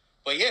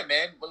but yeah,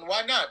 man. Well,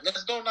 why not?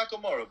 Let's go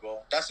Nakamura, bro.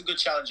 That's a good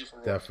challenger for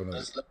Raw.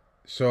 Definitely.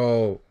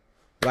 So,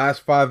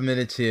 last 5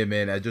 minutes here,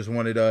 man. I just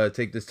wanted to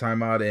take this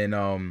time out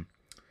and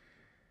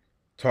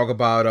talk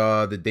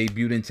about the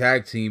debuting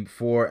tag team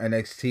for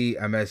NXT,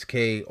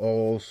 MSK,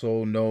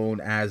 also known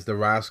as the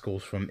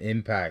Rascals from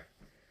Impact.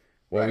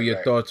 What were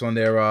your thoughts on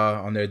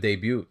their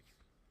debut?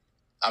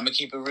 I'm gonna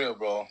keep it real,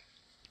 bro.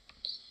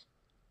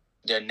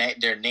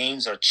 Their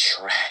names are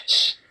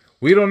trash.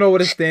 We don't know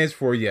what it stands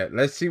for yet.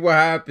 Let's see what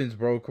happens,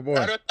 bro. Come on.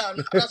 I'm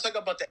not talking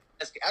about the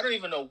MSK. I don't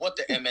even know what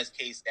the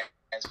MSK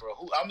stands for.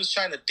 I'm just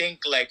trying to think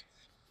like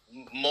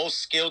most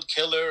skilled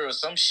killer or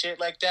some shit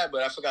like that,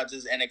 but I forgot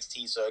this is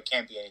NXT, so it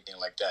can't be anything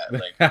like that.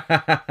 Like,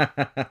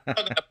 I'm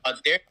talking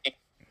about their name.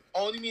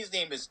 Only me's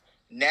name is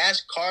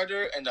Nash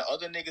Carter, and the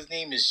other nigga's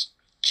name is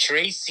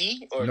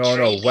Tracy or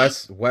no,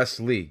 Wes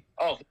Lee.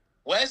 Oh,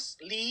 Wes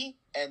Lee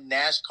and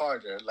Nash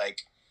Carter.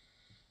 Like,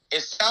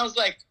 it sounds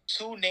like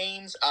two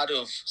names out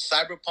of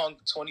Cyberpunk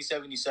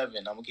 2077.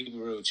 I'm gonna keep it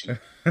real with you.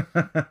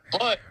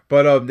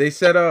 But they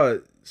said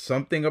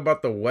something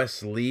about the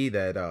Wes Lee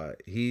that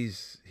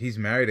he's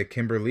married to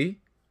Kimberly,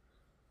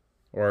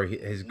 or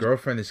his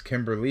girlfriend is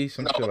Kimberly,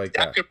 shit like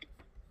that.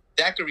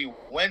 Zachary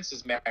Wentz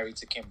is married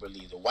to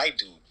Kimberly, the white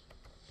dude.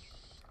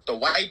 The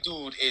white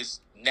dude is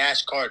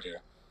Nash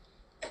Carter,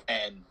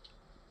 and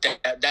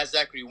that's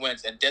Zachary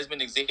Wentz, and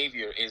Desmond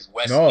Xavier is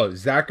Wesley. No,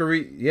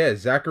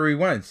 Zachary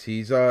Wentz.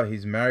 He's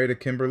married to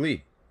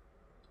Kimberly.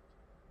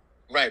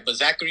 Right, but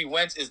Zachary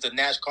Wentz is the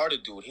Nash Carter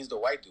dude. He's the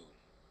white dude.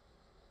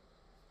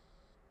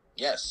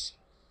 Yes.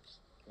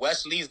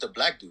 Wesley's the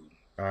black dude.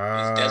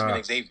 He's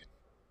Desmond Xavier.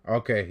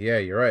 Okay, yeah,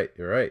 you're right.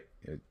 You're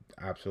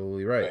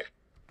absolutely right.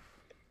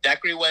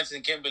 Zachary Wentz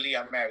and Kimberly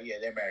are married. Yeah,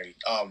 they're married.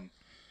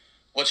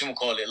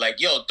 Whatchamacallit? Like,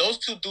 yo, those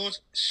two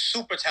dudes,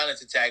 super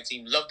talented tag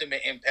team. Love them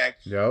at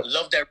Impact. Yep.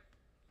 Love that.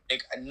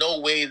 Like, no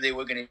way they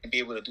were going to be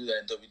able to do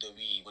that in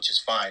WWE, which is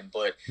fine.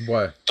 But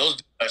what? Those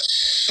dudes are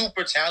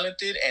super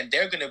talented, and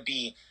they're going to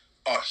be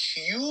a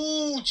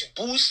huge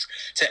boost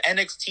to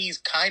NXT's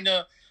kind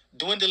of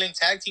dwindling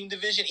tag team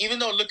division. Even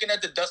though looking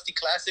at the Dusty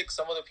Classic,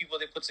 some of the people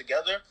they put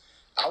together,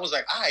 I was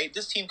like, all right,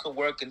 this team could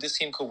work, and this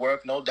team could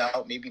work, no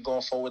doubt. Maybe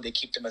going forward, they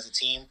keep them as a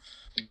team.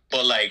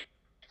 But, like,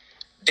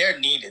 they're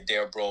needed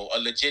there, bro. A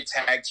legit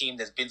tag team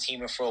that's been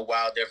teaming for a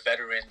while. They're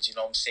veterans, you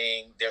know what I'm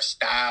saying? Their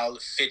style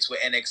fits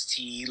with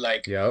NXT.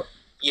 Like, yep.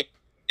 Yeah,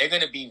 they're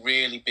going to be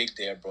really big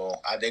there, bro.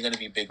 They're going to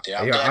be big there.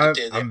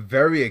 I'm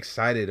very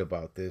excited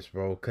about this,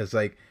 bro, because,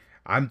 like,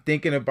 I'm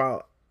thinking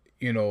about,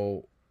 you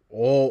know,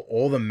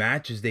 all the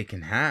matches they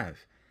can have.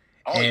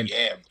 Oh, and,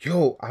 yeah.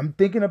 Yo, I'm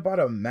thinking about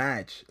a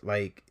match,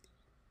 like,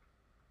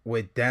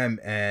 with them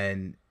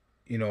and,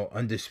 you know,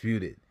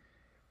 Undisputed.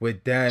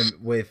 With them,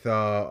 with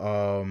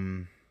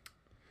Oney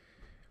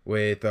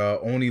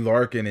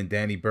Larkin and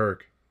Danny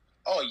Burke.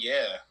 Oh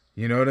yeah.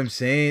 You know what I'm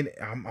saying?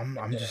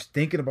 I'm just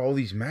thinking about all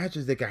these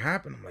matches that could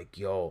happen. I'm like,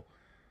 yo,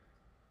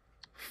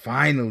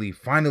 finally,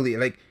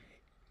 like,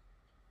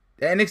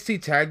 the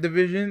NXT tag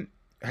division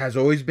has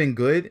always been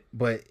good,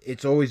 but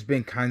it's always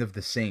been kind of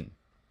the same.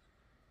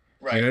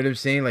 Right. You know what I'm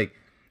saying? Like,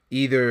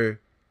 either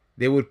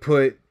they would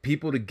put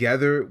people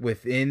together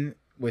within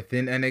the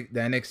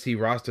NXT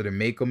roster to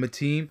make them a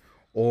team,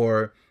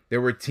 or there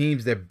were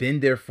teams that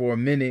been there for a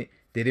minute,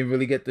 they didn't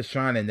really get the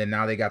shine, and then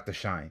now they got the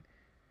shine.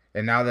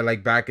 And now they're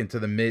like back into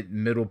the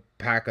middle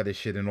pack of the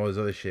shit and all this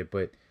other shit.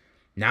 But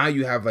now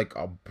you have like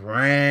a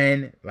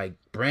brand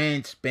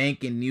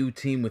spanking new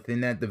team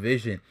within that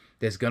division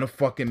that's gonna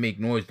fucking make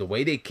noise. The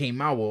way they came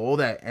out with all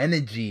that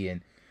energy,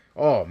 and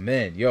oh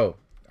man, yo,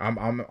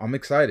 I'm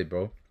excited,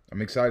 bro.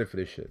 I'm excited for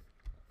this shit.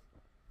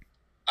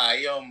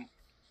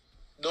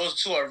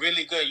 Those two are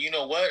really good. You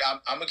know what?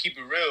 I'm gonna keep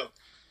it real.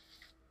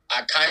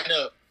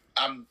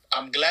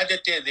 I'm glad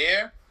that they're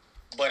there,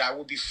 but I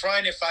would be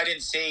fine if I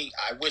didn't say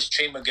I wish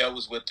Trey Miguel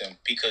was with them,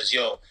 because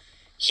yo,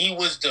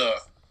 he's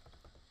the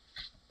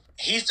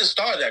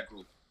star of that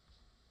group.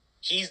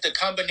 He's the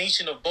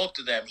combination of both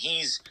of them.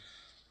 He's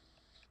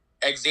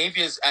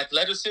Xavier's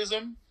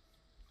athleticism,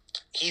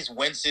 he's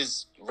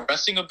Wentz's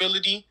wrestling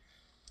ability,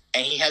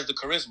 and he has the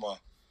charisma.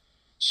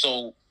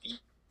 So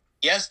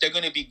yes, they're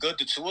gonna be good,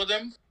 the two of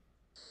them.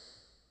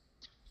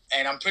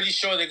 And I'm pretty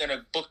sure they're going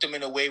to book them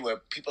in a way where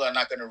people are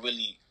not going to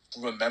really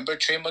remember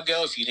Trey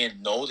Miguel if you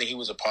didn't know that he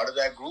was a part of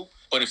that group.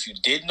 But if you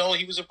did know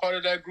he was a part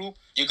of that group,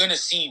 you're going to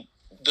see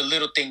the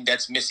little thing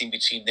that's missing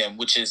between them,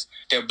 which is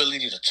their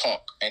ability to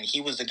talk. And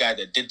he was the guy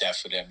that did that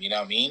for them. You know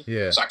what I mean?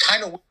 Yeah. So I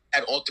kind of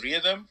had all three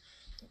of them,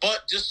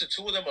 but just the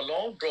two of them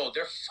alone, bro,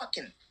 they're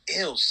fucking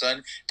ill,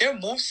 son. Their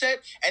moveset,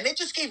 and they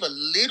just gave a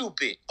little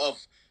bit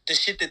of the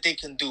shit that they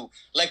can do,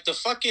 like the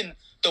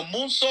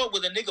moonsault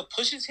where the nigga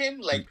pushes him,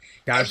 like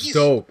that's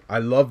dope. I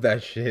love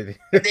that shit.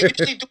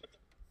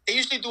 They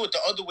usually do it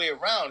the other way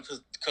around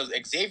because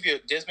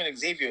Desmond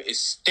Xavier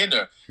is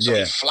thinner, so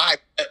he flies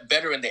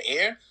better in the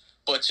air.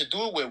 But to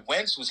do it with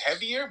Wentz, who's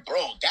heavier,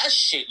 bro, that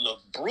shit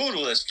looked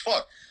brutal as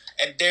fuck.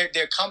 And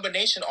their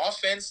combination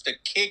offense, the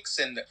kicks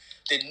and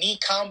the knee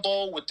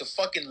combo with the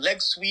fucking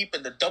leg sweep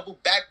and the double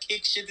back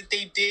kick shit that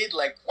they did,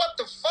 like, what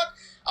the fuck?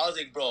 I was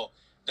like, bro,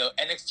 the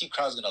NXT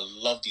crowd's gonna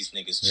love these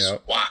niggas. Just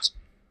watch.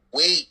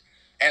 Wait.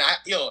 And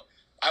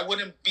I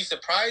wouldn't be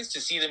surprised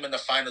to see them in the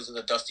finals of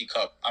the Dusty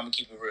Cup. I'm gonna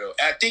keep it real.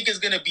 And I think it's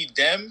gonna be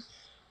them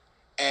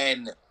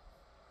and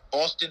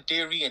Austin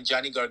Theory and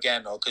Johnny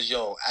Gargano. Cause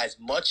as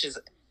much as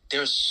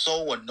they're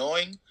so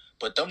annoying,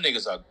 but them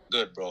niggas are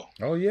good, bro.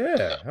 Oh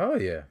yeah,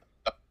 hell yeah.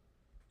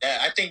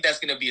 I think that's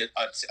gonna be a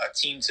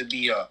team to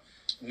be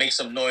make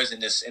some noise in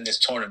this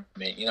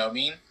tournament. You know what I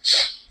mean?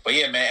 But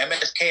yeah, man,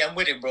 MSK, I'm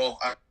with it, bro.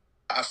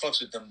 I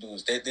fucks with them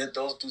dudes.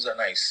 Those dudes are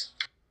nice.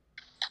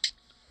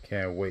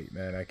 Can't wait,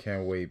 man. I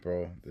can't wait,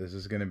 bro. This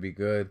is gonna be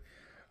good.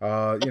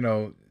 I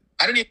didn't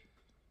even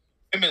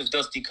Women's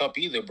Dusty Cup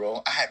either,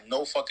 bro. I had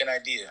no fucking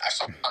idea. I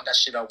found that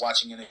shit out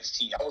watching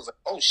NXT. I was like,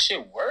 oh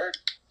shit, word.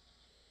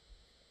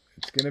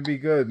 It's gonna be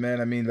good,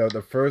 man. I mean,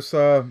 the first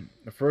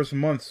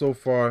month so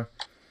far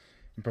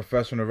in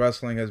professional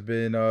wrestling has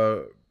been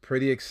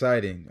pretty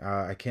exciting.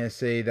 I can't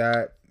say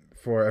that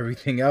for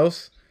everything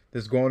else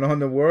that's going on in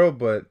the world,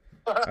 but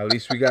at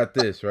least we got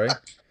this, right?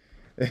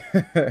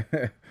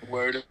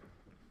 Word.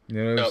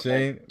 You know what I'm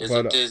saying?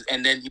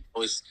 And then you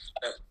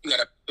got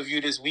a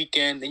review this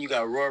weekend. Then you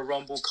got Royal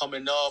Rumble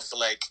coming up.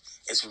 Like,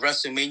 it's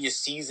WrestleMania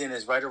season.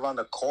 It's right around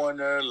the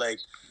corner. Like,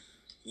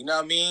 you know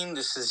what I mean?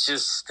 This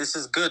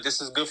is good.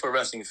 This is good for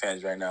wrestling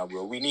fans right now,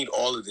 bro. We need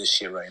all of this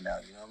shit right now.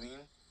 You know what I mean?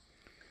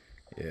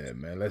 Yeah,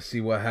 man. Let's see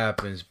what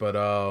happens. But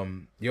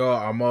I'm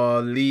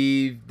gonna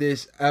leave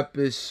this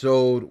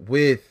episode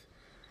with.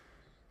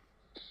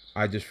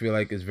 I just feel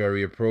like it's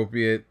very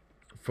appropriate.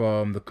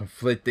 From the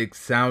Conflicted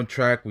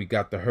soundtrack, we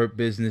got the Hurt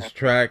Business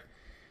track.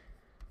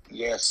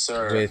 Yes,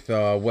 sir. With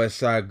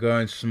Westside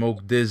Gun,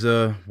 Smoke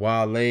DZA,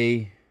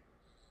 Wale,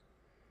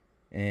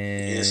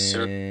 and yes,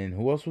 sir.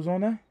 Who else was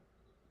on that?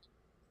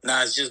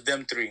 Nah, it's just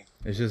them three.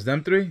 It's just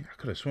them three? I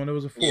could have sworn there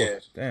was a fourth. Yeah.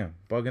 Damn,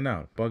 bugging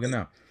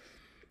out.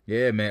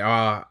 Yeah, man.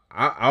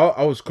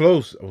 I was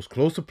close. I was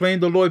close to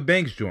playing the Lloyd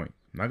Banks joint.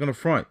 I'm not gonna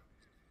front.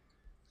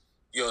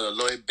 Yo, the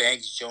Lloyd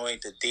Banks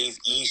joint, the Dave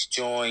East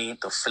joint,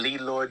 the Fleet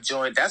Lord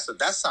joint. That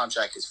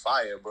soundtrack is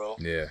fire, bro.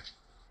 Yeah.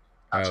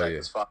 Soundtrack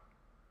is fire.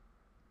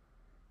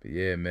 But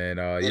yeah, man.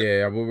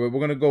 We're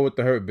gonna go with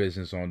the Hurt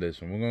Business on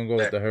this one. We're gonna go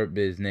with the Hurt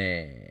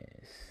Business.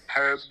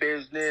 Hurt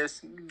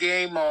Business,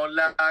 game on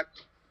lock.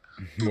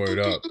 Word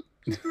up.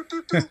 Shout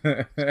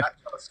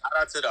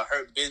out to the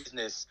Hurt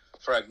Business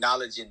for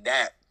acknowledging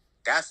that.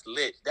 That's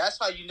lit. That's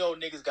how you know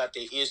niggas got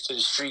their ears to the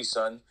street,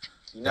 son.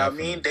 You know what I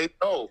mean? They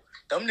know.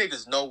 Them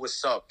niggas know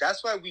what's up.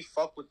 That's why we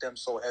fuck with them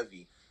so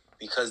heavy.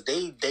 Because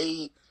they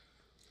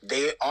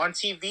on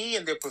TV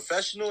and they're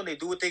professional and they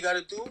do what they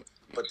gotta do.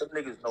 But them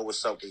niggas know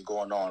what's up is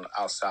going on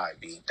outside,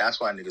 B. That's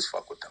why niggas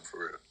fuck with them for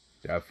real.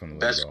 Definitely,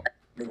 best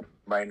bro.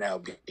 Right now,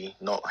 B.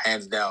 No,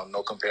 hands down,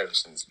 no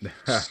comparisons.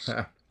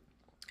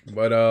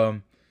 But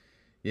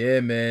yeah,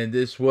 man,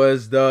 this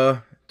was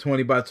the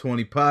 20 by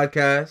 20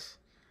 podcast.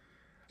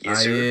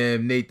 Yes, sir. I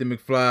am Nathan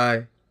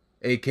McFly,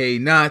 aka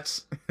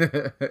Knots.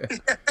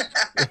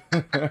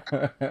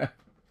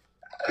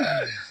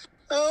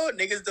 Oh,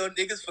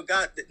 niggas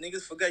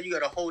forgot you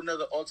got a whole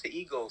nother alter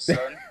ego,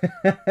 son.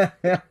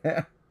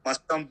 My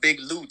son Big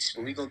Looch,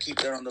 but we gonna keep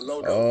that on the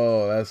low though.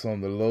 Oh, that's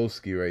on the low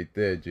ski right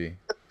there, G.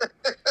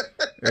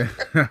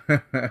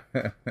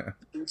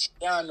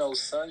 Luciano,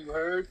 son, you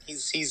heard?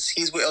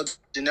 He's with El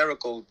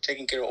Generico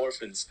taking care of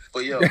orphans.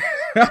 But yo.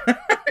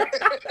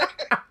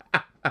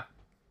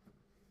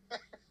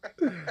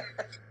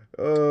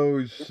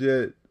 Oh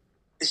shit.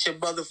 It's your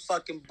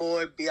motherfucking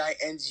boy,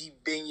 B-I-N-G,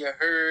 Bing, you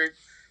heard.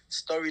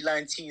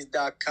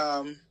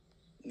 StorylineTees.com.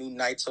 New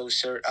Naito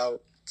shirt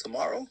out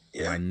tomorrow.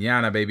 Yeah.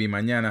 Mañana, baby,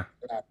 mañana.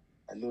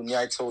 A new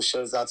Naito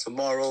shirt's out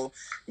tomorrow.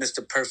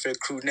 Mr. Perfect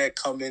crew neck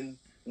coming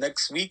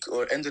next week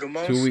or end of the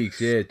month. 2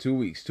 weeks, yeah, 2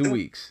 weeks. 2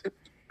 weeks.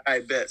 I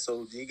bet.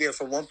 So you get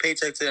from one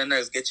paycheck to the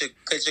next. Get your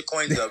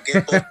coins up.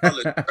 Get both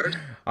colors.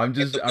 I'm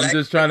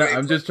just trying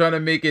to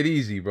make it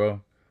easy,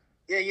 bro.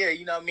 Yeah,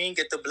 you know what I mean?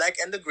 Get the black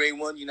and the gray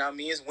one, you know what I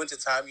mean? It's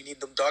wintertime, you need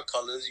them dark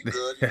colors, you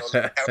good, you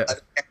know,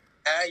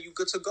 you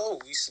good to go.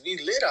 We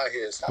lit out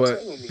here. Stop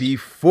but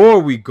before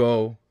we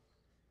go,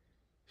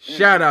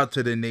 shout out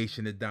to the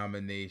Nation of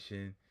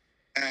Domination.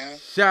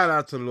 Shout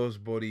out to Los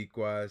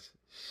Boricuas.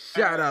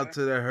 Shout out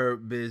to the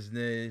Hurt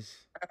Business.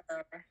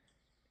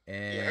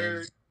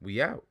 And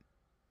we out.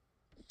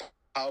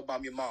 How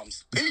about your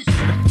moms? Peace.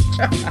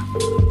 Hey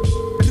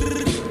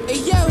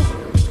yo.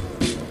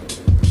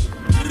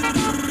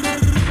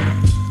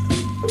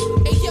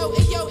 Hey yo,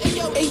 hey yo, hey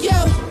yo, hey yo.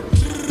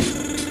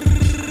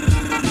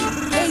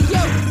 Hey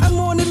yo, I'm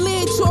on the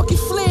lid talking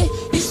flair.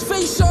 His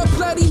face all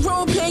bloody,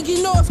 robe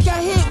hanging off.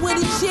 Got hit with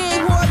a chair,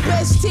 wore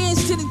best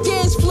tens to the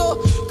dance floor.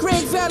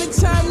 Greg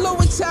Valentine,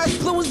 lower ties,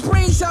 blew his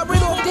brains out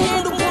right off the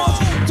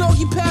handlebars.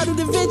 Doggy paddle,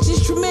 the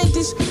adventures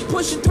tremendous.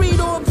 Pushing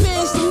 3-door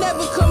pins, they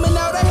never coming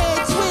out. I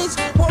had twins.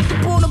 Walked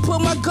up on her,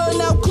 put my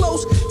gun out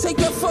close. Take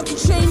that fucking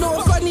chain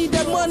off. I need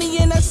that money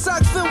in that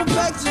sock filled with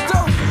bags of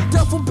dope.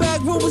 Duffel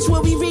bag rumors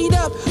where we read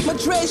up. My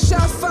dress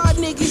shot 5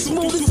 niggas,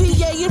 move the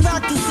VA and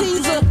rock the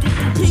Caesar.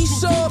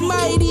 Peace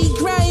almighty,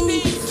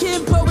 grimy.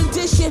 Kimbo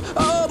edition,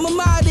 my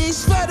mind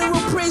is federal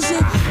prison.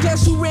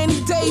 Guess who ran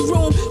the day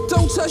room?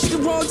 Don't touch the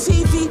wrong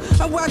TV.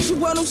 I watch you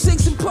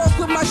 106 and Park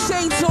with my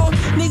shades on.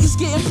 Niggas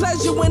getting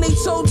pleasure when they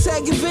toe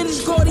tagging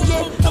vintage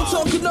Gordian. I'm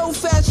talking old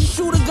fashioned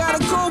shooter, got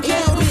a cold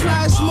game. The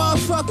flyest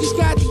motherfuckers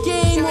got the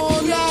game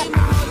on lock.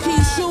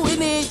 Keep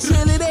shooting it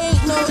till it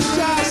ain't no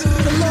shots.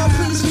 The Lord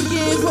please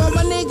forgive all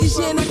my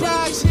niggas in the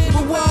box.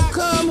 But one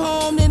come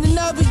home, then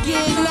another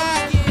get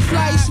knocked. The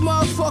flyest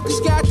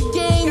motherfuckers got the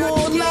game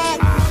on lock.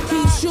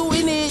 Keep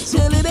shooting it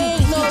till it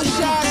ain't no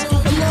shots.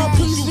 The Lord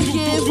please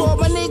forgive all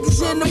my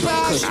niggas in the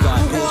box.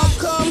 But one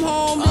come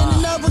home, then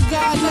another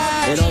got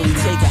knocked. It only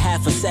take a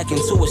half a second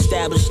to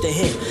establish the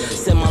hit.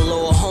 Send my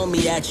little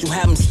homie at you,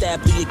 have him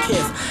stab through your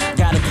kith.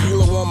 Got a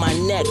kilo on my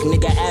neck,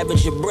 nigga,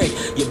 average a brick.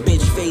 Your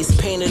bitch face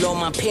painted on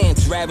my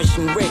pants,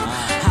 ravishing Rick.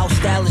 How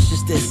stylish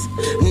is this?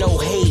 No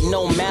hate,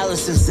 no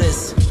malice is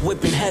this.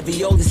 Whipping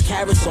heavy, all these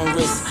carrots on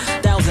wrist.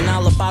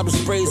 $1,000 bottle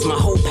sprays, my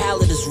whole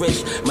palette is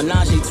rich.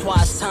 Menage a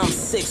twice times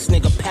 6,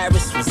 nigga,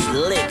 Paris was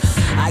lit.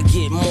 I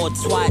get more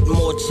twat,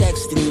 more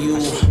checks than you.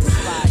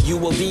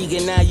 You a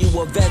vegan, now you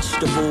a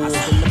vegetable.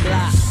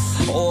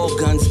 All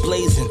guns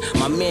blazing,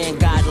 my man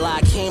got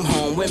locked, came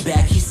home, went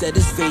back, he said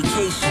it's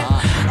vacation.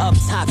 Up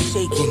top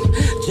shaking,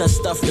 just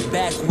stuffed the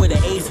back with an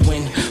 8th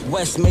win.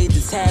 West made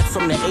the tag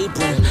from the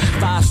apron.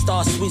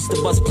 5-star suites,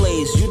 the bus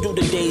plays, you do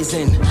the days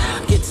in.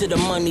 Get to the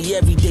money,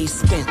 every day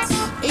spent.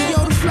 Hey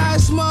yo, the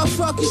flyest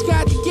motherfuckers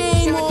got the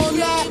game on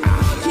lock.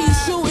 Keep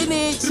shooting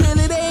it till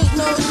it ain't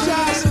no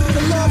shots.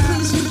 The Lord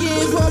please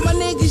forgive all my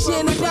niggas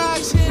in the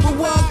box. But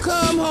one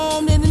come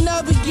home, then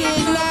another get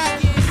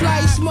knocked. The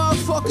flyest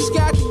motherfuckers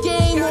got the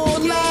game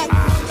on lock.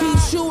 Keep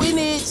shooting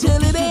it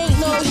till it ain't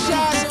no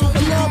shots.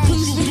 The Lord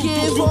please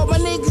forgive all my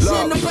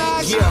niggas in the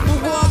box.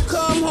 But one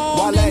come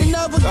home, then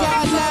another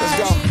got knocked. Let's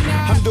go.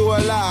 I'm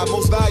doing live,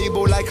 most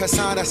valuable like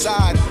Hassan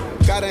Assad.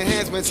 Got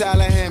enhancement,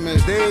 talent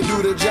hammers, they'll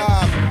do the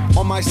job.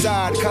 On my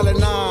side, color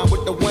 9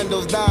 with the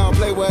windows down.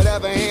 Play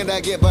whatever hand I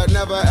get, but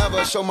never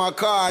ever show my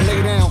card.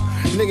 Lay down,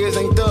 niggas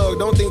ain't thug,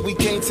 don't think we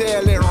can't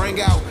tell it.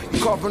 Ring out, you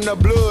coughing the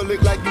blood,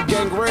 look like you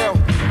gangrel.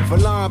 For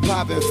line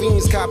popping,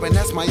 fiends copping,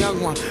 that's my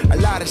young one. A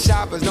lot of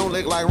shoppers don't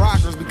look like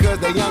rockers because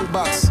they young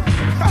bucks.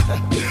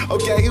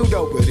 Okay, you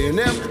doper than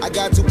them. I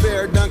got 2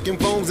 pair of Dunkin'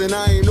 phones and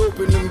I ain't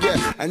opened them yet.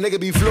 A nigga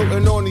be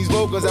floating on these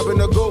vocals, up in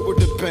the goat with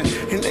the pen.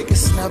 And they can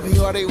snubby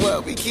all they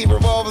want. We keep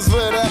revolvers for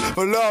that,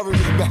 but Lauren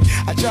is back.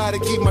 I try to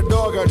keep my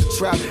dog out the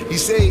trap. He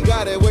say he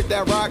got it with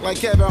that rock like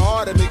Kevin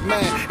Hart and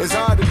McMahon. It's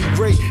hard to be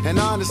great, and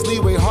honestly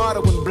way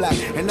harder when black.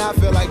 And I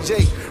feel like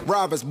Jake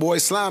Roberts, boy,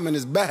 slime in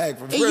his bag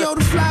for real. Hey yo,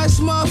 the flyest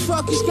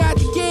motherfuckers got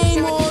the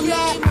game on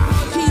lock.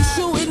 Keep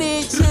shooting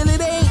it till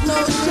it ain't no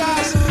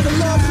shots. The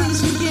Lord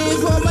please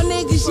forgive all my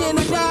niggas in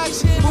the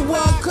box. But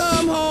one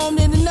come home,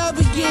 then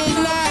another get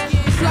knocked.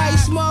 The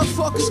flyest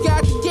motherfuckers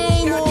got the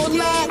game on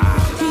lock.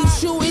 Keep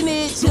shooting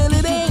it till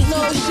it ain't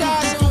no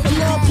shots. The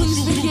Lord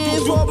please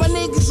forgive all my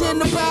niggas in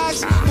the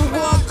box. But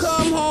one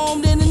come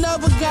home, then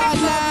another got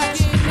knocked.